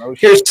gets in motion.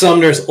 Here's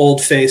Sumner's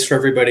old face for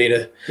everybody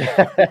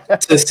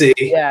to see.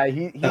 Yeah,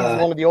 he's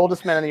one of the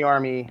oldest men in the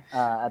Army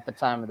at the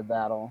time of the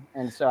battle.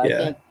 And so I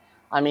think,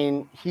 I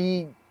mean,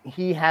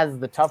 he has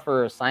the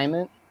tougher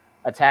assignment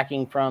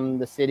attacking from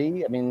the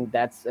city. I mean,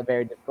 that's a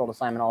very difficult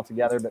assignment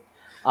altogether. But,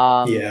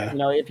 you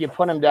know, if you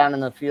put him down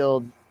in the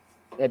field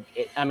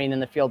I mean, in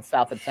the field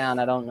south of town,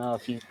 I don't know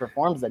if he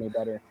performs any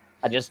better.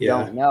 I just Yeah.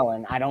 don't know.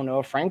 And I don't know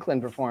if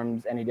Franklin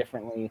performs any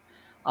differently,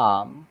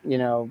 you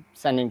know,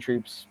 sending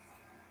troops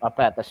up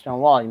at the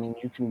stone wall. I mean,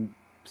 you can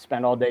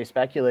spend all day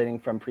speculating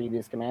from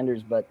previous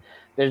commanders, but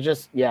there's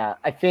just, yeah,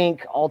 I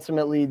think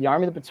ultimately the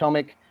Army of the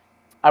Potomac,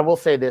 I will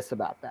say this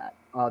about that.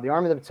 The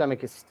Army of the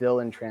Potomac is still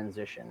in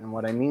transition. And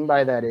what I mean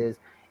by that is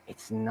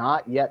it's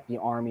not yet the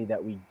Army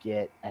that we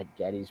get at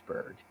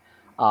Gettysburg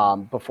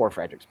before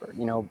Fredericksburg.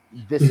 You know,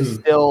 this is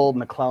still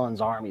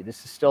McClellan's army.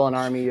 This is still an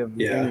army of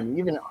the Union.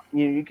 Even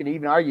you could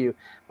even argue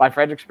by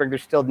Fredericksburg, they're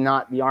still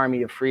not the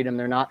army of freedom.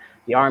 They're not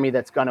the army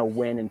that's going to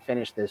win and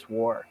finish this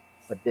war.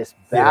 But this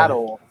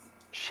battle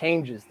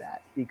changes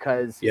that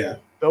because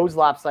those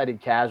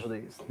lopsided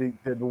casualties,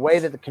 the way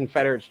that the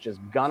Confederates just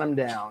gun them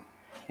down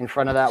in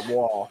front of that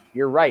wall,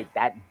 you're right,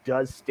 that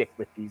does stick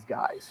with these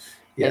guys.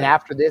 And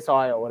after this,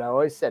 what I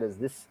always said is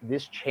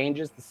this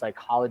changes the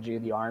psychology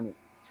of the army.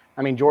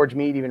 I mean, George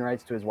Meade even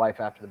writes to his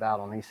wife after the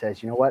battle, and he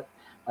says, you know what?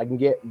 I can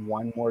get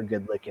one more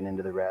good licking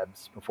into the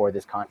Rebs before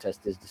this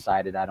contest is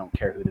decided. I don't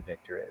care who the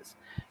victor is.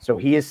 So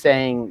he is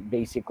saying,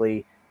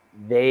 basically,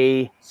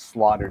 they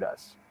slaughtered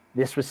us.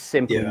 This was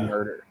simply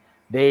murder.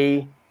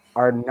 They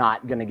are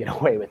not going to get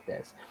away with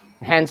this.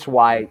 Hence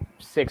why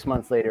 6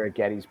 months later at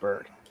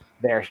Gettysburg,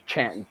 they're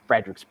chanting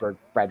Fredericksburg,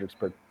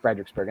 Fredericksburg,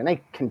 Fredericksburg, and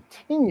they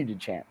continue to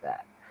chant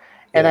that.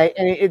 And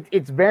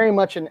it's very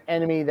much an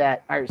enemy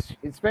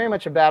it's very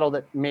much a battle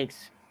that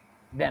makes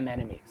them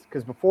enemies.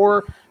 Because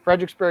before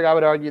Fredericksburg, I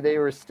would argue they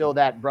were still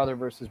that brother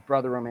versus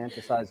brother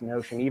romanticized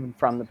notion, even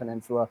from the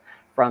peninsula,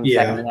 from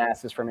Second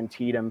Manassas, from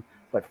Antietam.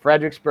 But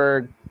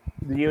Fredericksburg,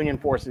 the Union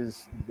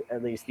forces,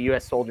 at least the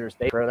U.S. soldiers,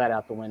 they throw that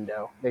out the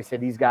window. They said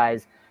these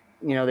guys,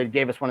 you know, they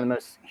gave us one of the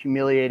most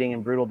humiliating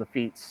and brutal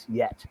defeats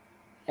yet.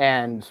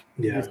 And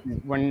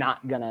we're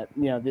not going to,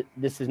 you know,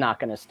 this is not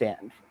going to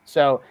stand.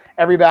 So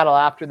every battle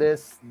after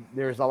this,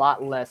 there's a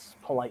lot less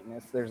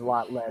politeness. There's a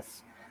lot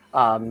less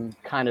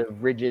kind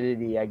of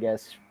rigidity, I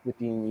guess, with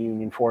the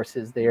Union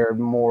forces. They are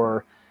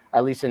more,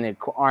 at least in the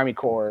Army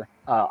Corps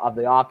of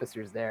the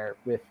officers there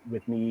with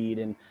Meade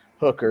and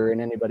Hooker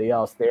and anybody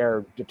else, they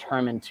are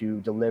determined to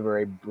deliver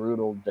a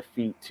brutal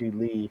defeat to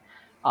Lee.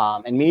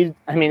 And Meade,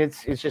 I mean,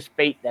 it's just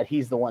fate that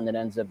he's the one that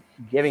ends up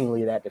giving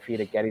Lee that defeat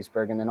at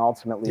Gettysburg and then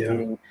ultimately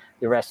leading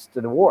the rest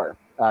of the war,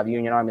 the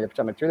Union Army of the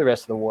Potomac through the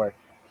rest of the war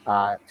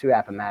to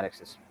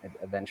Appomattox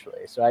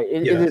eventually. So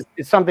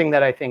it's something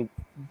that I think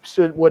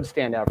would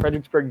stand out.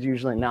 Fredericksburg's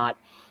usually not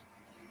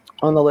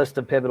on the list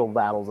of pivotal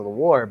battles of the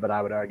war, but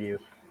I would argue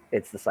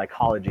it's the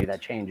psychology that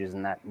changes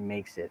and that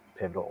makes it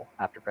pivotal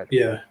after Fredericksburg.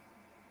 Yeah,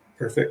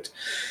 perfect.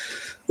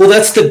 Well,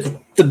 that's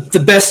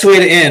the best way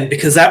to end,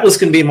 because that was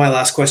going to be my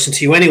last question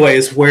to you anyway,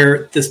 is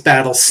where this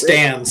battle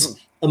stands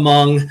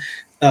among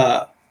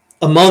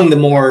the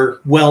more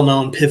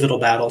well-known pivotal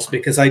battles,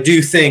 because I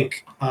do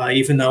think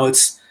even though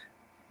it's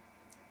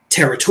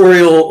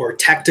territorial or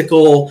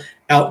tactical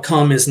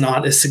outcome is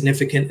not as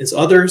significant as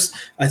others,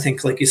 I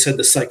think, like you said,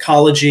 the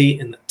psychology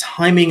and the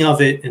timing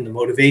of it and the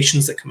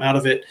motivations that come out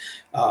of it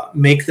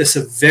make this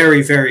a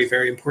very, very,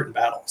 very important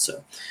battle.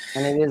 So,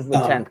 and it is the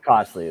 10th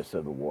costliest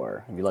of the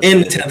war. If you look in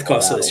the 10th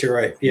costliest, you're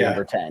right. Yeah.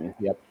 Number 10.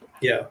 Yep.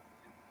 Yeah.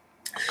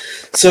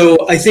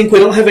 So I think we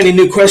don't have any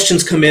new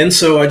questions come in.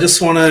 So I just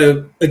want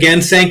to,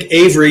 again, thank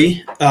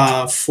Avery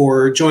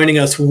for joining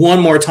us one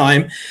more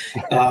time.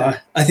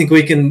 I think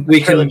we can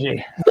one of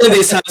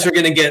these times we're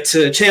going to get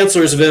to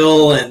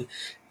Chancellorsville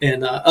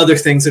and other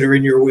things that are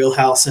in your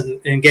wheelhouse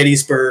and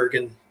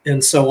Gettysburg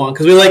and so on,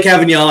 because we like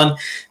having you on.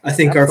 I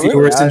think our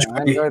viewers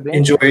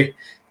enjoy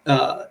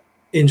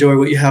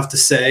what you have to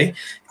say.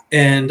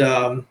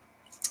 And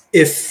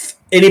if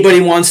anybody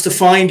wants to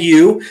find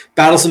you,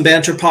 Battles and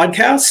Banter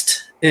Podcast.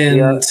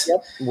 And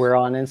we're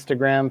on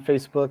Instagram,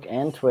 Facebook,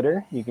 and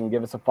Twitter. You can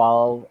give us a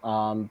follow.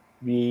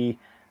 We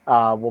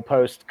will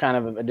post kind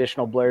of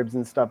additional blurbs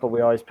and stuff, but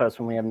we always post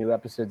when we have new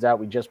episodes out.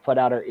 We just put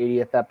out our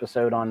 80th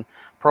episode on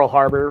Pearl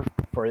Harbor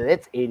for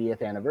its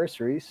 80th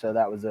anniversary, so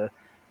that was a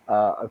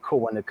cool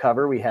one to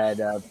cover. We had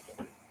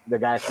the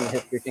guys from the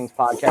History Things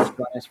podcast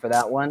join us for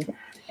that one.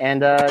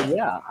 And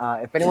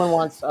if anyone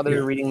wants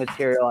other reading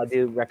material, I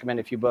do recommend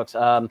a few books.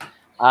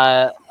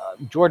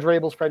 George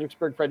Rabel's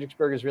Fredericksburg.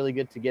 Fredericksburg is really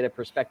good to get a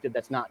perspective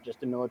that's not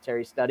just a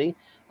military study.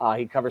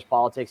 He covers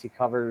politics. He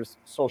covers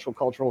social,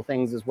 cultural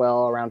things as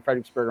well around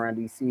Fredericksburg, around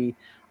D.C.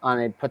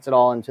 And it puts it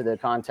all into the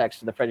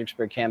context of the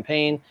Fredericksburg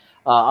campaign.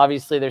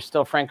 Obviously, there's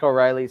still Frank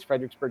O'Reilly's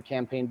Fredericksburg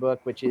campaign book,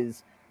 which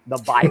is the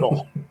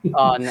Bible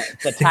on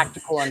the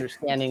tactical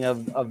understanding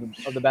of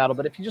the battle.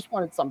 But if you just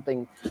wanted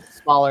something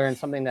smaller and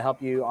something to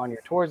help you on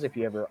your tours, if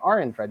you ever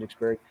are in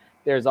Fredericksburg,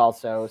 there's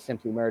also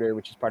Simply Murder,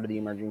 which is part of the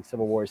Emerging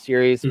Civil War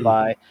series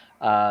by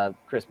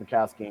Chris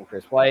Mikowski and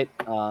Chris White.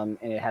 And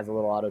it has a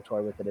little auto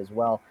tour with it as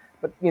well.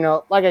 But, you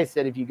know, like I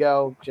said, if you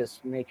go,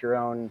 just make your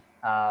own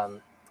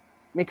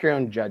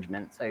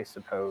judgments, I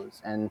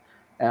suppose, and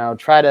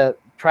try to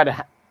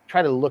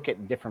look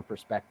at different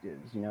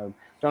perspectives. You know,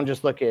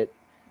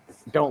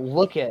 don't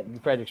look at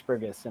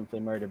Fredericksburg as simply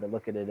murder, but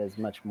look at it as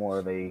much more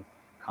of a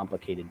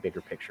complicated,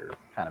 bigger picture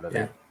kind of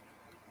event.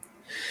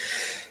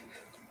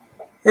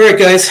 All right,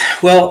 guys.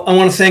 Well, I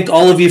want to thank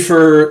all of you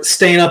for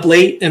staying up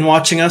late and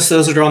watching us,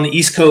 those that are on the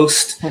East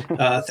Coast.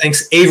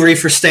 Thanks, Avery,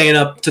 for staying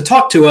up to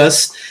talk to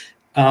us.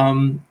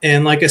 And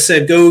like I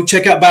said, go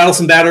check out Battles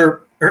and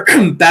Banter.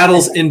 As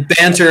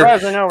far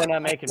as I know, we're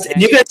not making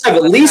You guys have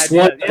at least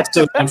one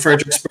episode on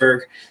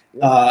Fredericksburg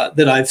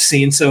that I've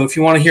seen. So if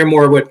you want to hear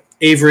more what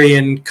Avery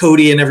and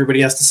Cody and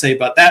everybody has to say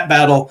about that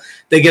battle,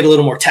 they get a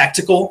little more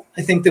tactical,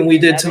 I think, than we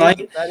did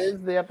tonight. That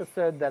is the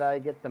episode that I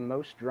get the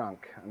most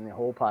drunk on the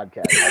whole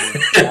podcast.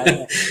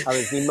 I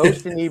was the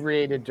most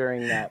inebriated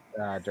during that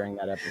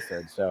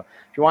episode. So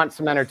if you want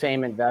some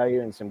entertainment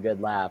value and some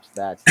good laughs,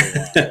 that's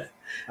the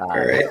one. All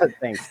right.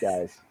 Thanks,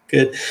 guys.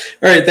 Good.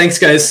 All right. Thanks,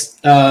 guys.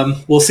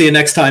 We'll see you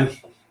next time.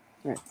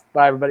 All right.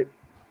 Bye, everybody.